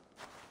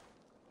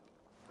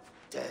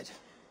 Dead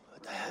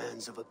at the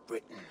hands of a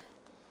Briton.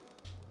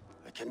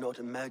 I cannot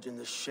imagine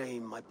the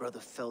shame my brother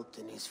felt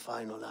in his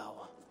final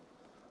hour.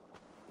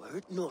 Were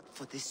it not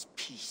for this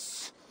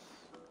peace,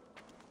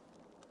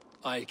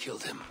 I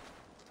killed him.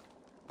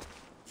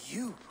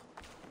 You?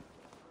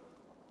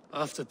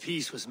 After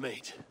peace was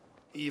made,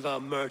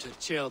 Eivor murdered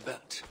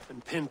Ceolbert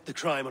and pinned the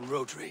crime on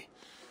Rodri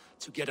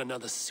to get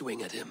another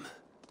swing at him.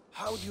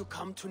 How do you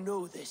come to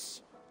know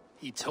this?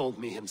 He told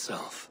me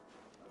himself.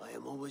 I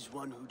am always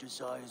one who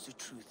desires the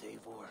truth,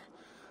 Eivor.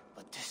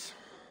 But this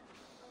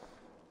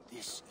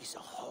is a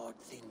hard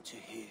thing to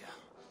hear.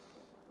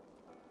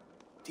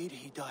 Did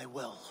he die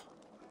well?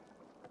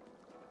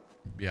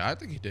 Yeah, I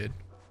think he did.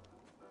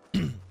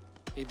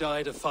 He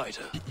died a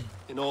fighter,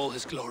 in all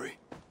his glory.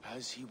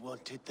 As he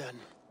wanted then.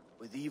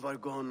 With Eivor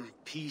gone,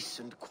 peace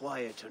and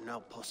quiet are now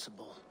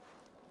possible.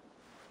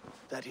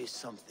 That is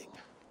something.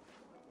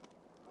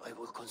 I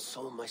will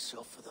console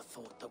myself for the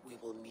thought that we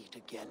will meet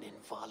again in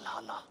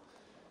Valhalla.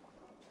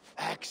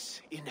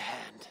 Axe in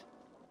hand.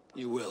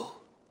 You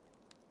will.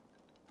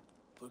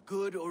 For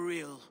good or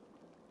ill,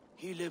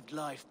 he lived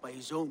life by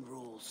his own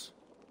rules.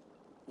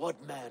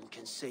 What man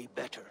can say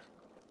better?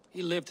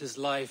 He lived his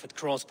life at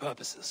cross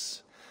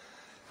purposes.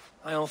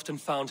 I often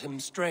found him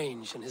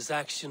strange and his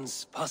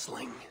actions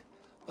puzzling.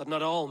 But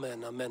not all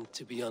men are meant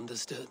to be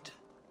understood.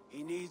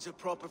 He needs a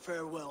proper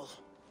farewell.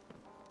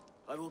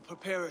 I will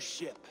prepare a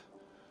ship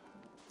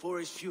for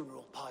his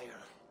funeral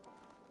pyre.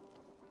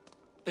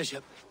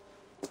 Bishop,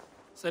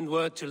 send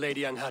word to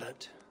Lady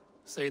Angharad.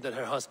 Say that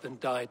her husband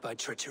died by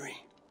treachery,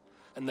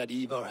 and that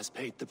Eivor has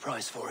paid the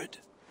price for it.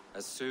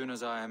 As soon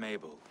as I am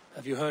able.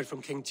 Have you heard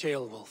from King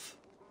Ceolwulf?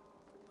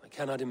 I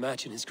cannot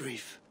imagine his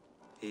grief.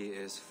 He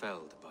is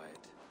felled by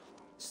it.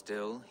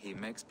 Still, he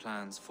makes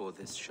plans for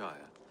this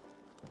shire.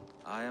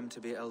 I am to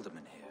be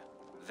Elderman here.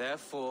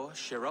 Therefore,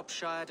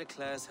 Shropshire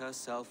declares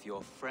herself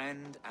your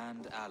friend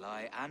and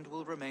ally, and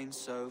will remain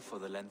so for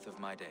the length of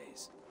my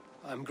days.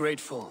 I'm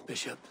grateful,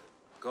 Bishop.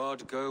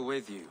 God go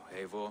with you,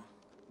 Eivor,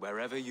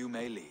 wherever you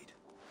may lead.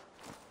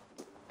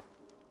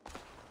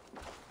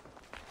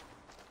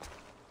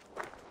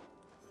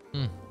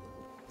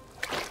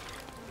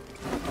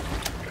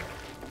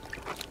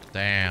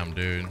 Damn,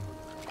 dude.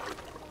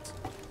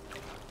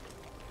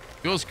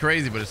 Feels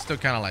crazy, but it's still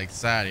kind of like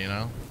sad, you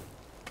know?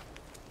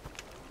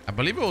 I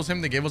believe it was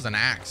him that gave us an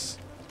axe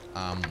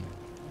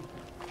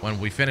when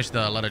we finished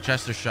the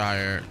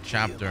Leicestershire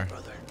chapter.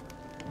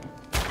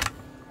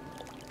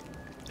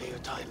 May your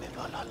time in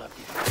Valhalla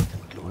be bright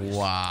and glorious.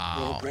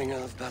 Wow. Bringer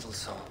of battle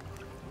song.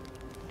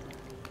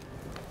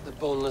 The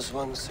boneless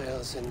one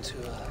sails into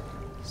a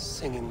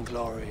singing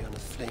glory on a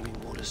flaming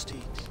water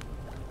steed.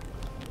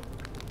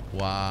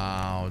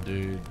 Wow,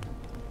 dude.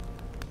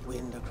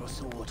 Wind across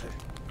the water.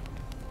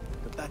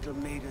 The battle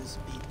maidens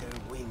beat their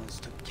wings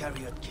to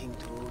carry a king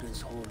to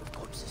Odin's hall of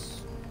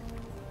corpses.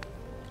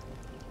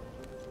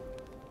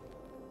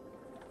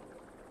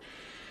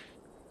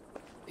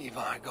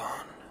 Eivor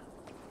gone.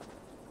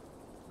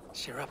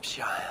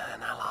 Shropshire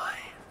an ally.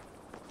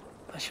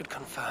 I should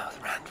confer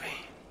with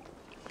Randvi.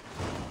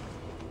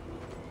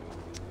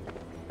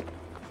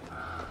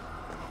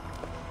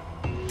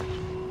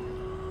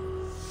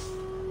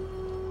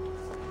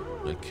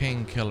 The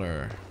King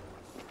Killer.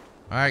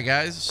 All right,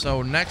 guys.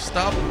 So next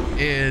up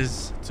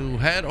is to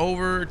head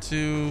over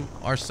to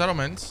our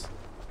settlements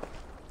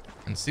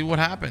and see what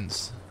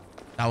happens.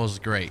 That was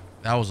great.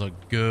 That was a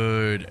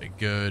good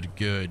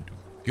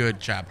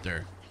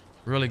chapter.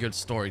 Really good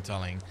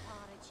storytelling.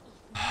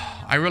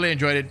 I really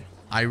enjoyed it.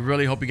 I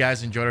really hope you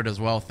guys enjoyed it as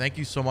well. Thank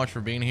you so much for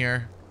being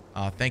here.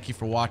 Thank you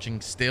for watching.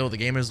 Still, the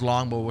game is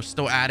long, but we're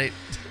still at it.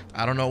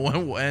 I don't know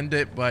when we'll end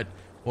it, but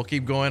we'll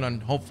keep going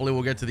and hopefully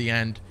we'll get to the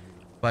end.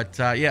 But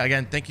yeah,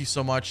 again, thank you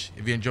so much.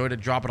 If you enjoyed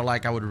it, drop it a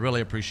like. I would really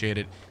appreciate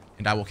it.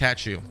 And I will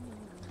catch you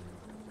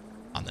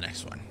on the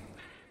next one.